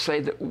can't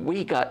say that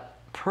we got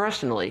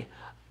personally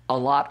a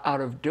lot out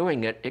of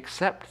doing it,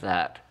 except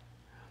that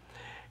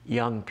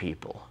young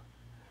people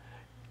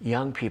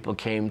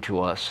came to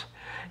us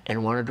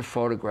and wanted to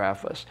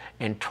photograph us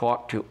and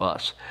talk to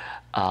us.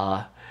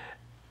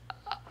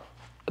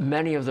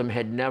 Many of them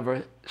had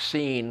never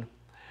seen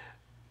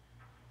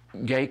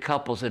gay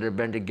couples that had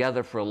been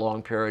together for a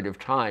long period of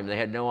time. They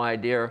had no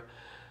idea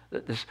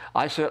that this.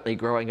 I certainly,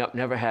 growing up,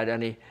 never had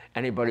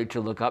anybody to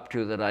look up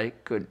to that I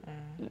could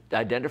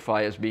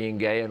identify as being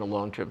gay in a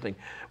long-term thing.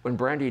 When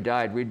Brandy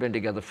died, we'd been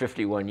together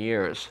 51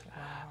 years.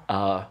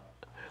 Wow.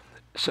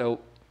 So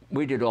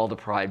we did all the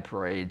Pride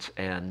parades,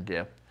 and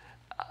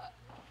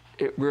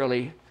it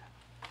really,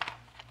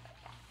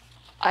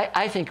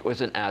 I think it was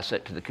an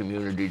asset to the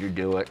community to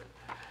do it.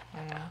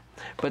 Yeah.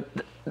 But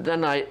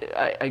then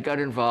I got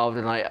involved,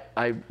 and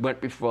I went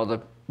before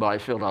I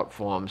filled out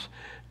forms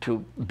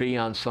to be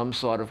on some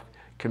sort of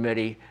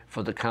committee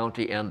for the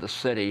county and the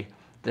city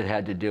that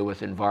had to do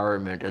with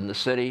environment. And the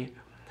city,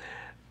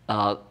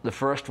 the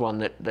first one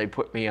that they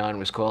put me on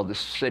was called the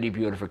City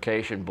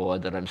Beautification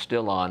Board, that I'm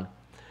still on,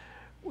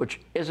 which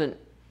isn't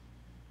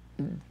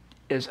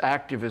as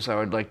active as I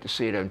would like to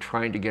see it. I'm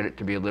trying to get it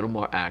to be a little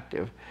more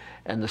active.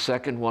 And the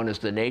second one is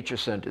the Nature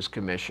Centers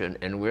Commission,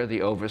 and we're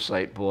the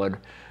oversight board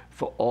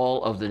for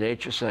all of the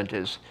nature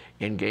centers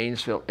in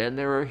Gainesville, and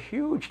there are a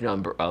huge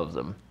number of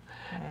them.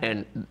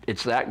 And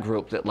it's that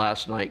group that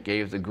last night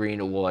gave the Green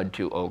Award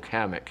to Oak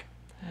Hammock.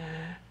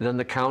 Then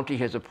the county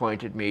has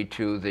appointed me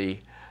to the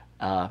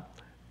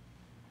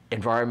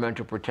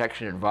Environmental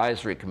Protection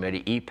Advisory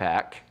Committee,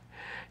 EPAC,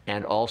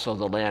 and also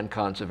the Land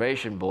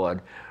Conservation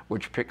Board,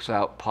 which picks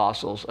out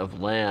parcels of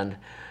land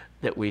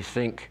that we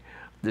think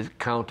the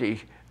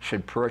county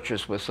should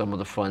purchase with some of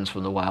the funds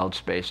from the Wild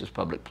Spaces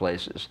Public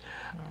Places.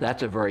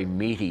 That's a very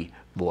meaty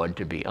board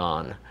to be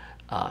on,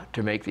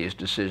 to make these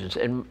decisions.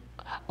 And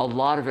a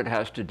lot of it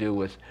has to do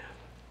with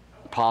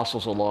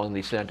parcels along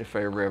the Santa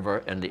Fe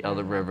River and the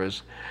other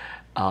rivers,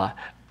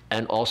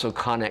 and also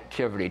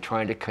connectivity,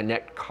 trying to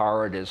connect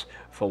corridors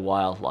for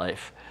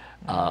wildlife.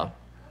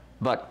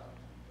 But,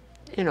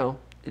 you know,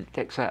 it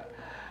takes that.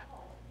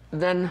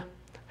 Then,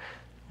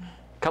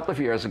 a couple of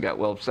years ago,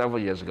 well, several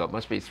years ago, it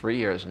must be 3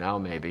 years now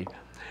maybe,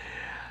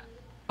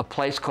 a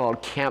place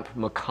called Camp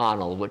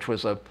McConnell, which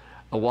was a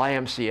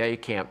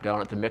YMCA camp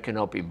down at the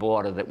Micanopy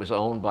border that was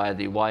owned by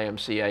the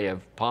YMCA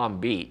of Palm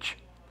Beach,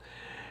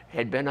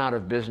 had been out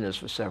of business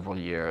for several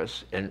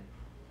years, and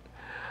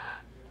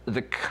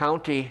the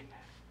county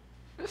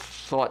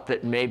thought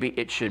that maybe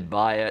it should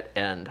buy it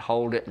and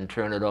hold it and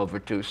turn it over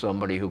to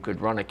somebody who could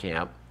run a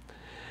camp.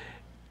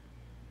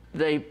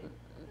 They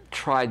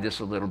tried this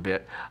a little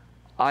bit.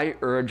 I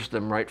urged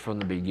them right from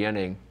the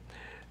beginning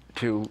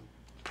to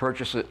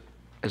purchase it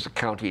as a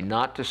county,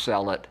 not to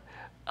sell it.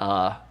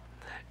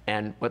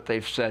 And what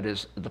they've said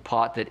is the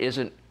part that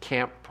isn't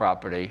camp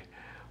property,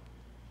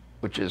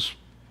 which is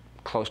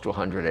close to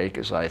 100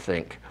 acres, I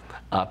think,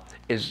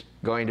 is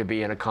going to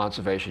be in a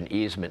conservation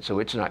easement, so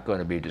it's not going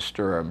to be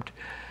disturbed.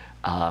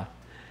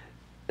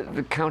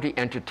 The county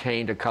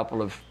entertained a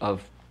couple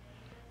of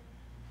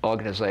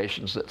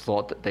organizations that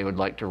thought that they would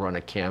like to run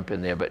a camp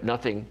in there, but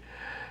nothing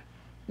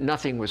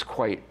was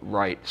quite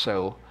right,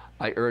 so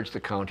I urged the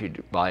county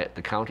to buy it.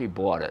 The county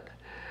bought it.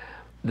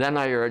 Then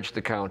I urged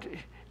the county,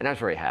 and I was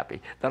very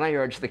happy, then I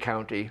urged the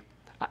county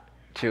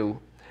to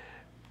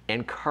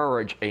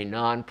encourage a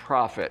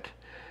nonprofit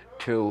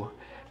to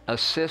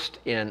assist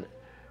in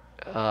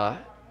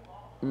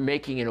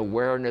making an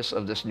awareness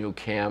of this new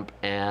camp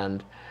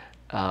and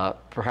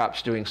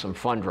perhaps doing some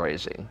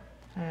fundraising.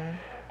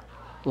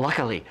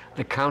 Luckily,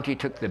 the county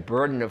took the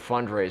burden of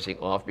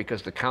fundraising off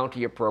because the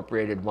county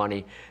appropriated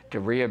money to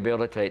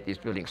rehabilitate these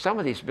buildings. Some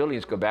of these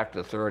buildings go back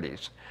to the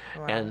 30s,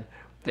 wow. And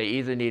they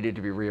either needed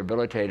to be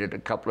rehabilitated, a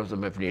couple of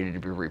them have needed to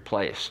be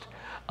replaced.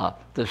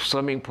 The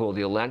swimming pool,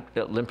 the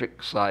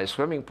Olympic-sized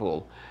swimming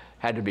pool,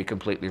 had to be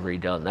completely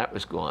redone. That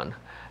was gone.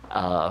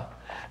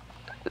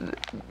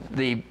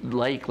 The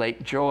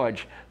Lake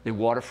George, the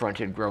waterfront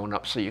had grown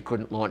up, so you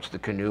couldn't launch the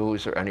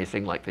canoes or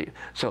anything like that.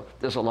 So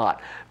there's a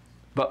lot.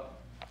 But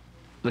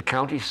the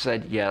county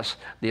said yes.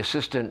 The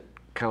assistant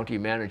county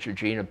manager,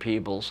 Gina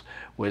Peebles,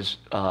 was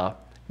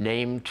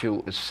named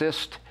to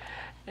assist,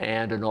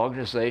 and an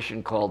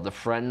organization called the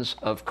Friends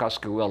of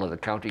Cuscawilla, the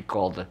county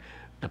called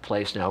the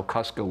place now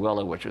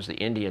Cuscawilla, which was the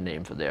Indian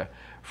name for there.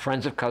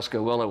 Friends of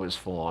Cuscawilla was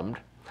formed.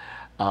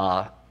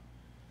 I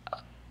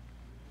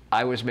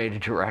was made a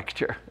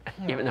director,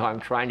 even though I'm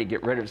trying to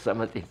get rid of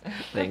some of these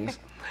things.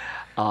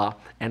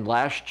 And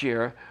last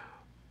year,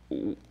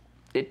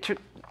 it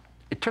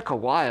took a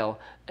while.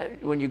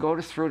 When you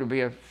go through to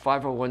be a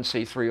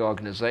 501c3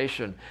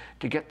 organization,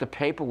 to get the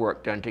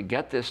paperwork done, to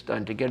get this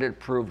done, to get it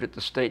approved at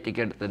the state, to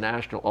get it at the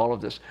national, all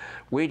of this.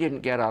 We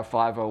didn't get our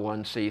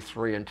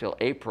 501c3 until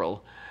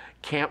April.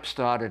 Camp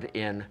started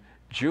in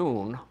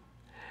June.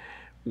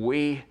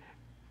 We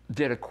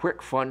did a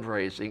quick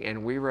fundraising,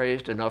 and we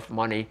raised enough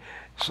money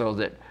so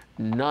that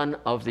none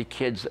of the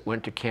kids that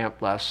went to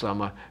camp last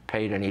summer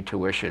paid any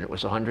tuition. It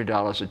was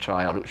 $100 a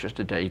child. It was just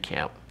a day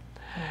camp.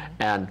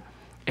 And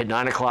at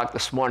 9 o'clock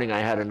this morning, I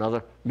had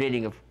another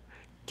meeting of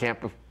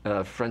Camp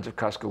of Friends of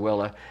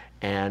Cuscawilla,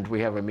 and we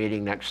have a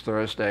meeting next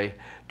Thursday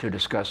to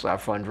discuss our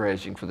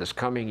fundraising for this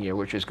coming year,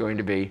 which is going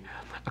to be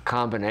a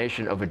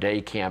combination of a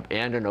day camp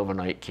and an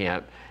overnight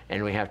camp,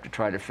 and we have to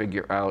try to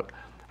figure out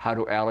how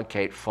to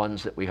allocate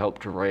funds that we hope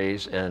to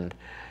raise, and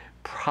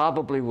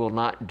probably will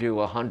not do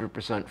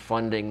 100%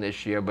 funding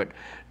this year, but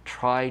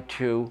try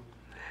to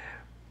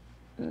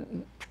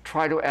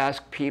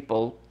ask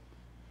people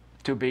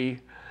to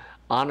be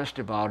honest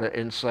about it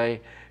and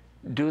say,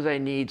 do they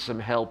need some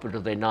help or do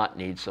they not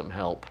need some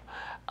help?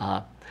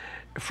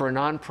 For a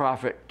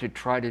nonprofit to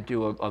try to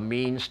do a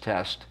means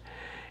test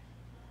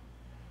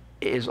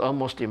is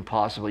almost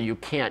impossible. We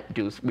can't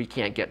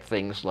get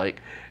things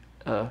like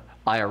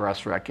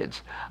IRS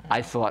records.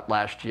 I thought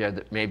last year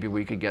that maybe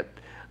we could get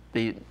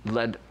the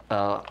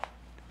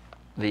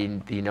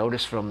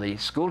notice from the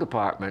school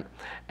department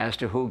as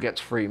to who gets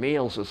free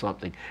meals or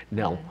something.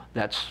 No,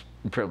 that's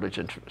privilege,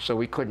 so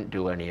we couldn't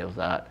do any of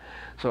that.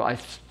 So I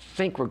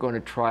think we're going to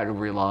try to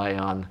rely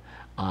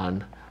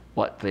on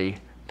what the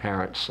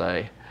parents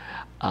say,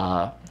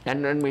 and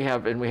then we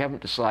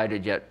haven't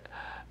decided yet.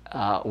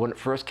 When it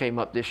first came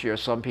up this year,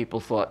 some people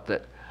thought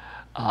that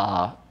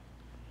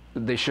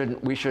we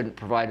shouldn't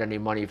provide any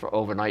money for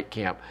overnight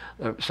camp.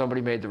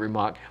 Somebody made the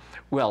remark,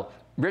 well,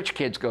 rich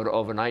kids go to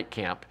overnight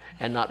camp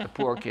and not the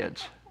poor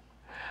kids.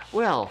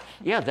 Well,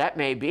 yeah, that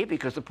may be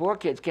because the poor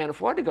kids can't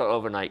afford to go to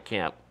overnight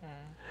camp.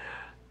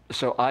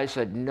 So I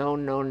said, no,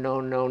 no,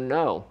 no, no,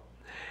 no.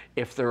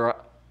 If there are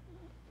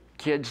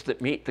kids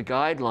that meet the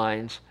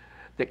guidelines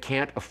that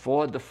can't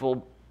afford the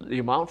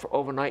amount for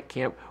overnight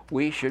camp,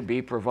 we should be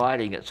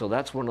providing it. So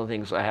that's one of the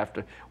things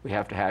we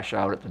have to hash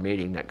out at the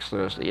meeting next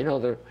Thursday. You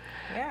know,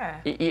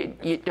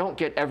 you don't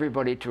get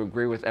everybody to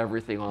agree with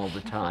everything all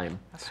the time.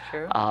 That's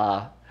true.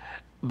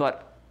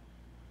 But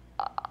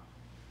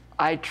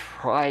I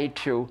try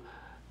to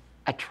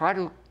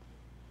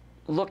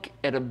look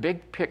at a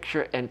big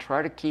picture and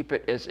try to keep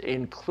it as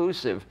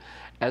inclusive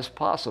as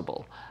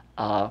possible.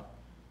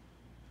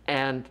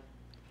 And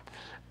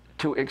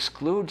to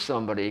exclude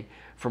somebody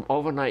from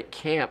overnight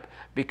camp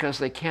because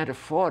they can't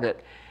afford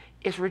it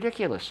is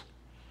ridiculous.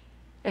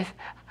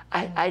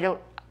 I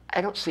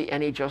don't see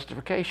any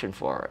justification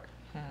for it.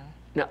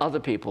 Now, other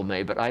people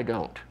may, but I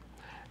don't.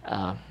 Can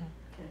I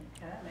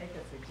make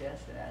a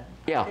suggestion?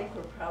 Yeah. I think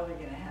we're probably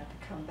going to have to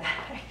come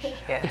back.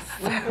 Yes.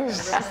 We're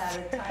running out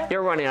of time.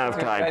 You're running out of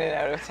time. Running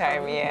out of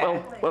time,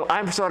 yeah. Well,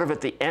 I'm sort of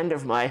at the end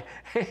of my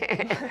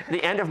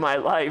the end of my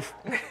life.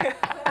 We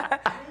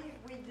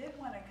did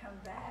want to come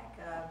back,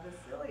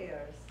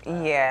 Vasiliers.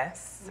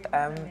 Yes. We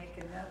want to make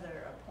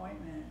another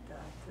appointment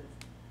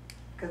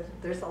because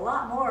there's a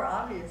lot more,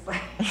 obviously.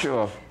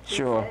 Sure, to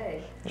sure,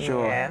 say.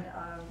 sure. Yeah. And,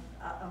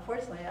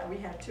 unfortunately, we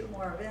have 2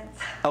 more events.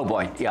 Oh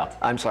boy, yeah.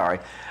 I'm sorry.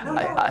 No,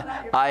 it's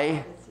not your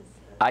fault. It's just,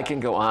 I can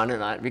go on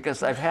and on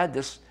because I've had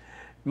this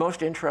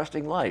most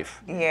interesting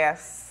life.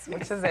 Yes,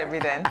 which is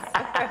evident.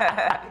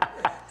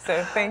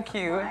 So thank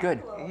you.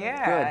 Good.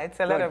 Yeah, Good. it's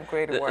a lot Good. of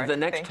great work. The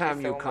next Thank time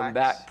you so come much.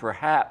 back,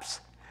 perhaps,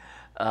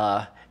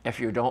 if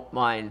you don't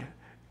mind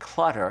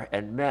clutter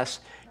and mess,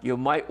 you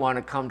might want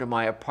to come to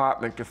my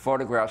apartment to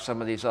photograph some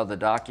of these other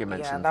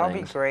documents Yeah, and that would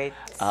things. be great.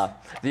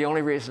 The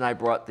only reason I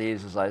brought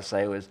these, as I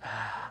say, was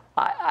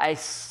I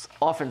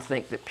often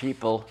think that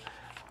people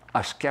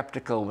are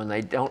skeptical when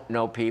they don't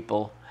know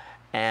people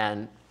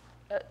and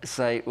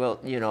say, well,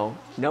 you know,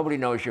 nobody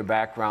knows your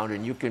background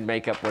and you can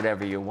make up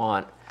whatever you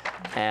want.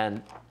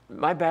 And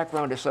my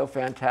background is so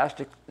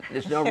fantastic,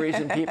 there's no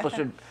reason people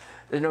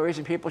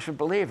should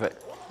believe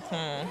it.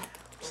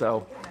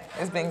 So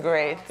It's been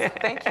great.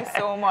 Thank you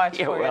so much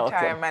You're for your welcome.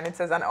 time, and it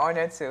was an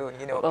honor to,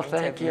 Well,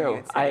 thank interview you.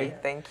 you today.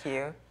 Thank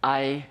you.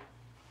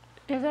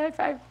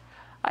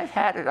 I've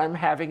had it. I'm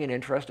having an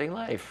interesting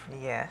life.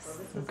 Yes,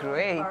 this is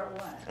great. Part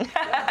 1.